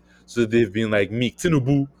themselves. So they've been like me,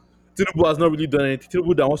 Tinubu. Tinubu has not really done anything.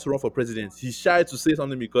 Tinubu that wants to run for president, he's shy to say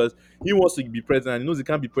something because he wants to be president. He knows he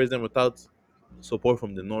can't be president without support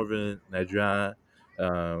from the northern Nigerian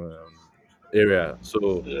um, area.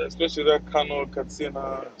 So Yeah, especially that Kano,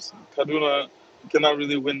 Katsina, Kaduna. You cannot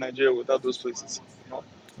really win Nigeria without those places. You know.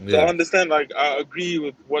 So I yeah, understand. Like I agree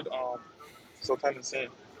with what Sultan is saying.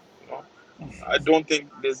 You know, I don't think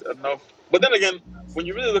there's enough. But then again, when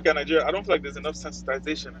you really look at Nigeria, I don't feel like there's enough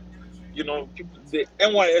sensitization. You know, people, the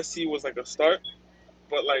NYSC was like a start,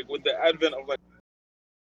 but like with the advent of like,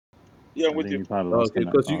 yeah, I'm I with think you. you probably lost okay,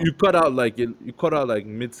 because connection. you cut out like you cut out like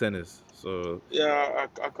mid sentence. So Yeah,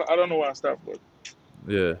 I don't know where I stopped, but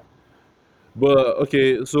yeah. But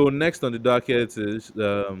okay, so next on the docket is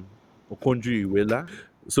Okonjo Iweala.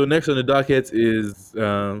 So next on the docket is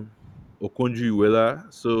Okonjo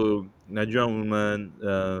Iweala. So Nigerian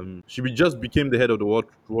woman, she just became the head of the World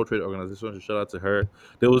Trade Organization. So shout out to her.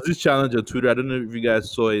 There was this challenge on Twitter. I don't know if you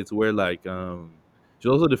guys saw it, where like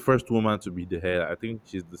she's also the first woman to be the head. I think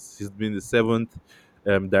she's been the seventh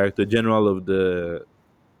director general of the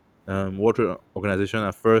World Trade Organization,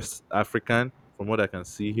 and first African, from what I can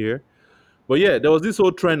see here. But yeah, there was this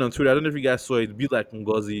whole trend on Twitter. I don't know if you guys saw it. Be like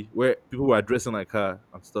Ngozi, where people were dressing like her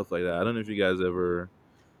and stuff like that. I don't know if you guys ever.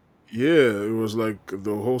 Yeah, it was like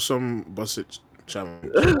the wholesome busset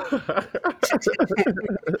challenge.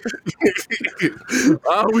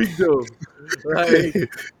 How weak though? Like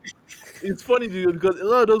it's funny dude, because a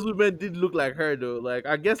lot of those women did look like her though. Like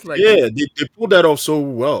I guess like Yeah, they pulled that off so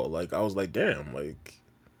well. Like I was like, damn, like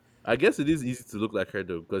I guess it is easy to look like her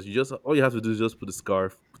though, because you just all you have to do is just put the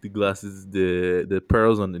scarf, put the glasses, the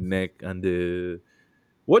pearls on the neck, and the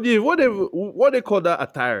what they call that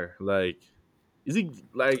attire? Like is it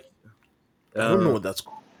like I don't know Uh, what that's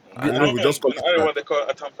called. the, I I know don't we know. just call I it don't know trap. what they call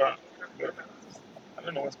it, Atampa. But I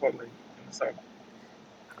don't know what's called like in the south.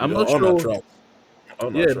 I'm They're not all not sure. trap.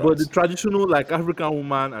 All not Yeah, but the traps. traditional like African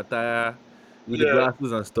woman attire with the Yeah,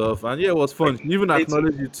 glasses and stuff, and yeah, it was fun. like She even Haiti.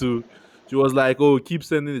 acknowledged it too. She was like, "Oh, keep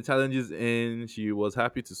sending the challenges in." She was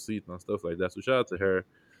happy to see it and stuff like that. So shout out to her.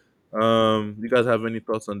 You guys have any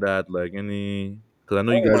thoughts on that? Like any? Because I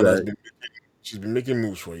know you That guys woman are. she's been making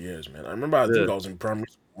moves for years, man. I remember I Yeah, think I was in primary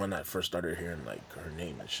school when I first started hearing like her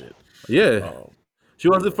name and shit. yeah. Um, She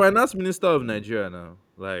was the yeah, finance minister of Nigeria now,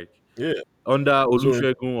 like yeah. under So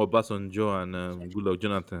Olusegun Obasanjo and Goodluck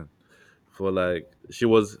Jonathan. For like, she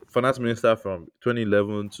was finance minister from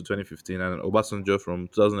 2011 to 2015, and Obasanjo from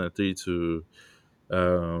 2003 to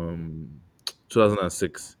um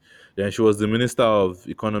 2006. Then she was the minister of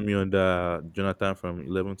economy under Jonathan from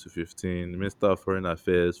 11 to 15, the minister of foreign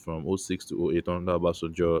affairs from '06 to '08 under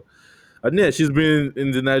Obasanjo. And yeah, she's been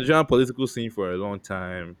in the Nigerian political scene for a long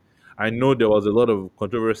time. I know there was a lot of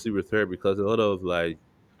controversy with her because a lot of like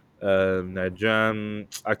Nigerian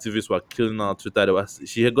activists were killing her on Twitter.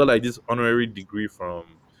 She had got like this honorary degree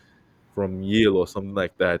from Yale or something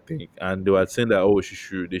like that, I think. And they were saying that oh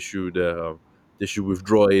they should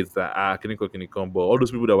withdraw it. That can it come? But all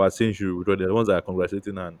those people that were saying she should withdraw, they're the ones that are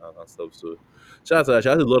congratulating her and stuff. So shout out to her. She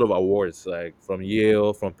has a lot of awards like from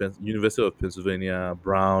Yale, from University of Pennsylvania,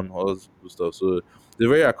 Brown, all those stuff. So they're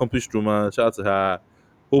a very accomplished woman. Shout out to her.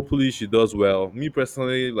 Hopefully she does well. Me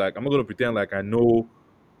personally, like I'm not gonna pretend like I know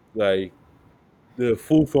like the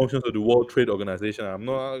full functions of the World Trade Organization. I'm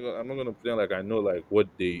not gonna pretend like I know like what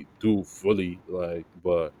they do fully, like,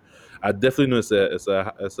 but I definitely know it's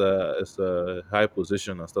a high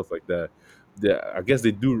position and stuff like that. I guess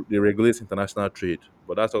they regulate international trade,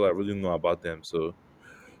 but that's all I really know about them. So,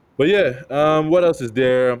 but yeah, what else is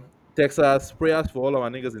there? Texas, prayers for all our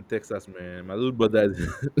niggas in Texas, man. My little brother,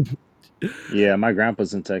 Yeah, my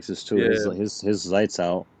grandpa's in Texas too. His yeah, his lights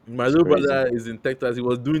out. my It's little crazy. brother is in Texas. He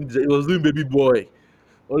was doing baby boy.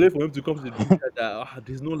 Only for him to come to the group chat that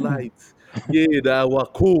there's no light. Yeah, that we're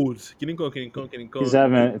cold. Can you He's come?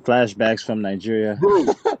 having flashbacks from Nigeria. Bro,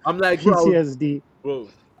 I'm like, PTSD.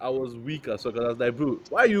 I was weak as well. 'Cause I was like, bro,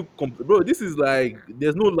 why are you, bro? This is like,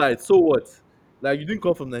 there's no light. So what? Like, you didn't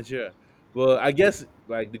come from Nigeria, but I guess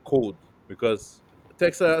like the cold because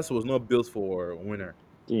Texas was not built for winter.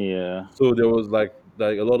 Yeah, So there was like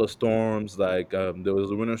a lot of storms. Like there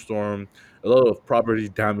was a winter storm, a lot of property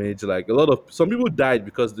damage. Like a lot of some people died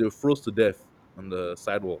because they froze to death on the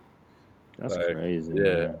sidewalk. that's Like crazy,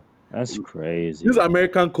 yeah, man. That's this crazy.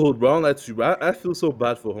 American cold, bro. I don't like to, bro. I feel so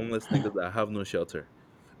bad for homeless niggas that have no shelter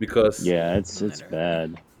because Yeah, it's Literally.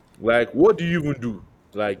 bad. like what do you even do?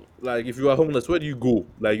 Like if you are homeless, where do you go?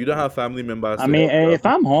 Like you don't have family members I to mean, help you if out.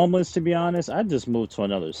 I'm homeless, to be honest, I'd just move to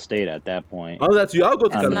another state at that point. All that you, I'll go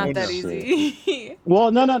to I It's mean, not that California. shit. easy.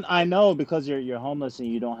 Well, no, I know because you're homeless and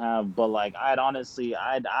you don't have, but like I'd honestly,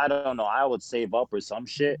 I don't know, I would save up or some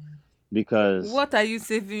shit because What are you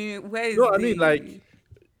saving? Where No, is I mean the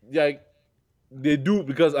like they do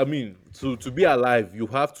because I mean to be alive you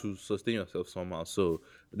have to sustain yourself somehow. So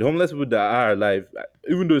the homeless people that are alive,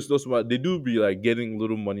 even though it's not smart, they do be like getting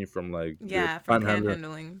little money from like the yeah, from panhandler.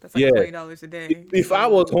 panhandling? That's like Yeah. $20 a day. If I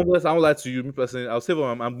was So homeless, I would like to you, me personally, I'll say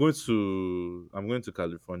well, I'm going to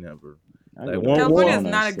California, bro. I Like go to one California is one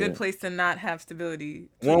Arizona and not a good shit. place to not have stability.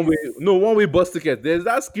 one way Please. no one way bus ticket. There's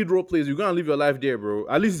that Skid Row place. You're gonna live your life there, bro.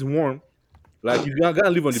 At least it's warm. Like you're gonna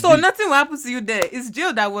live on the So beach. nothing will happen to you there. It's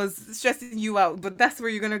jail that was stressing you out, but that's where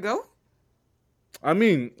you're gonna go. I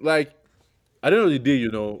mean, like at the end of the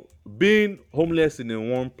day, being homeless in a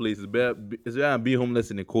warm place is better than being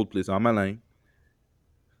homeless in a cold place. Am I lying?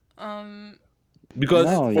 Um, Because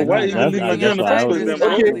No, But you're I why not. don't know. even That's leave I, Moving Nigeria that's in the what I first outside, would place there's do then, not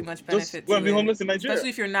bro? too. really much Just benefit go to and be it, homeless in Nigeria. especially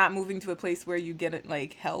if you're not moving to a place where you get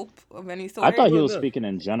like help of any I sort. thought he no, was no, speaking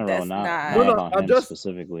in general, That's not no, not. not no. about I'm him just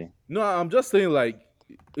specifically. no. I'm just saying like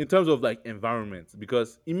in terms of like environment.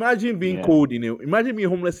 Because Yeah, imagine being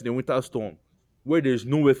homeless in a winter storm where there's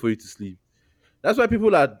nowhere for you to sleep. That's why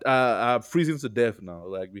people are freezing to death now.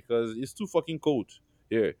 Like because it's too fucking cold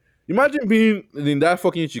here. Imagine being in that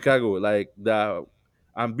fucking Chicago like that.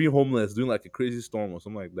 I'm being homeless doing like a crazy storm or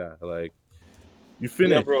something like that. Like you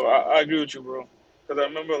Yeah, finish. bro. I agree with you, bro. Because I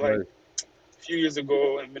remember like Like a few years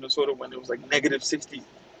ago in Minnesota when it was like negative 60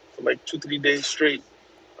 for like 2, 3 days straight.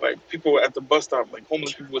 Like people were at the bus stop, like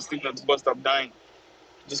homeless people were sleeping at the bus stop dying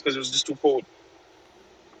just because it was just too cold.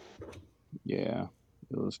 yeah,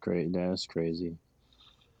 it was crazy. That's crazy.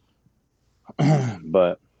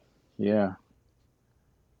 But yeah,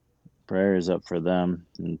 prayers up for them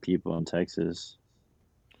and people in Texas.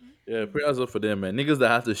 yeah, prayers up for them, man. Niggas that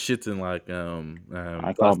have to shit in like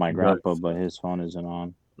I called my plastic grandpa, bags. but his phone isn't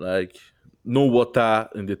on. Like no water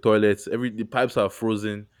in the toilets. The pipes are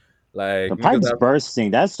frozen. Like The niggas pipes have,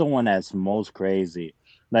 bursting, that's the one that's most crazy.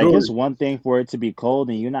 Like bro. it's one thing for it to be cold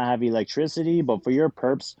and you not have electricity, but for your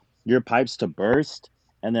pipes to burst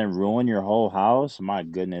and then ruin your whole house, my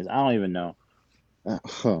goodness, I don't even know.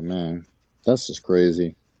 Oh man, that's just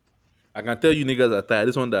crazy. I can tell you niggas are tired.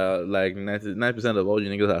 This one that like 99% of all you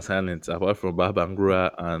niggas are silent, apart from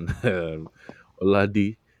Babangura and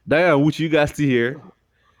Oladi. Diane, which you guys still here?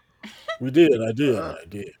 We did. I did. Uh, I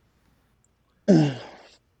did.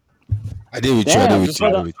 I did with you. I did Damn, with you.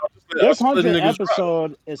 I for did the with this I let 100th niggas rock.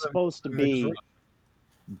 episode is supposed to Niggas be rock.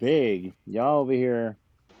 big. Y'all over here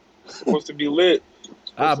Supposed to be lit.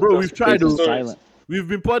 Ah, Supposed to bro, tell we've some tried crazy taking though. stories. silent. We've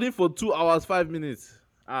been podding for 2 hours, 5 minutes.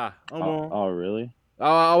 Ah, Oh, really?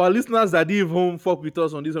 our listeners that didn't even fuck with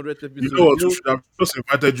us on this 100th You episode. know what? You We know, should have just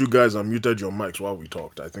invited you guys and muted your mics while we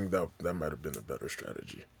talked. I think that might have been a better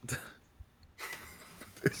strategy.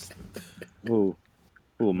 Who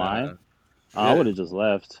am I? nah. I would have just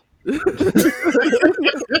left.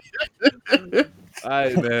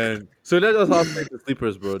 Alright, man. So let us have the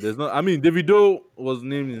sleepers, bro. There's no. I mean, Davido was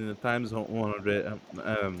named in the Times 100,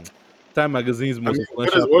 Time Magazine's I most mean,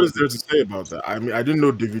 influential. what is there to say about that? I mean, I didn't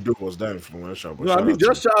know Davido was that influential, but No, I shout mean out to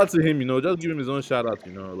just him. shout out to him. Just give him his own shout out.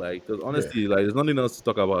 Like because Yeah. honestly, like there's nothing else to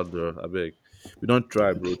talk about, bro. I beg. We don't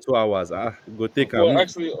try, bro. 2 hours. Go take Well, him.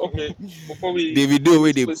 actually, okay. Before we Davido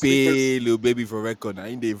where they split sleepers, pay Lil Baby for record. I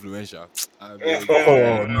ain't the influential. I beg.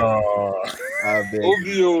 Oh no. I beg.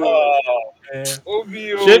 OVO, Oh man. Shit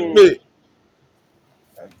OVO. me.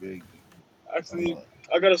 I beg. Actually,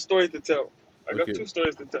 I got a story to tell. I got Okay. 2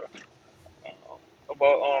 stories to tell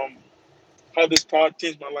about how this pod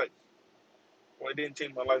changed my life. Well, it didn't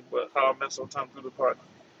change my life, but how I met Sultan through the pod.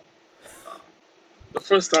 The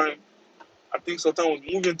first time, I think Sultan was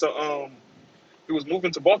moving to he was moving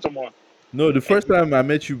to Baltimore. No, the And first time I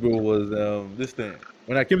met you, bro, was this thing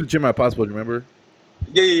when I came to change my passport. Remember?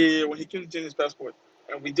 yeah. When he came to change his passport,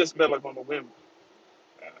 and we just met like on the whim.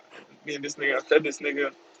 Me and this nigga, I fed this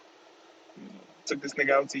nigga, took this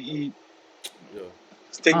nigga out to eat, Yeah.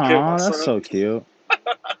 was taking care of my Aw, that's son. so cute.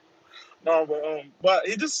 No, but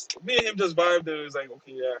he just me and him just vibed, and it was like,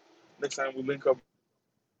 okay, yeah, next time we link up.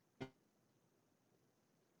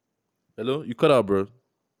 Hello, you cut out, bro.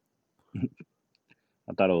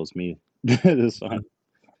 I thought it was me. This one.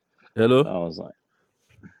 Hello. I was like,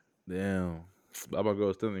 Damn. Baba girl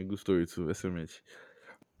was telling a good story too. SMH.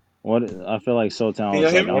 what? I feel like Sultan Can you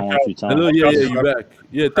was hear like, I me? don't want you telling. Hello. Yeah, you back.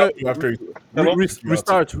 Yeah. After Hello?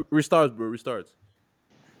 Restart, bro. Restart.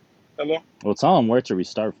 Hello? Well, tell him where to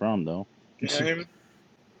restart from, though. Can you hear me?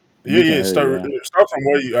 We can yeah. hear Start you, start from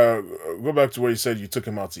where you go back to where you said you took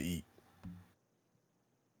him out to eat.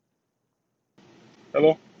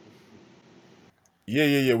 Hello?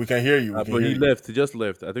 Yeah. We can hear you. We can But hear he you. left. He just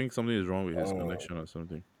left. I think something is wrong with his Oh. connection or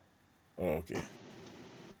something. Oh, okay.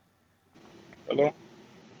 Hello?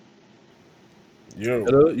 Yo.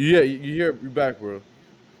 Hello. You back, bro.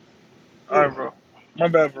 All right, bro. My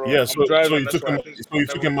bad, bro. Yeah. I'm So driving. you That's took why him. I think So you my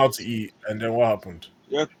took network him out is. to eat, and then what happened?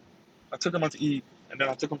 Yeah, I took him out to eat, and then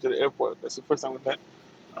I took him to the airport. That's the first time we met.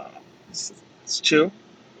 It's chill.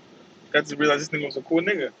 Got to realize this nigga was a cool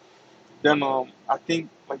nigga. Then I think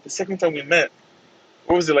like the second time we met,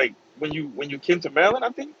 what was it like when you came to Maryland? I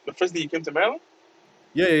think the first day you came to Maryland.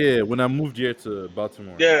 Yeah. When I moved here to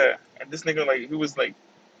Baltimore. Yeah, and this nigga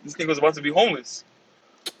this nigga was about to be homeless.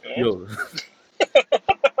 You know? Yo.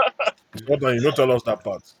 What you don't tell us that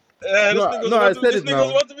part. Yeah, this No. I said this it nigga was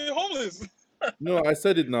now. about to be homeless. No, I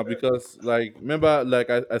said it now because like remember like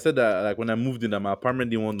I said that like when I moved in, that my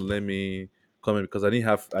apartment didn't want to let me come in because I didn't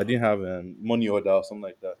have money order or something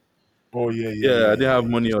like that. Oh yeah. Yeah, I didn't have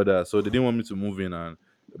money order, so they didn't want me to move in. And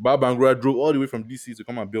Bob Bangura drove all the way from DC to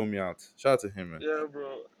come and bail me out. Shout out to him, man. Yeah,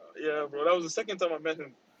 bro. Yeah, bro. That was the second time I met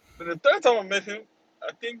him. Then the third time I met him,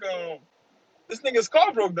 I think this nigga's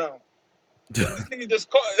car broke down. So this nigga just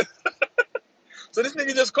called. So this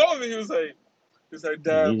nigga just called me. He was like,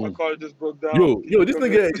 Dad, my car just broke down. Yo, this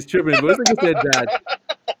nigga is tripping, bro. This nigga said that.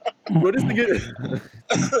 Bro, this nigga.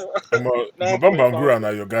 Bambangura now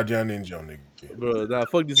your guardian angel, nigga. Bro, nah,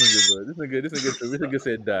 fuck this nigga, bro. This nigga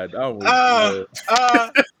said that. I was.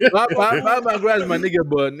 Bob Bangura is my nigga,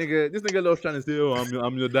 but nigga, this nigga loves trying to say, oh,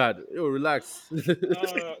 I'm your dad. Yo, relax.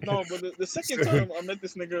 No, but the second time I met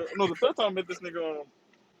this nigga, no, the third time I met this nigga,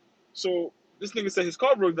 so this nigga said his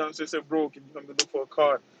car broke down. So he said, bro, can you come to look for a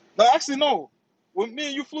car? No, actually, no. When me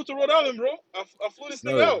and you flew to Rhode Island, bro, I flew this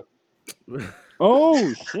nigga out.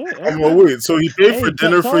 Oh shit! Wait, so he paid for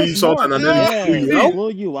dinner tell for us you, Sultan, more. and then he flew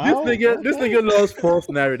you out? Flew you This out? nigga loves false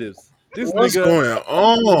narratives. This What's nigga, going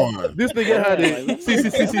on? this nigga had Yeah, a like what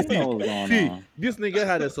the hell was going see. on? This nigga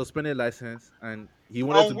had a suspended license, and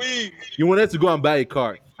I'm weak. he wanted to go and buy a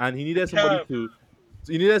car, and Cap. he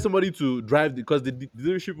needed somebody to drive because the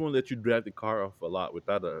dealership won't let you drive the car off a lot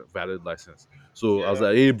without a valid license. So I was Yeah.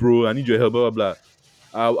 like, hey bro, I need your help, blah blah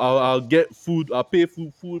blah. I'll get food, I'll pay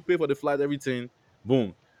food, pay for the flight, everything.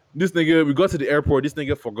 Boom. This nigga, we got to the airport. This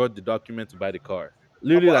nigga forgot the document to buy the car.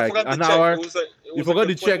 Literally I like forgot the an check. hour. It He was like forgot a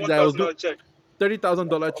the check that was $21,000 check.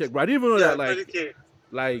 $30,000 check, bro. I didn't even know Yeah, that $30K.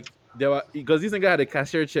 like there were because this nigga had a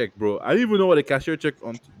cashier check, bro. I didn't even know what a cashier check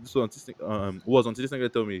was until this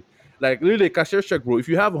nigga told me. Like literally a cashier check, bro. If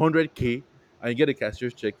you have 100K and you get a cashier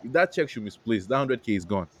check, if that check should misplace, that 100K is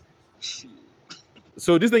gone.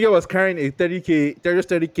 So this nigga was carrying a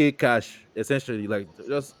 30K cash, essentially, like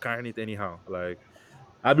just carrying it anyhow. Like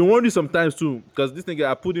I've been wondering sometimes too, because this nigga,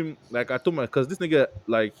 I put him like I told my, because this nigga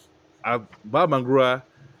like Bob Mangrua,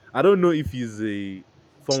 I don't know if he's a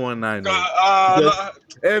 419 or because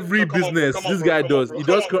No, every come on, bro. business Come on, this bro. guy Come on, does, bro.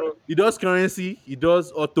 Come on, bro. he does currency, he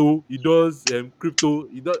does auto, he does crypto,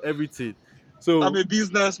 he does everything. I'm So a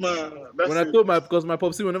businessman. when That's I it. told because my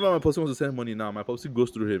popsy, whenever my popsy wants to send money now, my popsy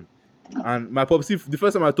goes through him. And my popsy, the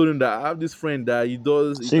first time I told him that I have this friend that he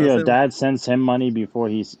So can your send. dad sends him money before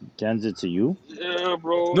he sends it to you? Yeah,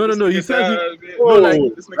 bro. No, no, This no. He nigga sends me. dad. No, like Whoa,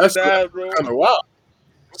 This nigga that's dad, bro. kind of wild.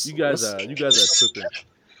 you guys are tripping.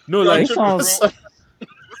 No, You are He like tripping, sounds. bro.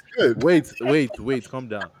 good. wait, calm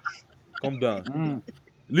down, calm down. Mm,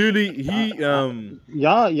 Literally, he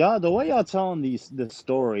y'all, the way y'all telling this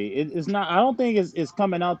story, it's not. I don't think it's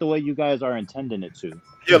coming out the way you guys are intending it to.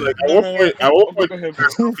 Yeah, like No, no, no. at what Go point did ahead, you bro.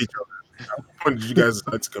 guys help each other? At what point did you guys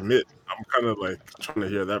decide to commit? I'm kind of like trying to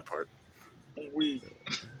hear that part. I'm weak.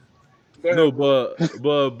 Go no, ahead, bro.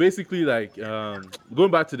 but basically, like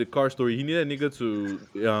going back to the car story, he needed a nigga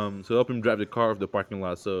to help him drive the car off the parking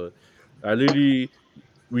lot. So I literally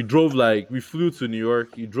we flew to New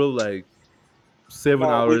York. He drove like seven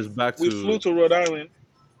No, hours back we flew to to Rhode Island.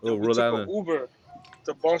 Then we Rhode took an Island. Uber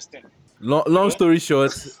to Boston. Long You know? story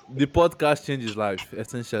short, the podcast changed his life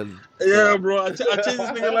essentially. Yeah, So bro. I changed this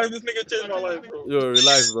nigga life. This nigga changed my life, bro. yo,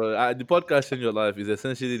 relax, bro. The podcast changed your life is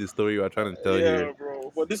essentially the story we are trying to tell here. Yeah,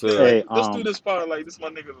 bro. But this nigga, So, like, Hey, just do this part. Like, this my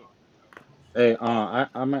nigga.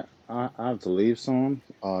 I have to leave soon.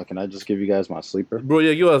 Can I just give you guys my sleeper? bro,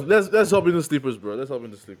 yeah, give us. Let's hop into sleepers, bro. Let's hop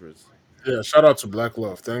into sleepers. Yeah, shout out to Black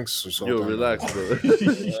Love. Thanks for Yo, Sultan. relax, bro.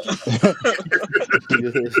 Yeah.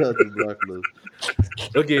 Yeah, shout out to Black Love.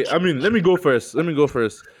 Okay, I mean, let me go first.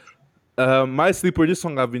 My sleeper. This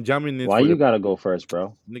song I've been jamming it Why for you the gotta go first,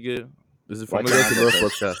 bro? nigga. This is Why from can't Legacy I go Love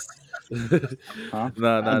first? podcast. Huh?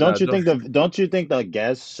 Nah. Don't you think the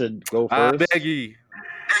guest should go I first? beg you.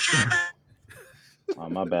 Oh,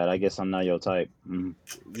 my bad. I guess I'm not your type.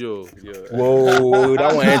 Yo. Whoa,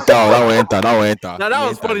 that one enter. That one enter. That one enter. Now that He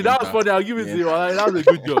was enter, funny. he That was enter. funny. I'll give it to He you. enter. That was a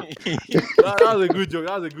good joke. That was a good joke.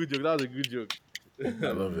 That was a good joke. That was a good joke.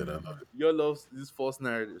 I love it. I love it. Your loves these false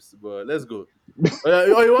narratives, but let's go.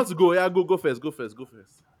 Oh, you want to go? Yeah, go first. Go first.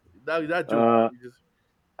 That joke. Uh, You just-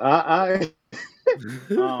 I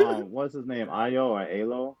what's his name? Ayo or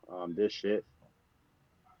Alo? This shit.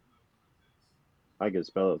 I can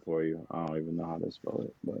spell it for you. I don't even know how to spell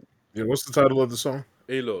it, but Yeah, what's the title of the song?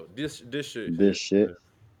 Alo, this shit. this shit.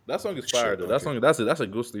 That song is fire Shit, though. That okay. song that's a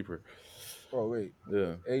good sleeper. Oh wait,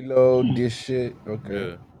 Yeah. Halo, this shit. Okay,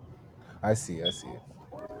 Yeah. I see it.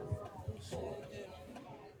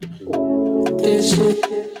 This shit,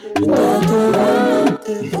 not the one like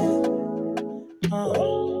this.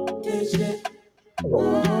 This shit,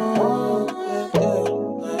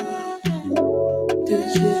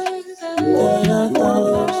 this shit, that I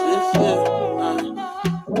thought,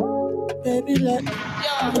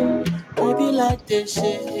 baby like this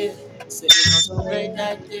shit here. Sitting on some great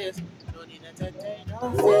like this. No need entertain,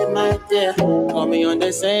 no fit my dear. Call me on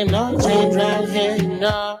the same, no change right here,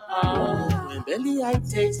 no. When belly I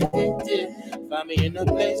taste it, find me in a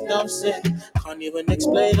place, no sit. Can't even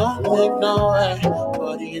explain, don't make no way.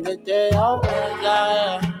 Party in the day, oh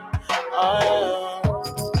yeah, oh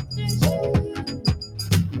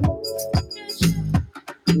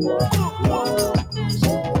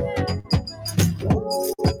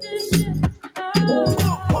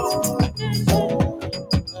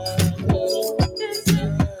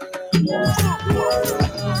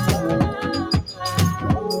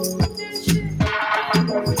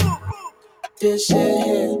this shit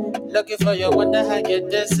here. Looking for you, wonder how you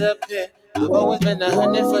disappear. I've always been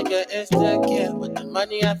 100 for your Instagram. With the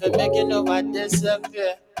money I've been making, no, I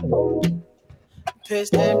disappear.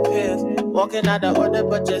 Pissed and pissed. Walking out of order,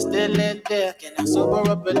 but you're still in there. Can I sober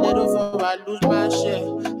up a little before I lose my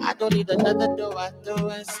shit? I don't need another door, I do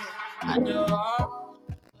and sit.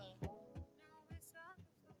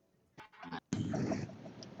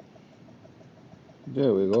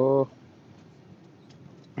 There we go.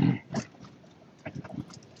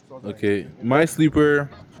 Okay, my sleeper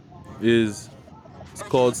is it's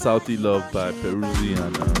called Southie Love by Peruzzi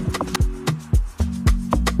and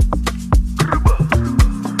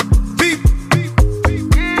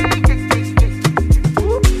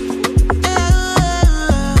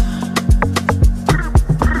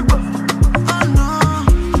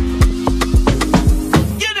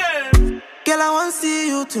Girl, I want to see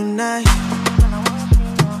you tonight.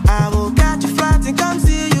 I will catch a flight and come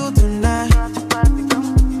see you tonight.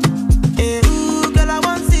 Eh, ooh, girl, I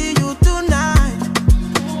want to see you tonight.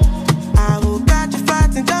 I will catch a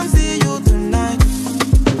flight and come see you tonight.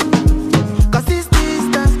 Cause this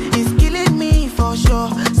distance is killing me for sure.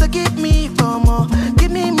 So give me for more.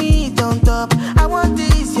 Give me meat on top. I want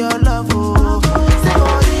this, your love, oh. Say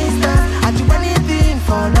for instance, I do anything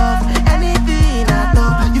for love. Anything at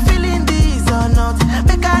all. You feeling this or not?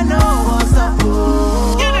 Make I know what's up,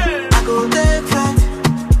 oh. I go take flight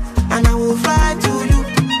and I will fly to you.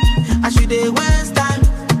 I should they waste time.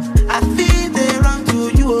 I feel they run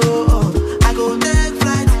to you, oh. I go take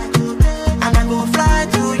flight and I go fly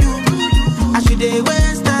to you. I should they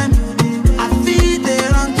waste time. I feel they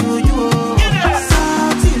run to you, oh.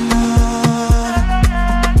 Salty love.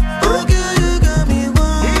 Oh girl, you got me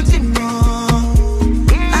wanting more.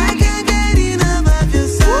 I can't get enough of your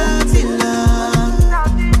salty love.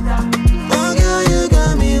 Oh girl, you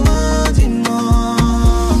got me wanting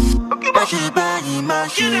more. Mash it body,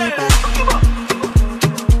 mash it body.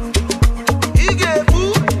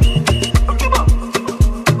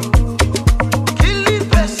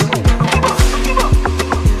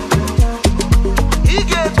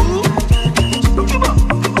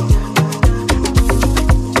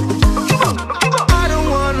 I don't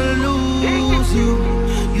wanna lose you.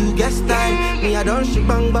 You get style, me I don't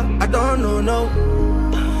shibang, but I don't know no.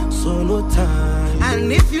 So no time.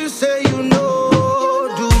 And if you say you know,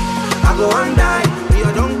 do I go and die? Me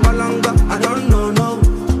I don't belong, but I don't know no.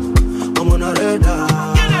 I'm on a radar.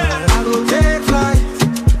 I go take flight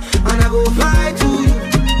and I go fly to you.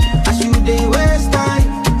 I should they waste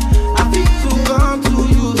time. I feel to come to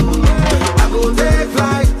you. I go take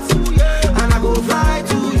flight and I go fly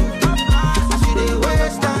to you. I should they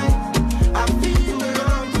waste time. I feel to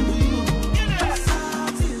come to you.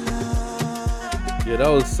 yeah, that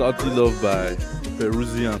was Southie Love by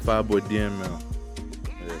Peruzzi and Fireboy DML.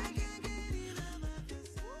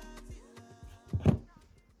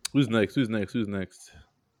 Who's next?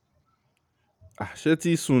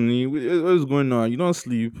 Shetty Sunni, what is going on? You don't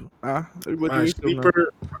sleep. Everybody My wake up now.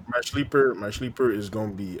 my sleeper is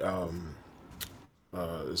gonna be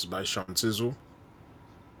it's by Sean Tizzle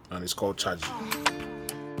and it's called Chaji.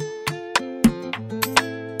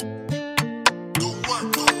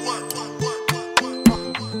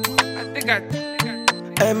 I think I.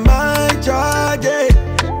 Am I charging?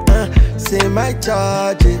 Say my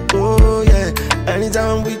charging, oh yeah.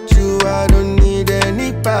 Anytime I'm with you, I don't need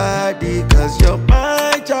anybody. Cause you're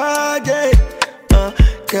my charging.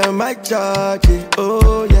 Girl, my charging,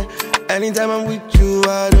 oh yeah. Anytime I'm with you,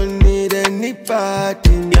 I don't need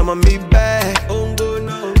anybody. Yeah, I'm me back, oh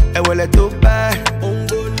no. And well, I do back, oh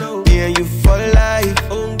no. Yeah, you for life,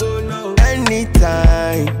 oh no.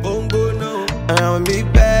 Anytime, oh no. And I'm me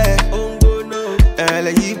back, oh no. And I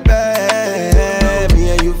let you back,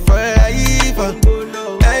 me and you for life,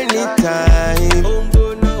 anytime.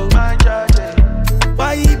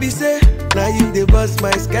 Why you be say, now you the boss,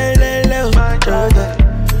 my sky low.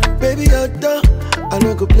 Baby, you're done. I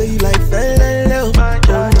don't go play you like fella.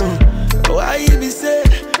 Oh no. Why you be say,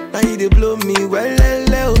 now you the blow me well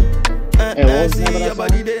low. Hey, what was the name of See that your song?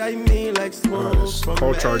 body, they I mean like smoke. It's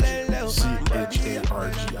called Chargy.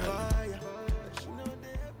 CHARGI.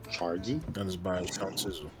 Chargy? And it's by Sean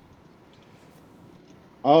Tizzle.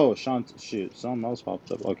 Oh, shoot, something else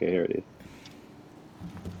popped up. Okay, here it is.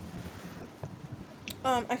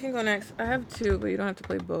 I can go next. I have two, but you don't have to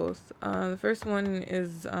play both. The first one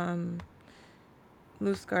is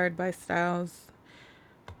Loose Guard by Styles.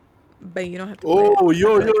 But you don't have to play it. Oh, I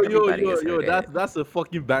feel like everybody has heard it. that's a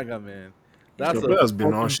fucking banger, man. That's Yo, Bella's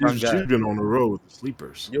been on. fucking She's banger. been on the road with the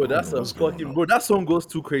sleepers. Yo, that's I don't know a what's going fucking on. bro. That song goes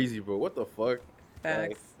too crazy, bro. What the fuck?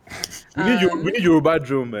 Facts. We need Yoruba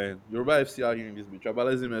drum, man. Yoruba FC out here in this bitch.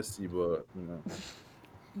 Tribalism FC, but you know.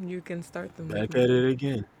 You can start the Back movement. at it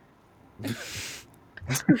again.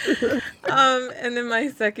 And then my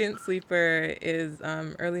second sleeper is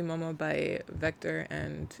Early Momo by Vector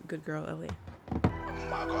and Good Girl LA.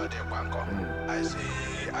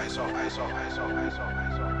 I saw.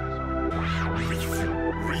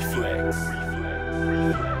 Reflex.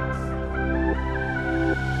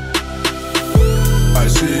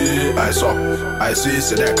 I see,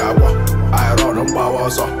 see the cabo. I run on power,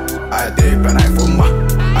 so I dip and I fuma.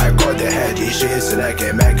 I got the head, he shit, so they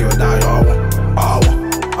can make you die.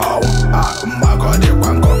 My god, the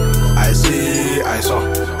wango. I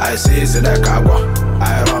see, see the cabo.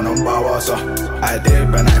 I run on power, so I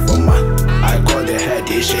dip and I fuma. I got the head,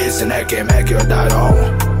 he shit, so they can make you die.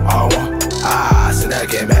 So they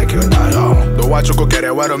can make you die. The watch you go get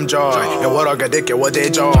it, what I'm joy. And what I get it, what they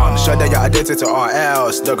join. Show that you're addicted to all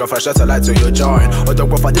else. Don't go for satellite to you join. Or don't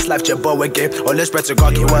go for this life, chip, but we give. Only spread to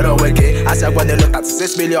God, what a wicked. I said when they look at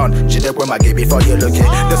 6 million, she did with my game before you look it.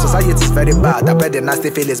 The society is very bad. I bet the nasty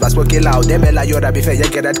feelings, but spoken loud. They may like you that before you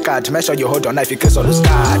get that card. Make sure you hold on knife, you kiss on the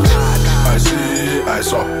card.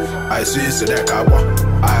 I see the cabo.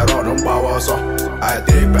 I run on power, so I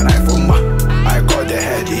dip and I fuma. I got the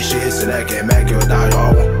head, he shit, so they can make you die.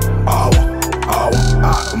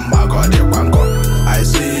 My god, the wango. I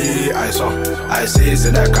see, see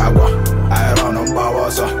the cabo. I run on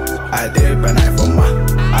power, so I dip and I fuma.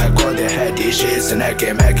 I got the head, he shit, so they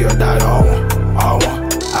can make you die.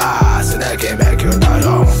 So they can make you die.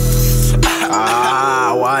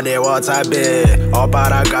 One day what I be. Oh,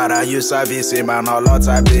 but I gotta use service, man, a lot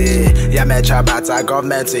I be. Yeah, me chabata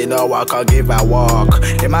government, you know, I can give a walk.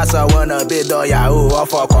 The master wanna be do yahoo, or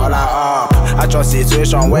for call her up. I trust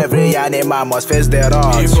situation where every animal must face the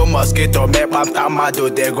odds. If you mosquito make my tamado,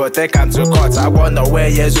 they go take him to court. I wonder where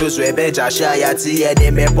Jesus will be, just share your tea,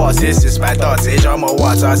 and me boss. This is my thoughts, it's on my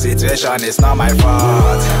water situation, it's not my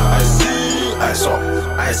fault.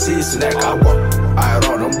 I see, snake I walk. I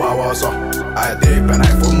run on power, so I dip and I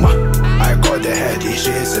fuma. I got the head, he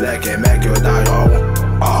shit, so they can make you die.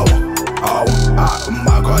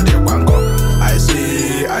 My god, the wango. I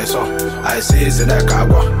see, see the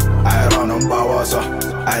cabo. I run on power, so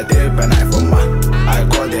I dip and I fuma. I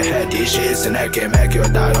got the head, he shit, so they can make you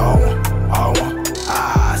die.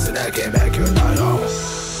 So they can make you die.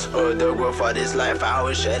 Oh, don't go for this life, I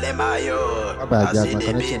will shell him my yo. I see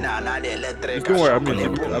the bean and the electric. Don't worry, I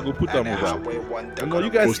go put them over. You know, you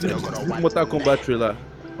guys see this Mortal Kombat trailer.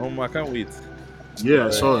 I can't wait. Yeah, I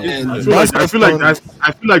saw it. And I feel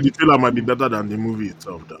like the trailer might be better than the movie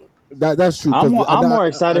itself, though. That's true. 'Cause I'm more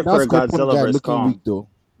excited that for Scorpion Godzilla guy vs looking Kong. weak though.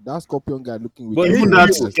 That Scorpion guy looking weak. But Even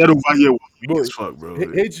HBO, that get over here was weak bro, as fuck, bro.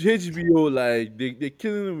 HBO, like they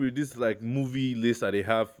killing him with this like movie list that they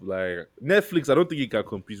have. Like Netflix, I don't think it can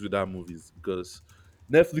compete with that movies because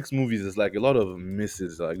Netflix movies is like a lot of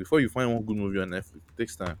misses. Like before you find one good movie on Netflix, it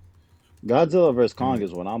takes time. Godzilla vs Kong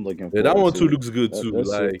is what I'm looking Yeah, forward that one to. too looks good too. That's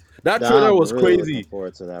it. Like that trailer I'm was really crazy. looking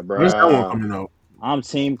forward to that, When's that one bro. coming out? I'm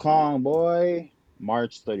Team Kong, boy.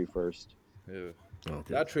 March 31st. Yeah,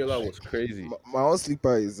 Okay. that trailer was crazy. My own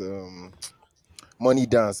sleeper is Money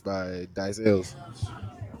Dance by Dizels.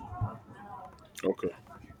 Okay.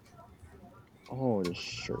 Oh, this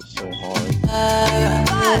shirt's so hard.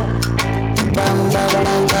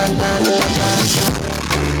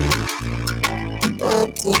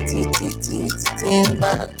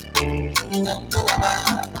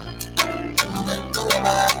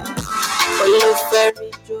 Olùfẹ́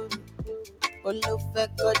ríjó mi, olùfẹ́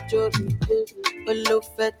kọjó mi,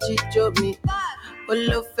 olùfẹ́ jíjó mi,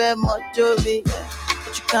 olùfẹ́ mọ́jó mi.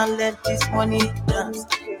 But you can't let this money dance.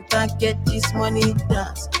 You can't get this money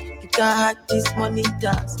dance. You can't hack this money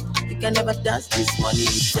dance. You can never dance this money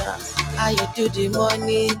dance. How you do the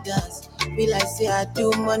money dance? Be like say I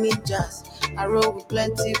do money jazz. I roll with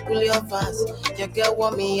plenty bullion fans. Your girl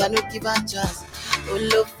want me, I no give her chance.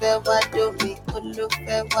 Olùfẹ́ wá dó mi,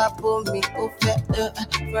 olùfẹ́ wá bó mi, ó fẹ́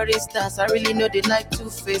for instance, I really know they like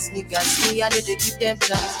two-face niggas. Me, I know they give them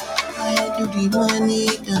chance. I do the money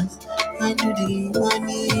dance. I do the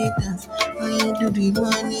money dance. I do the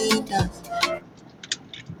money dance.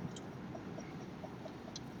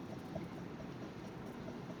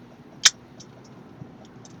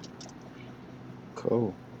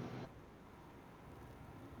 Cool.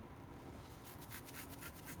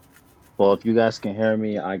 Well, if you guys can hear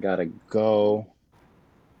me, I gotta go.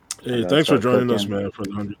 Hey, gotta thanks for start joining us, cooking. man, for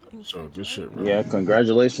the 100th episode. Good shit, bro. Yeah,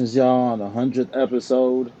 congratulations, y'all, on the 100th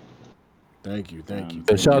episode. Thank you.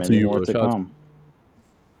 Yeah, shout out to Many you, more bro. to Shout out come.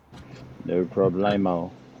 No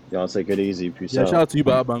problemo. Y'all take it easy. Peace Yeah, out. shout out to you,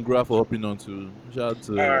 Baba Bangura, for hopping on too. Shout out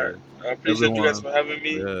to Alright. I appreciate you guys for having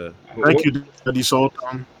me. Yeah. Thank you, Daddy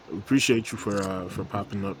Sultan. We appreciate you for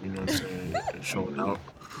popping up, you know what I'm saying, and showing out.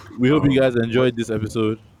 We hope you guys enjoyed this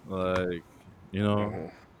episode. Like, you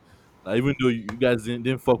know, like, even though you guys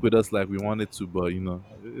didn't fuck with us like we wanted to, but you know,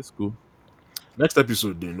 it's cool. Next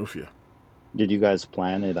episode, then, no fear. Did you guys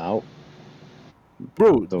plan it out?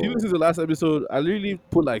 Bro, So, even since the last episode, I literally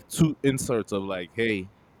put like 2 inserts of like, "Hey,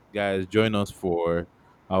 guys, join us for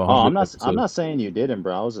our oh, 100th I'm episode." not saying you didn't,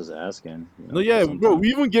 bro. I was just asking, No, because yeah, bro, sometimes. we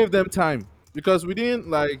even gave them time because we didn't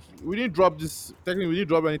drop this. Technically, we didn't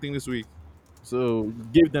drop anything this week, so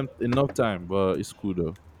we gave them enough time. But it's cool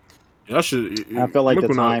though. Y'all should. I feel like Look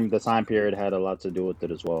when the time period had a lot to do with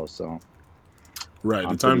it as well. So right, the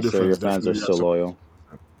I'm time pretty sure your difference fans are definitely got still something. loyal.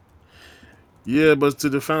 Yeah, but to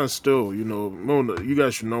the fans still, you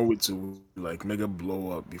guys should know it to like make a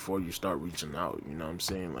blow up before you start reaching out. You know what I'm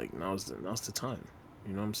saying? Like now's the time.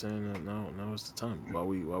 You know what I'm saying? Now is the time while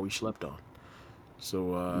we slept on.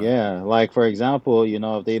 So Yeah, like for example,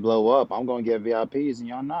 if they blow up, I'm gonna get VIPs and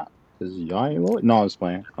y'all not, because y'all ain't loyal. No, I'm just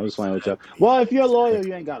playing. I'm just playing with y'all. Well, if you're loyal,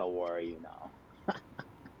 you ain't gotta worry.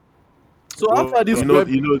 So well, after this No,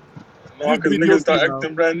 this because video niggas start thing now,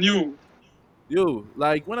 acting brand new. yo,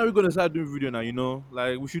 like when are we gonna start doing video now?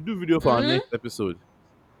 Like we should do video for our next episode.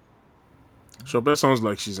 Chopin sounds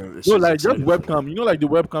like she's No, like just excited for it. webcam. Like the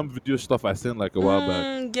webcam video stuff I sent like a while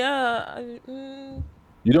back. Yeah.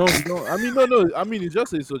 You don't. I mean, no. I mean, it's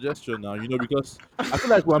just a suggestion now. Because I feel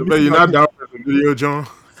like we're Chopin, missing you're out. not down for the video, John.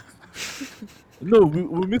 No,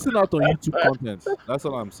 we're missing out on YouTube content. That's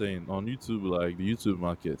all I'm saying. On YouTube, like the YouTube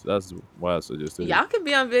market. That's why I suggested it. Y'all can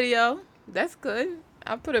be on video. That's good.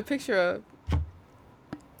 I'll put a picture up.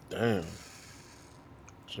 Damn.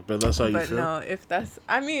 Chopin, that's how you But feel? no, if that's,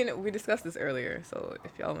 I mean, we discussed this earlier. So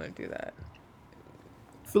if y'all want to do that,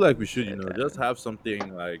 I feel like we should, just have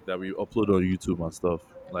something like that we upload on YouTube and stuff.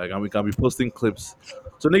 Like, and we can be posting clips,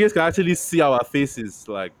 so niggas can actually see our faces,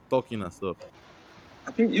 like talking and stuff.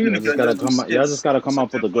 I think even if you just do Y'all just skits, gotta come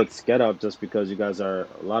up with something a good funny. sketch up, just because all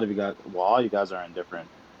you guys are in different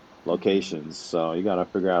locations, so you gotta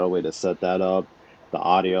figure out a way to set that up, the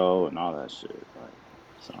audio and all that shit. Like,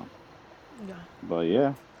 so, yeah. but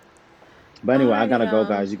yeah. But anyway, I gotta go, Alrighty,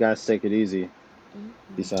 guys. You guys take it easy.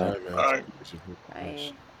 Peace All out. right, man. All right.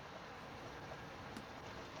 Bye.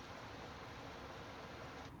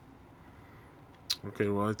 Okay,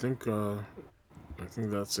 well, I think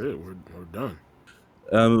that's it. We're done.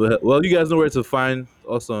 Well, you guys know where to find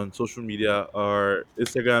us on social media. Our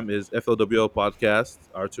Instagram is FLWL Podcast.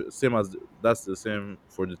 That's the same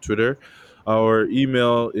for the Twitter. Our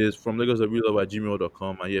email is from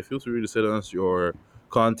lagosofreallove@gmail.com. And yeah, feel free to send us your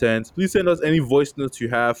content. Please send us any voice notes you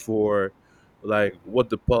have for like what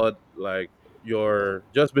the pod, like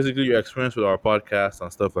just basically your experience with our podcast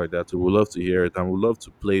and stuff like that. So we'd love to hear it, and we'd love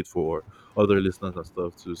to play it for other listeners and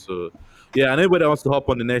stuff too. So yeah, and anybody that wants to hop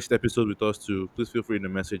on the next episode with us too, please feel free to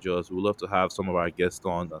message us. We'd love to have some of our guests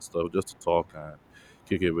on and stuff, just to talk and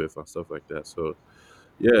kick it with and stuff like that. So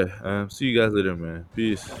yeah, see you guys later, man.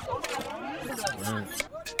 Peace. All right.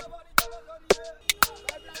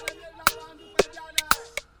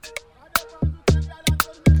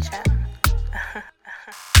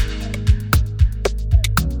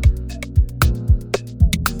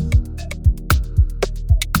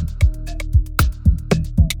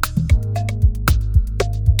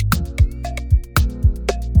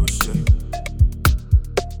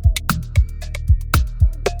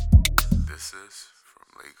 This is from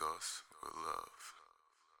Lagos with Love.